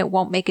like and it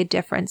won't make a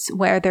difference.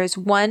 Where there's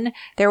one,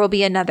 there will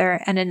be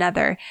another and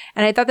another.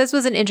 And I thought this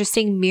was an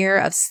interesting mirror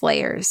of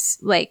Slayers.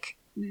 Like,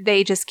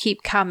 they just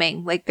keep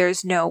coming. Like,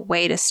 there's no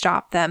way to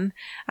stop them.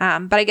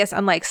 But I guess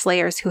unlike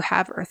Slayers who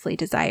have earthly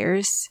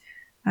desires,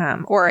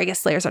 or I guess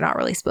Slayers are not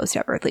really supposed to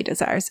have earthly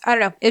desires. I don't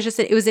know. It's just,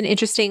 it was an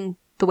interesting,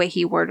 the way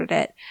he worded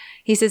it.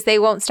 He says, they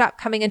won't stop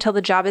coming until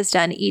the job is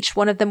done. Each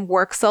one of them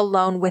works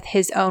alone with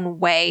his own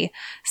way.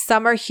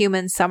 Some are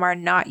human, some are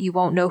not. You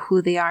won't know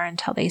who they are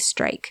until they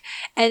strike.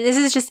 And this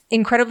is just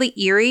incredibly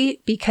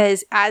eerie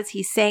because as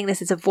he's saying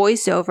this, it's a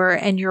voiceover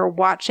and you're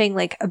watching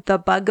like the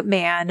bug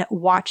man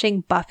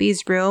watching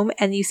Buffy's room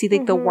and you see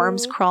like the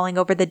worms crawling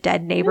over the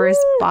dead neighbor's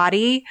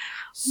body.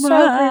 So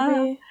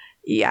creepy.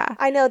 Yeah.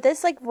 I know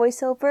this like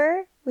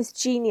voiceover was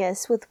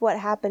genius with what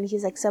happened.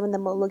 He's like, some of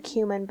them will look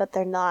human, but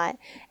they're not.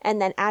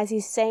 And then as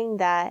he's saying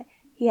that,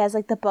 he has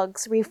like the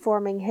bugs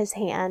reforming his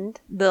hand.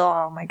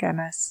 Oh my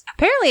goodness.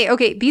 Apparently,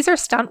 okay, these are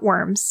stunt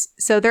worms.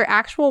 So they're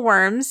actual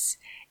worms.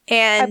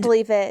 And I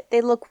believe it.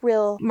 They look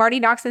real. Marty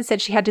Noxon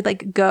said she had to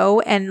like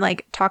go and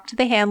like talk to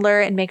the handler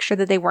and make sure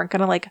that they weren't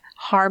going to like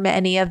harm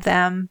any of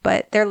them.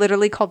 But they're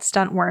literally called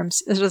stunt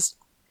worms. It's just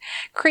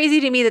crazy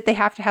to me that they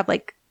have to have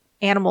like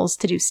animals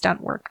to do stunt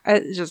work.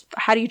 Just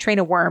how do you train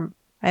a worm?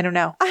 I don't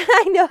know.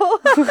 I know.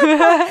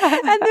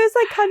 And there's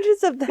like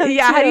hundreds of them.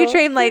 Yeah, too. how do you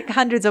train like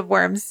hundreds of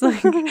worms?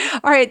 Like,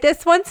 all right,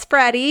 this one's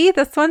Freddy.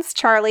 This one's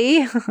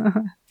Charlie.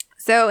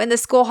 So in the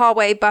school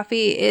hallway,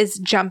 Buffy is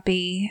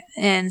jumpy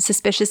and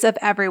suspicious of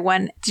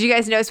everyone. Did you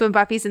guys notice when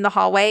Buffy's in the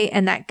hallway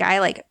and that guy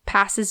like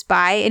passes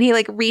by and he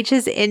like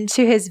reaches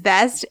into his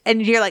vest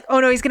and you're like,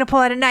 oh no, he's going to pull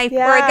out a knife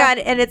or a gun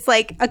and it's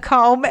like a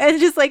comb and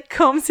just like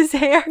combs his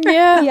hair.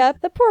 Yeah.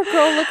 Yep. The poor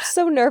girl looked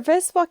so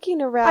nervous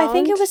walking around. I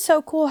think it was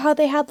so cool how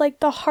they had like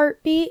the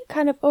heartbeat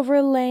kind of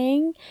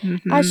overlaying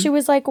as she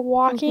was like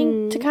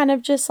walking to kind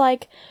of just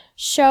like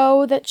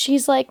show that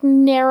she's like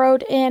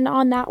narrowed in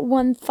on that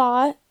one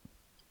thought.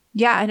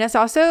 Yeah, and it's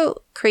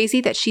also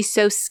crazy that she's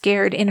so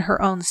scared in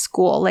her own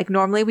school. Like,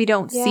 normally we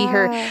don't see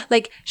her.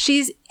 Like,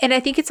 and I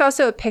think it's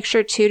also a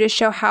picture, too, to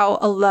show how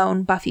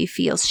alone Buffy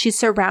feels. She's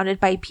surrounded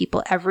by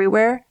people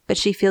everywhere, but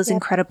she feels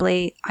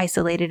incredibly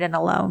isolated and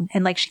alone.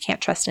 And, like, she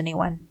can't trust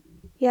anyone.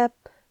 Yep.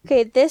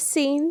 Okay, this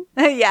scene.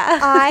 Yeah.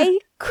 I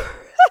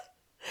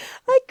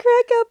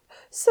crack up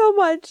so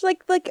much.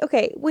 Like,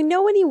 okay, we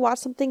know when you watch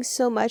something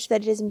so much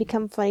that it doesn't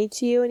become funny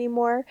to you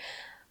anymore.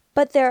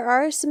 But there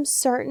are some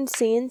certain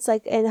scenes,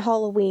 like in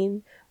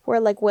Halloween, where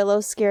like Willow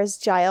scares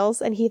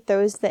Giles and he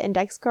throws the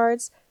index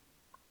cards.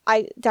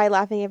 I die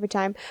laughing every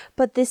time.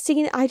 But this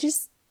scene,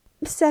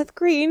 Seth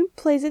Green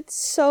plays it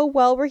so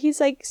well where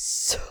he's like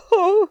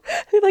so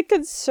like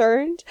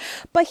concerned.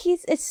 But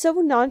it's so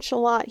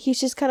nonchalant. He's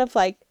just kind of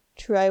like,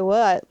 try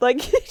what? Like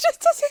he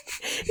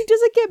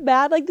doesn't get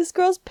mad. Like this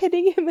girl's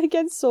pinning him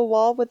against the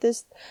wall with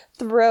his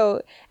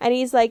throat. And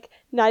he's like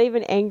not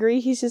even angry.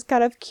 He's just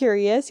kind of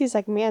curious. He's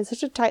like, man,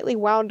 such a tightly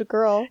wound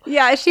girl.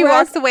 Yeah, she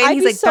walks away and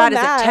he's like, that is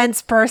a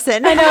tense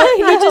person. I know.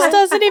 He just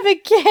doesn't even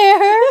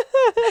care.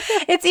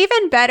 It's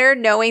even better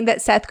knowing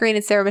that Seth Green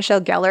and Sarah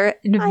Michelle Gellar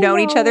have known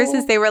each other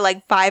since they were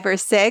like 5 or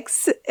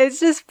 6.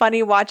 It's just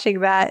funny watching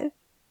that.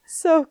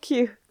 So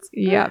cute.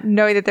 Yeah,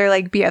 knowing that they're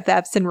like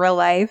BFFs in real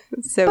life.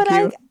 It's so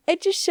cute.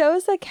 It just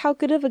shows like how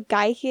good of a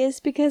guy he is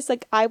because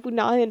like I would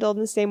not handle him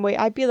the same way.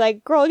 I'd be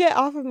like, girl, get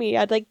off of me.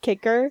 I'd like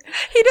kick her.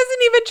 He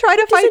doesn't even try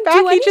to fight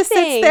back. He just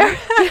sits there.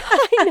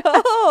 I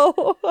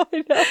know.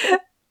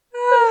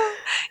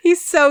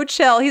 He's so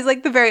chill. He's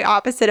like the very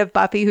opposite of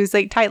Buffy, who's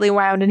like tightly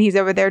wound and he's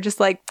over there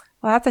just like,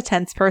 well, that's a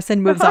tense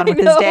person. Moves on with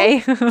his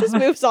day. Just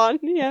moves on.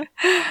 Yeah.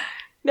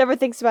 Never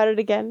thinks about it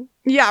again.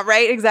 Yeah,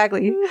 right.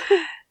 Exactly.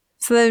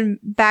 So then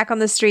back on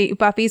the street,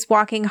 Buffy's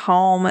walking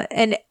home.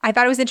 And I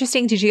thought it was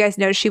interesting. Did you guys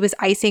notice she was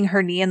icing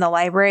her knee in the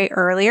library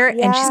earlier?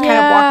 Yeah. And she's kind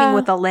of walking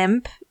with a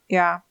limp.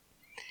 Yeah.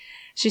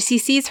 She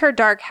sees her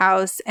dark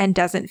house and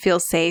doesn't feel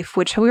safe,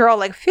 which we were all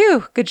like,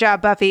 phew, good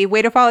job, Buffy.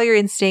 Way to follow your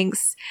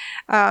instincts.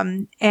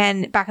 And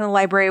back in the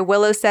library,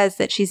 Willow says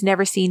that she's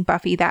never seen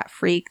Buffy that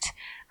freaked.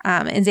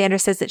 And Xander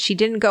says that she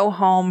didn't go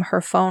home.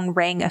 Her phone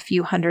rang a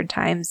few hundred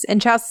times. And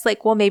Giles is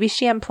like, well, maybe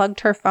she unplugged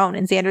her phone.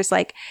 And Xander's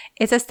like,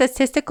 it's a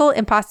statistical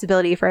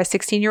impossibility for a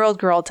 16-year-old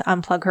girl to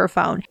unplug her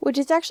phone. Which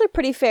is actually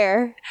pretty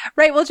fair.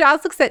 Right. Well,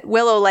 Giles looks at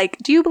Willow like,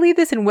 do you believe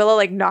this? And Willow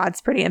like nods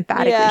pretty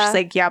emphatically. Yeah. She's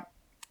like, yep,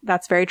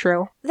 that's very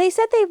true. They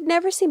said they've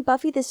never seen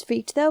Buffy this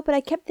freaked, though. But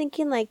I kept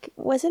thinking, like,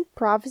 wasn't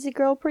Prophecy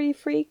Girl pretty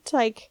freaked?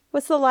 Like,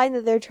 what's the line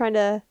that they're trying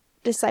to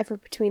decipher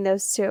between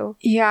those two?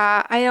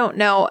 Yeah, I don't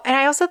know. And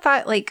I also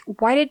thought, like,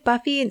 why did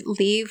Buffy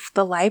leave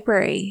the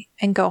library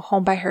and go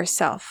home by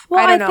herself? Well,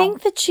 I I don't know.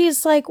 think that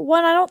she's like,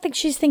 one, I don't think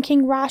she's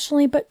thinking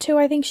rationally, but two,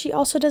 I think she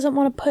also doesn't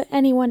want to put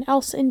anyone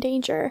else in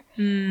danger.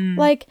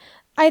 Like,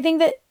 I think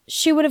that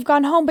she would have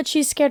gone home, but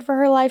she's scared for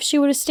her life. She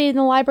would have stayed in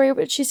the library,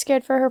 but she's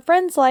scared for her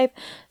friend's life.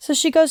 So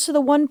she goes to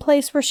the one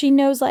place where she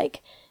knows,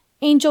 like,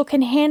 Angel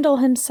can handle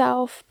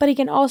himself, but he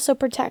can also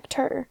protect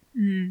her.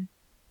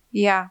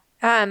 Yeah.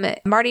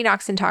 Marty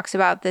Noxon talks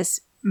about this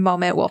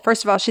moment. Well,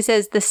 first of all, she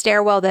says the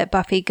stairwell that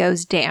Buffy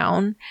goes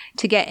down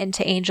to get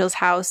into Angel's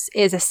house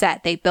is a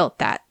set. They built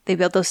that. They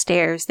built those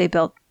stairs. They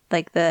built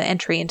like the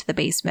entry into the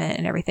basement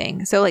and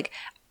everything. So like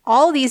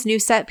all these new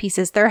set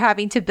pieces they're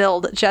having to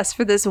build just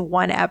for this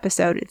one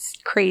episode. It's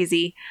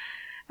crazy.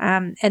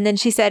 And then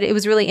she said it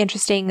was really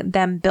interesting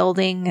them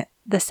building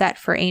the set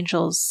for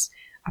Angel's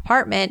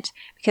apartment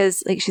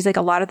because like she's like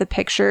a lot of the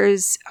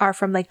pictures are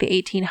from like the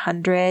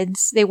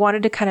 1800s. They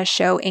wanted to kind of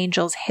show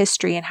Angel's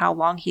history and how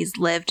long he's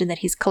lived and that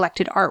he's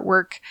collected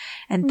artwork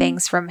and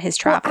things from his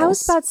travels. Well, I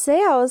was about to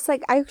say, I was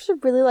like, I actually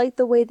really like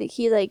the way that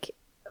he like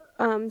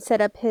set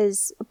up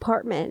his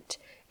apartment.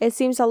 It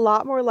seems a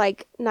lot more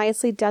like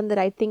nicely done that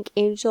I think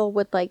Angel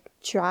would like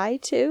try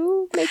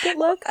to make it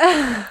look. But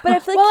I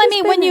feel like Well, I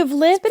mean, when you've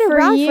lived been for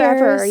around years,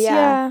 forever,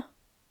 yeah.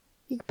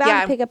 you're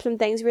bound to pick up some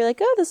things where you're like,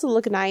 oh, this will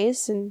look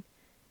nice and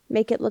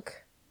make it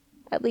look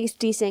at least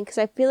decent. Because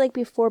I feel like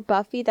before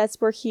Buffy, that's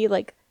where he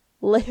like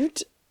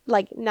lived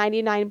like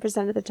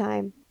 99% of the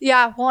time.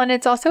 Yeah, well, and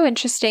it's also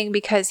interesting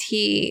because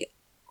he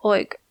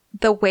like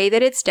the way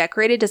that it's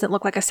decorated doesn't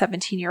look like a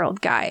 17-year-old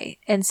guy.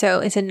 And so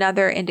it's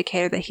another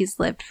indicator that he's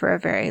lived for a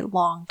very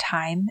long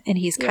time and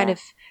he's kind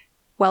of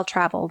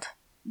well-traveled.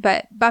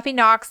 But Buffy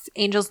knocks,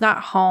 Angel's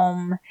not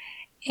home.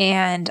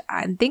 And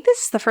I think this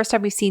is the first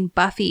time we've seen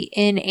Buffy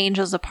in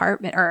Angel's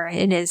apartment or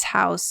in his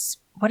house.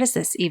 What is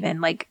this even?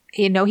 Like,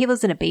 you know, he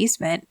lives in a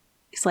basement.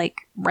 He's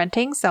like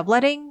renting,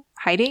 subletting,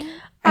 hiding.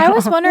 I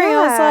was wondering,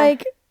 I was Yeah.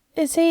 like,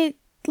 is he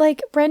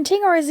like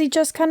renting or is he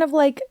just kind of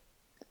like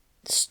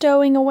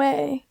stowing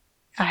away?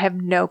 I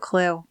have no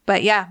clue.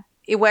 But yeah,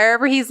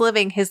 wherever he's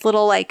living, his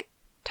little like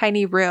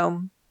tiny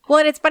room. Well,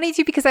 and it's funny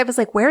too because I was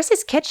like, where's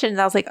his kitchen? And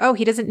I was like, oh,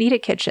 he doesn't need a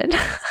kitchen.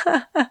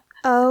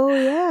 Oh,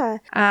 yeah.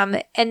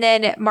 And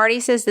then Marty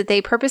says that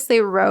they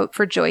purposely wrote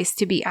for Joyce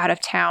to be out of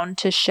town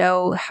to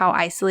show how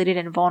isolated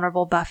and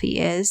vulnerable Buffy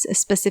is,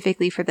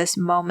 specifically for this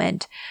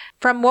moment.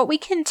 From what we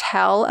can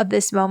tell of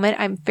this moment,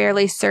 I'm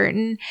fairly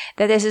certain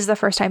that this is the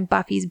first time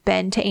Buffy's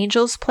been to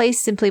Angel's place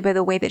simply by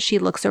the way that she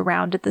looks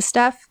around at the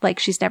stuff, like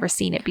she's never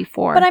seen it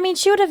before. But I mean,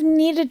 she would have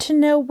needed to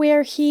know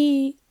where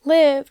he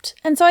lived.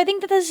 And so I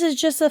think that this is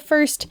just the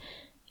first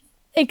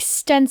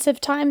extensive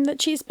time that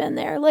she's been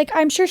there. Like,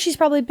 I'm sure she's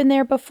probably been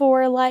there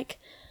before, like,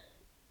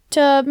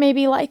 to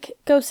maybe, like,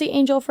 go see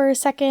Angel for a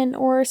second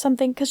or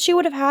something, because she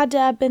would have had to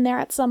have been there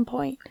at some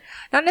point.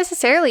 Not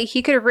necessarily.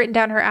 He could have written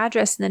down her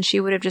address and then she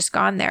would have just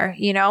gone there,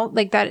 you know?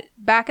 Like that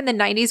back in the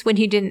 90s when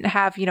he didn't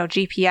have, you know,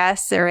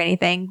 GPS or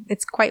anything,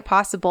 it's quite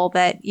possible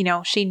that, you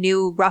know, she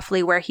knew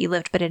roughly where he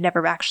lived but had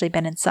never actually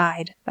been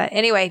inside. But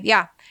anyway,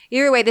 yeah.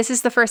 Either way, this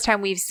is the first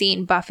time we've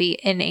seen Buffy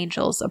in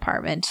Angel's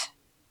apartment.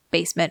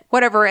 Basement,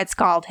 whatever it's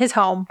called, his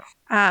home.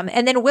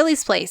 And then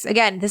Willie's place.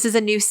 Again, this is a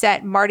new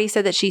set. Marty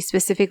said that she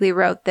specifically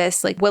wrote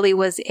this. Like Willie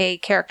was a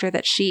character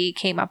that she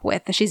came up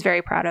with that she's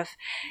very proud of.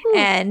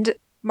 And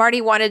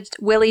Marty wanted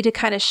Willie to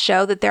kind of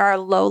show that there are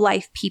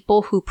low-life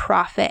people who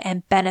profit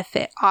and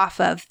benefit off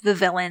of the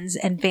villains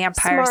and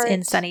vampires Smart.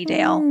 in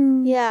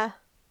Sunnydale. Yeah.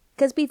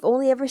 Because we've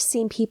only ever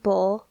seen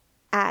people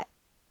at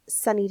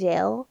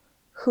Sunnydale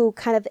who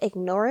kind of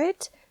ignore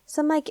it.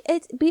 So I'm like,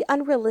 it'd be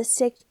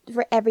unrealistic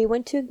for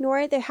everyone to ignore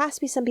it. There has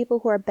to be some people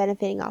who are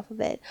benefiting off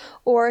of it,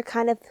 or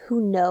kind of who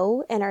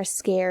know and are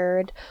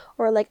scared,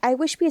 or like, I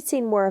wish we had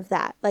seen more of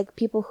that. Like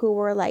people who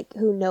were like,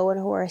 who know and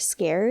who are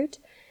scared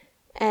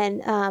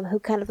and who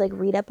kind of like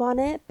read up on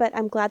it. But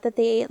I'm glad that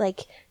they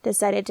like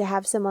decided to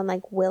have someone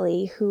like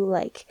Willie who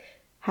like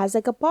has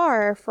like a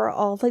bar for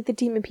all of like the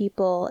demon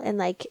people and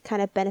like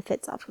kind of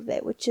benefits off of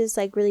it, which is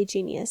like really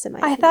genius in my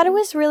opinion. I thought it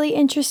was really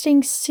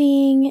interesting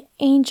seeing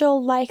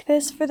Angel like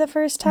this for the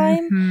first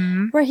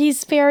time, where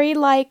he's very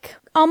like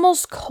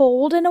almost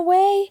cold in a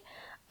way.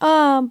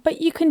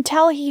 But you can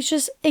tell he's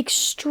just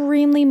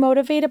extremely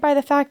motivated by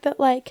the fact that,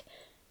 like,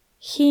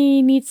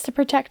 he needs to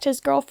protect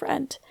his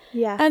girlfriend.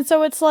 Yeah. And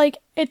so it's like,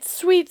 it's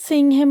sweet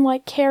seeing him,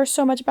 like, care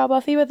so much about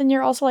Buffy, but then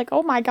you're also like,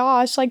 oh my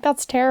gosh, like,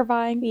 that's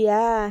terrifying.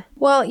 Yeah.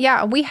 Well,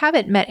 yeah, we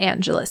haven't met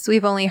Angelus.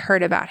 We've only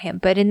heard about him.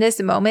 But in this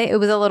moment, it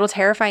was a little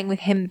terrifying with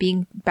him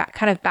being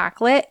kind of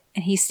backlit,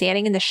 and he's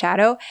standing in the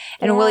shadow.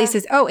 And Willie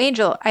says, oh,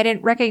 Angel, I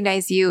didn't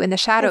recognize you in the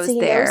shadows he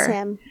there. knows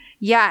him.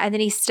 Yeah, and then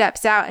he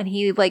steps out and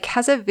he like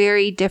has a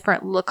very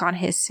different look on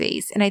his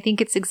face. And I think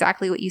it's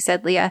exactly what you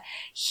said, Leah.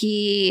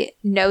 He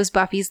knows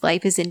Buffy's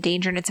life is in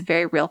danger and it's a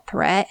very real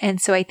threat.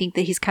 And so I think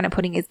that he's kind of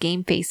putting his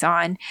game face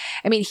on.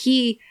 I mean,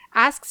 he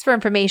asks for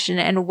information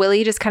and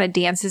Willie just kind of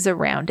dances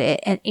around it.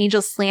 And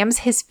Angel slams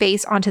his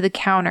face onto the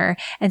counter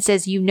and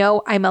says, you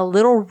know, I'm a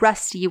little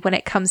rusty when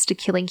it comes to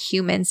killing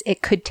humans.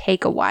 It could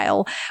take a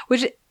while,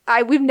 which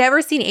we've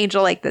never seen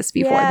Angel like this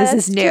before. Yeah,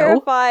 this is new.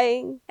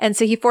 Terrifying. And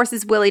so he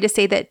forces Willie to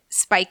say that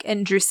Spike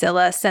and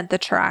Drusilla sent the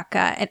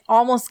Taraka and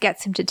almost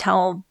gets him to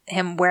tell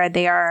him where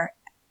they are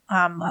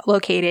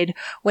located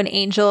when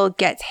Angel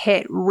gets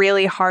hit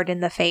really hard in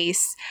the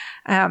face.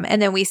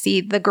 And then we see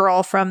the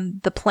girl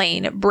from the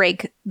plane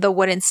break the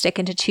wooden stick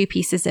into two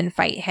pieces and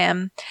fight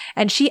him.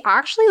 And she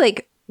actually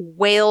like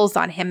wails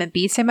on him and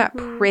beats him up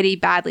pretty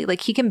badly.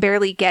 Like he can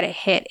barely get a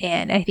hit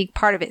in. I think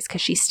part of it is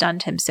because she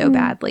stunned him so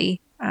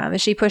badly.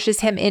 She pushes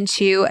him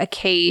into a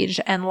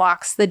cage and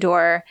locks the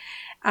door.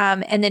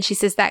 And then she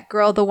says, that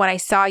girl, the one I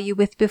saw you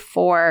with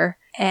before.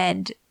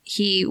 And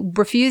he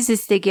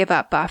refuses to give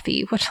up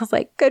Buffy, which I was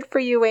like, good for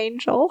you,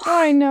 Angel.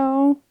 I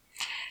know.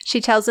 She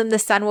tells him the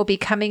sun will be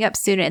coming up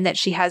soon and that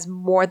she has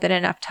more than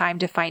enough time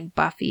to find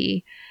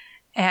Buffy,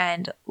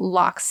 and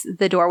locks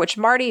the door, which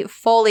Marty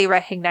fully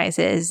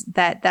recognizes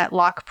that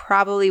lock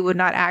probably would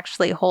not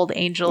actually hold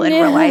Angel in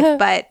real life,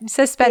 but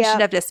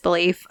suspension of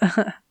disbelief.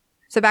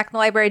 So back in the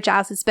library,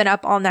 Giles has been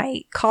up all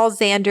night, calls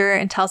Xander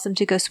and tells him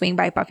to go swing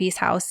by Buffy's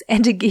house.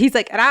 And he's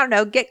like, I don't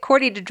know, get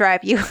Cordy to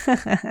drive you.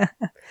 Isn't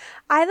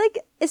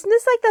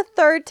this like the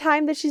third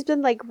time that she's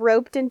been like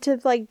roped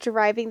into like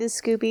driving the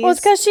Scoobies? Well,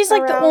 it's because she's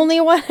like the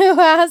only one who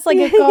has like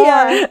a car.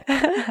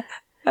 Yeah.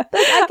 Like,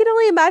 I can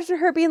only imagine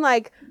her being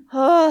like,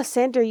 oh,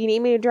 Xander, you need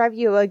me to drive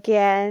you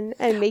again.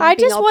 And maybe I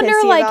just wonder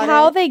like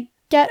how they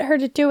get her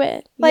to do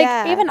it.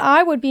 Like even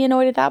I would be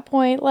annoyed at that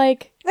point.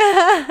 Like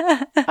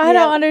I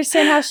don't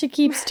understand how she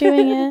keeps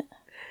doing it.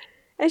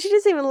 And she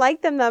doesn't even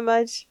like them that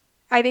much.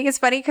 I think it's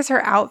funny because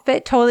her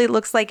outfit totally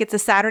looks like it's a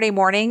Saturday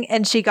morning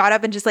and she got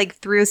up and just like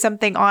threw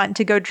something on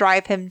to go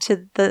drive him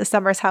to the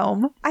Summers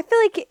home. I feel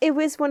like it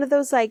was one of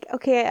those like,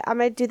 okay, I'm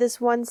going to do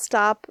this one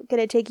stop, going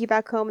to take you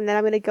back home, and then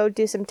I'm going to go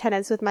do some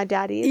tennis with my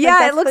daddy. Yeah,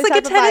 like, it looks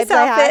like a tennis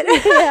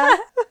outfit. Yeah.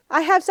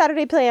 I have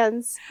Saturday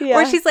plans. Yeah.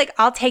 Or she's like,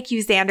 I'll take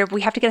you, Xander.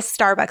 We have to get a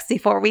Starbucks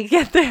before we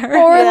get there.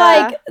 Or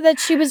like that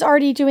she was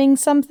already doing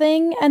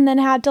something and then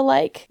had to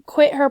like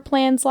quit her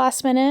plans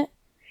last minute.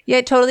 Yeah,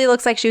 it totally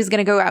looks like she was going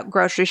to go out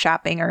grocery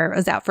shopping or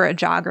was out for a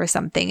jog or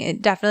something.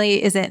 It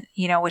definitely isn't,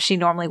 what she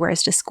normally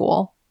wears to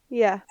school.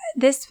 Yeah.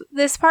 This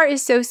part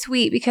is so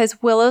sweet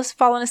because Willow's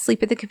fallen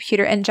asleep at the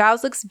computer and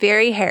Giles looks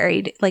very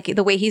harried. Like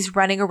the way he's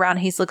running around,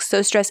 he looks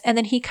so stressed. And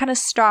then he kind of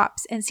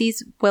stops and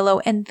sees Willow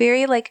and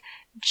very like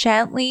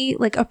gently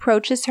like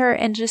approaches her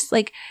and just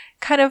like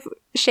kind of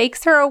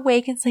shakes her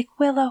awake and it's like,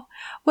 Willow.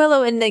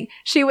 And like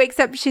she wakes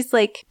up, she's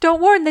like,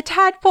 don't warn the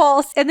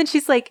tadpoles. And then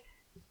she's like,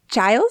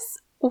 Giles?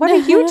 What are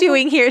you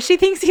doing here? She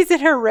thinks he's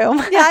in her room.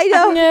 Yeah, I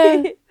know.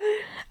 Yeah.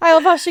 I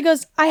love how she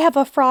goes, I have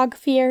a frog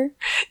fear.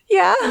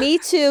 Yeah. Me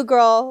too,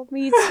 girl.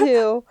 Me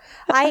too.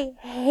 I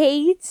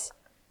hate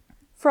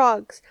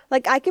frogs.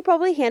 Like, I could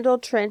probably handle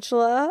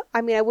tarantula.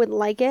 I mean, I wouldn't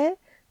like it.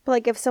 But,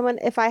 like,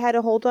 if I had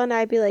to hold one,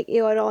 I'd be like,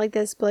 ew, I don't like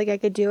this. But, like, I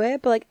could do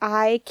it. But, like,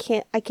 I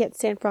can't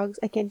stand frogs.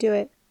 I can't do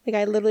it. Like,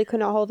 I literally could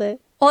not hold it.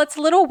 Well, it's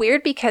a little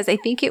weird because I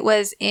think it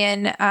was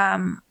in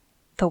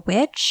The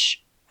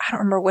Witch. I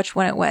don't remember which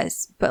one it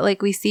was, but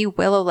like we see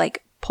Willow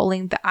like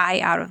pulling the eye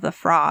out of the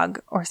frog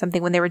or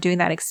something when they were doing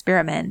that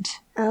experiment.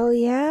 Oh,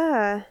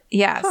 yeah.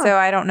 Yeah, so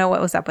I don't know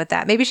what was up with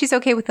that. Maybe she's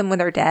okay with them when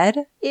they're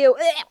dead. Ew.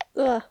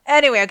 Ugh.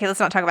 Anyway, okay, let's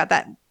not talk about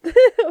that.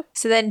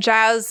 So then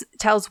Giles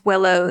tells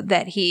Willow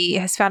that he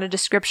has found a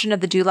description of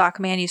the Duloc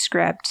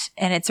manuscript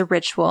and it's a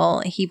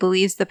ritual. He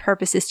believes the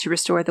purpose is to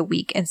restore the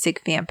weak and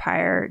sick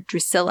vampire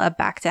Drusilla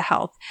back to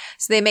health.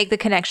 So they make the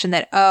connection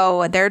that,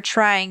 they're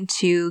trying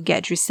to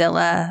get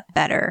Drusilla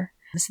better.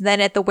 So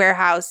then at the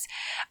warehouse,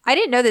 I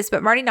didn't know this,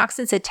 but Marty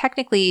Noxon said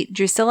technically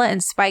Drusilla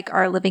and Spike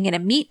are living in a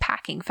meat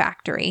packing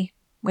factory,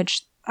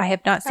 which I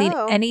have not seen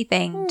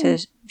anything to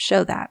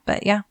show that,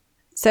 but yeah.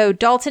 So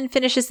Dalton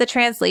finishes the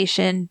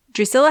translation.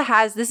 Drusilla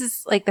this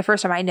is like the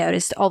first time I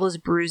noticed all those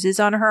bruises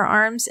on her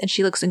arms and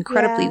she looks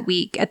incredibly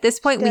weak. At this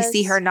point, we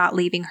see her not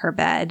leaving her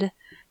bed.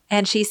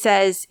 And she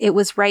says, it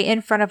was right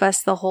in front of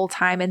us the whole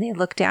time and they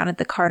look down at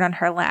the card on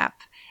her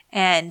lap.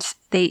 And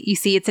you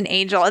see it's an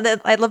angel. And then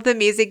I love the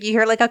music. You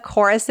hear like a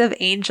chorus of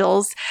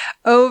angels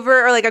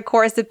or like a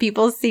chorus of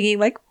people singing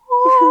like,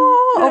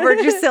 oh, over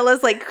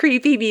Drusilla's like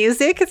creepy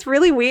music. It's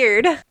really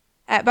weird.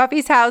 At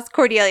Buffy's house,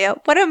 Cordelia,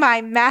 what am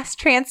I, mass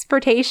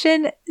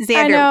transportation? Xander.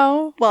 I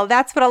know. Well,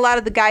 that's what a lot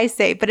of the guys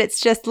say, but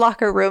it's just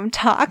locker room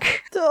talk.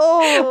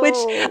 Oh, Which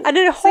I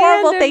did a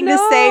horrible Xander, thing to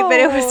say, but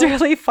it was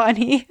really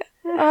funny.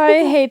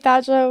 I hate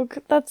that joke.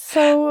 That's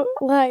so,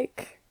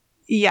 like...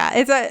 Yeah,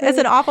 it's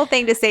an awful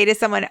thing to say to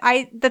someone.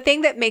 The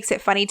thing that makes it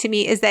funny to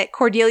me is that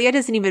Cordelia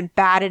doesn't even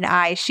bat an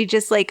eye. She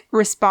just like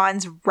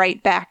responds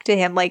right back to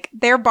him. Like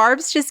their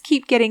barbs just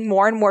keep getting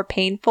more and more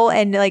painful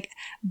and like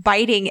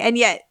biting, and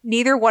yet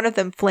neither one of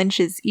them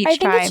flinches each time. I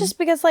think it's just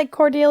because like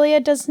Cordelia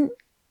doesn't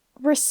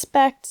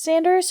respect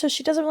Xander, so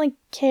she doesn't really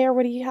care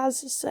what he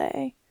has to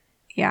say.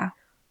 Yeah.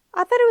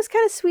 I thought it was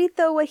kind of sweet,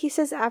 though, what he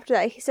says after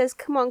that. He says,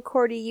 come on,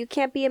 Cordy, you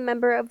can't be a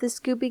member of the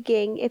Scooby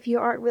Gang if you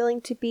aren't willing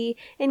to be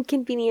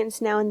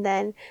inconvenienced now and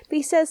then. But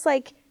he says,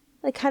 like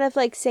kind of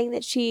like saying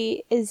that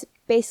she is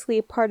basically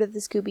a part of the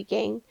Scooby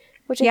Gang,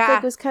 which I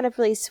think was kind of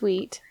really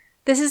sweet.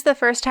 This is the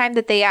first time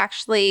that they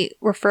actually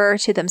refer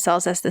to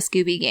themselves as the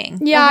Scooby Gang.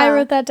 Yeah, I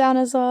wrote that down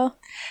as well.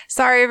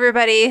 Sorry,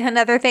 everybody.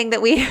 Another thing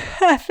that we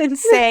have been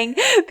saying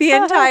the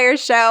entire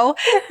show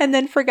and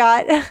then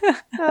forgot.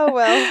 Oh,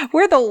 well.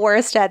 We're the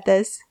worst at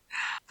this.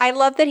 I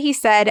love that he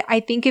said, I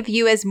think of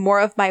you as more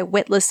of my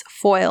witless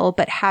foil,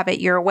 but have it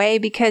your way,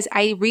 because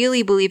I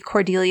really believe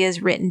Cordelia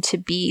is written to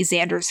be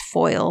Xander's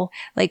foil.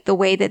 Like the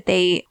way that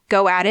they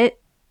go at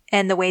it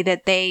and the way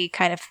that they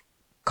kind of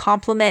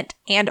complement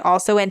and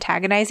also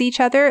antagonize each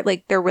other.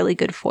 Like they're really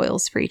good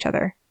foils for each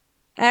other.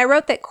 And I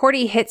wrote that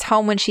Cordy hits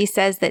home when she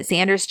says that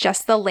Xander's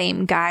just the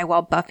lame guy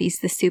while Buffy's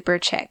the super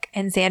chick.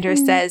 And Xander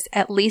says,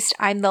 at least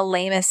I'm the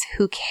lamest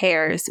who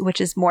cares, which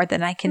is more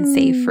than I can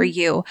say for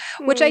you.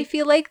 Which I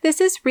feel like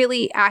this is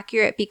really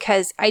accurate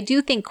because I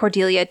do think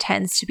Cordelia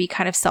tends to be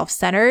kind of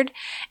self-centered.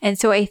 And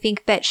so I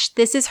think that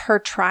this is her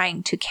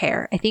trying to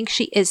care. I think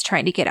she is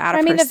trying to get out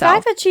of herself. The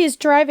fact that she is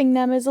driving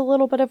them is a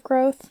little bit of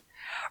growth.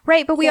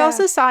 Right, but we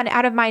also saw in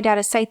Out of Mind, Out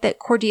of Sight that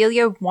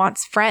Cordelia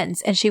wants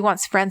friends, and she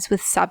wants friends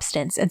with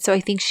substance. And so I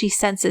think she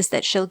senses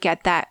that she'll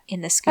get that in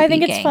the Scooby Gang. I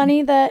think it's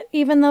funny that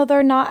even though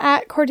they're not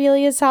at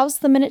Cordelia's house,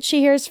 the minute she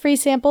hears free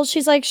samples,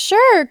 she's like,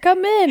 sure,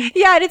 come in.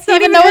 Yeah, and it's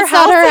not even though it's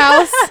not her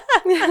house.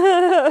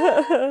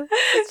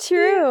 It's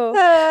true.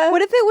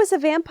 What if it was a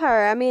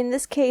vampire? I mean, in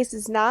this case,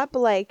 it's not, but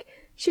like,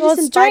 she just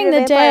it's invited during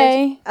the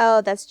vampires. day.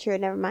 Oh, that's true.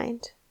 Never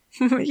mind.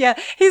 Yeah,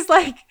 he's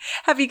like,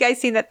 have you guys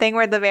seen that thing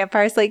where the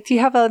vampire's like, do you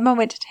have a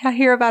moment to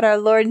hear about our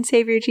Lord and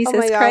Savior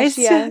Jesus Christ?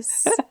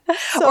 Yes.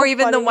 So or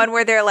even funny. the one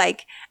where they're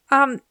like,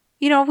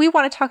 we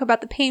want to talk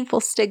about the painful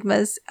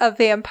stigmas of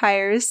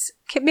vampires.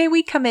 May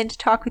we come in to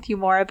talk with you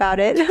more about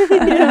it?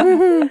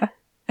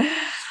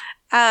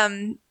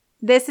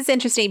 This is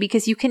interesting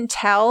because you can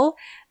tell,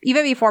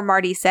 even before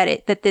Marty said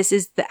it, that this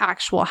is the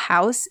actual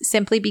house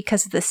simply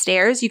because of the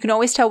stairs. You can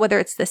always tell whether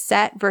it's the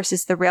set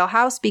versus the real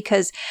house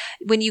because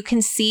when you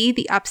can see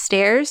the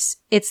upstairs,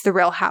 it's the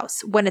real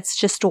house. When it's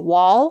just a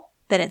wall,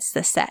 then it's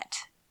the set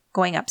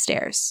going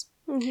upstairs.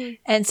 Mm-hmm.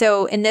 And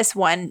so in this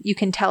one, you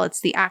can tell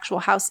it's the actual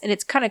house. And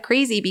it's kind of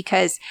crazy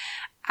because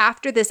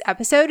after this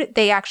episode,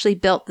 they actually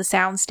built the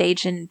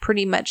soundstage and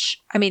pretty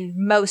much,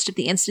 most of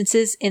the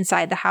instances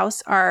inside the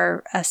house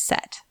are a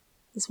set.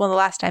 It's one of the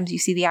last times you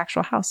see the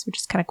actual house, which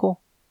is kind of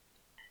cool.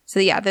 So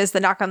yeah, there's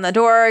the knock on the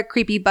door.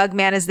 Creepy bug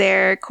man is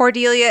there.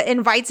 Cordelia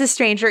invites a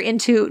stranger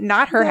into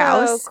not her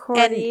house.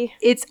 Cordy. And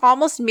it's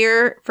almost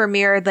mirror for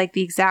mirror, like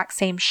the exact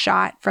same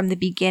shot from the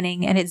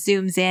beginning. And it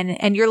zooms in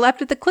and you're left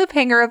with the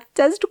cliffhanger of,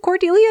 does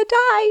Cordelia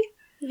die?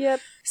 Yep.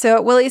 So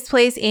at Willie's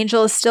place,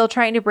 Angel is still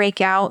trying to break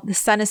out. The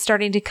sun is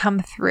starting to come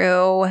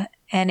through.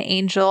 And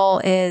Angel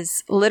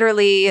is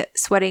literally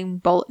sweating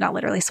not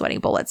literally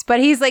sweating bullets, but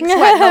he's like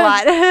sweating a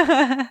lot.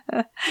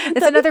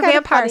 It's another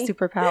vampire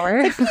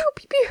superpower. Like, pew,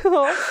 pew, pew.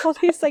 All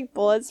these like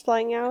bullets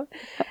flying out.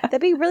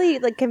 That'd be really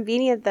like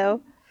convenient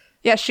though.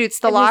 Yeah, shoots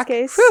the in lock.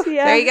 Case, Whew,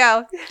 yeah. There you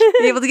go.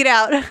 Be able to get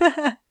out.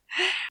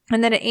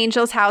 And then at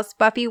Angel's house,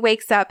 Buffy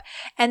wakes up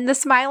and the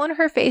smile on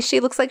her face,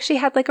 she looks like she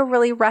had like a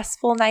really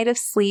restful night of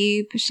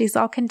sleep. She's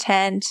all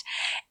content.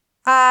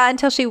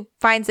 Until she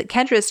finds that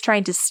Kendra is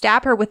trying to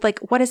stab her with, like,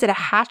 what is it, a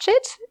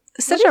hatchet?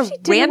 Such a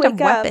random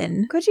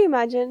weapon. Could you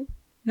imagine?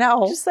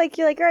 No. Just like,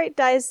 you're like, all right,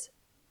 guys.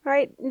 All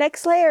right,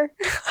 next layer.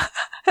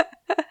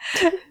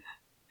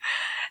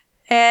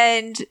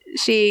 And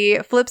she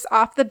flips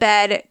off the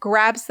bed,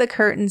 grabs the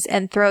curtains,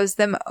 and throws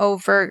them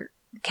over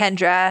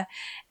Kendra.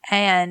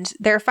 And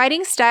their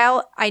fighting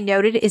style, I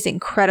noted, is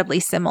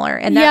incredibly similar.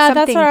 And that's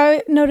that's what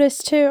I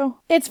noticed, too.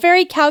 It's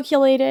very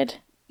calculated.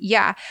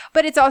 Yeah,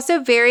 but it's also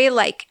very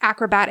like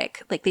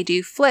acrobatic. Like they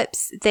do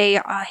flips, they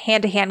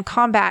hand-to-hand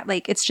combat.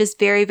 Like it's just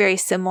very, very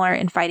similar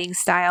in fighting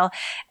style.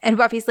 And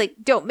Buffy's like,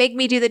 don't make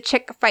me do the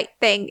chick fight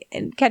thing.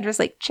 And Kendra's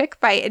like, chick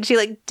fight. And she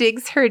like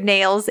digs her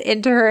nails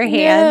into her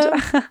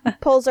hand. Yeah.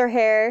 Pulls her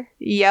hair.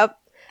 Yep.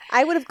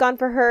 I would have gone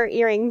for her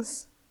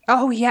earrings.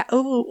 Oh, yeah.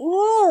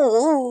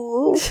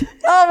 Ooh.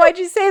 Oh, why'd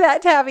you say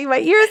that, Tabby? My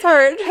ears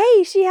hurt.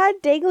 Hey, she had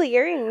dangly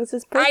earrings.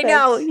 It's perfect. I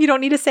know. You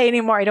don't need to say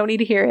anymore. I don't need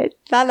to hear it.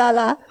 La, la,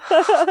 la.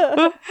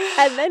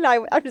 And then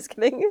I'm just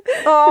kidding.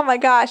 Oh, my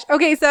gosh.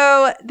 Okay,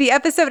 so the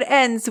episode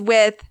ends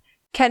with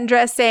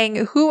Kendra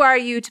saying, "Who are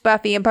you?" to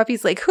Buffy, and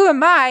Buffy's like, "Who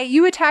am I?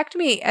 You attacked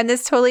me." And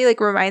this totally like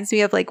reminds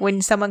me of like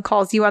when someone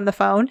calls you on the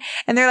phone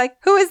and they're like,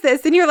 "Who is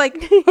this?" And you're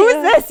like, "Who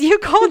is this? You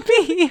called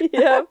me."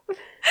 Yeah.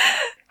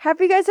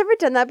 Have you guys ever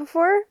done that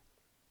before?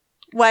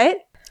 What?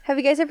 Have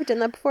you guys ever done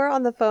that before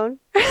on the phone?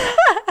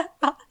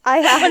 I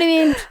have. What do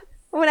you mean?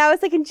 When I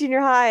was like in junior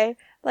high,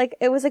 like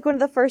it was like one of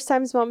the first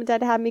times mom and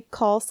dad had me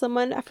call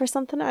someone for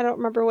something. I don't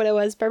remember what it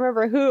was, but I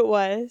remember who it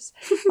was.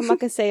 I'm not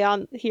gonna say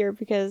on here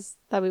because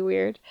that'd be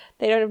weird.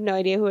 They don't have no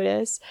idea who it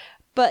is.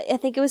 But I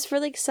think it was for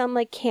like some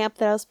like camp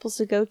that I was supposed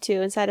to go to,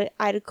 and so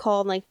I had to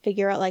call and like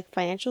figure out like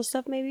financial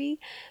stuff maybe.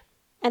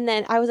 And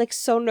then I was like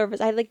so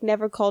nervous. I had like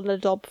never called an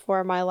adult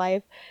before in my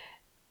life,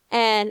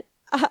 and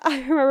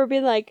I remember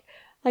being like,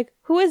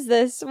 who is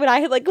this? When I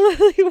had like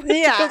literally went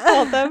to go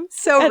call them.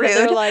 So and rude.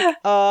 They're like,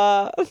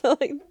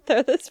 like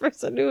they're this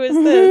person. Who is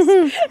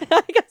this? And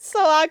I got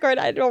so awkward.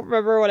 I don't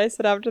remember what I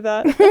said after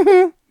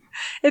that.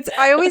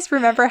 I always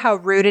remember how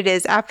rude it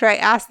is after I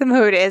ask them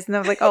who it is, and I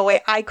was like, "Oh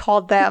wait, I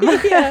called them."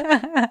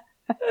 Yeah.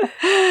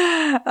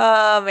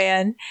 Oh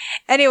man.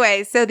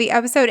 Anyway, so the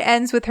episode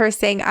ends with her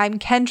saying, "I'm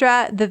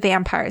Kendra, the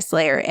Vampire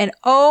Slayer," and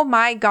oh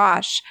my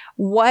gosh,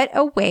 what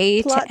a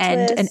way Plot to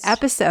end an twist.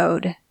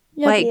 episode!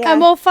 Yep. Like, Yeah. And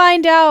we'll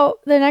find out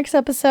the next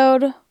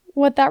episode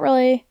what that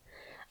really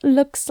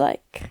looks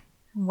like.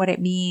 what it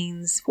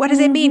means. What does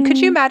it mean? Could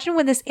you imagine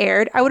when this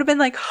aired? I would have been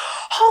like,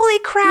 "Holy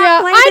crap!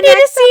 Yeah, when I the need to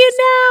next see it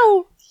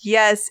now.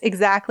 Yes,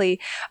 exactly.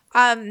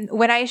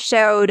 When I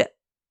showed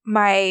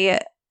my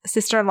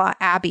sister-in-law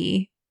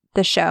Abby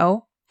the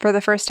show for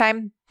the first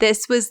time,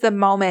 this was the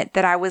moment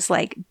that I was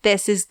like,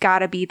 this has got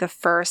to be the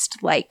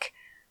first like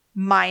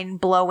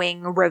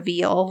mind-blowing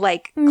reveal,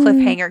 like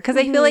cliffhanger. Because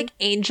I feel like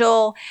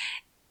Angel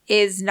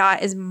is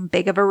not as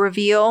big of a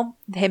reveal,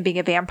 him being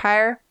a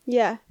vampire.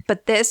 Yeah.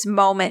 But this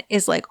moment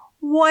is like,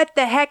 what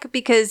the heck?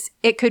 Because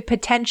it could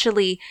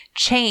potentially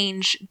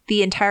change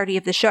the entirety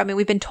of the show. I mean,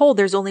 we've been told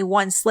there's only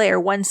one Slayer.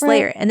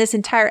 Right. And this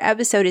entire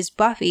episode is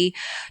Buffy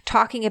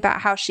talking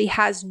about how she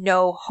has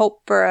no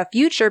hope for a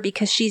future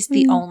because she's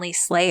the only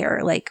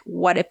Slayer. Like,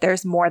 what if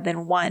there's more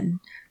than one?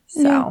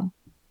 So,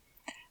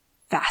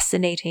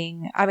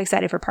 fascinating. I'm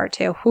excited for part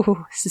 2.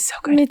 Ooh, this is so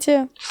good. Me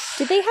too.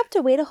 Did they have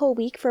to wait a whole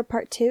week for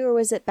part 2, or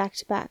was it back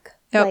to back?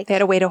 Nope, they had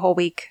to wait a whole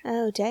week.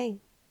 Oh,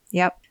 dang.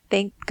 Yep.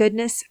 Thank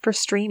goodness for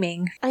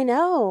streaming. I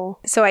know.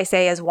 So I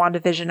say as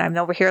WandaVision, I'm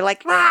over here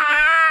like,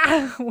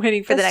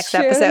 waiting for the next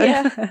That's true, episode.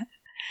 yeah.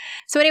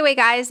 So anyway,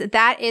 guys,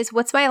 that is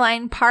What's My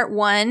Line Part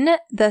 1,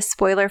 the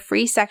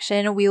spoiler-free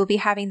section. We will be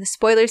having the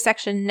spoiler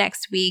section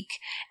next week,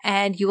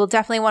 and you will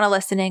definitely want to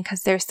listen in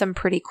because there's some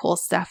pretty cool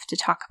stuff to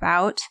talk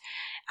about.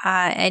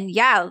 And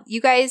yeah,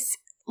 you guys,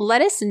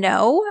 let us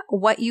know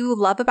what you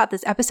love about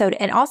this episode,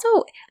 and also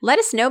let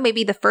us know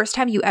maybe the first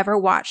time you ever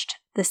watched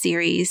the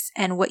series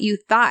and what you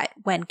thought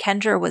when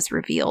Kendra was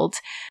revealed.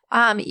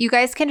 You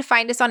guys can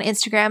find us on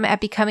Instagram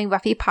at Becoming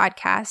Buffy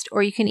Podcast,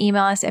 or you can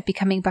email us at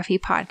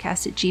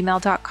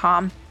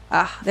becomingbuffypodcast@gmail.com.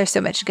 There's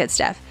so much good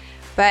stuff.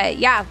 But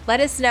yeah,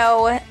 let us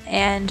know,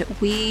 and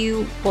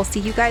we will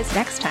see you guys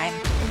next time.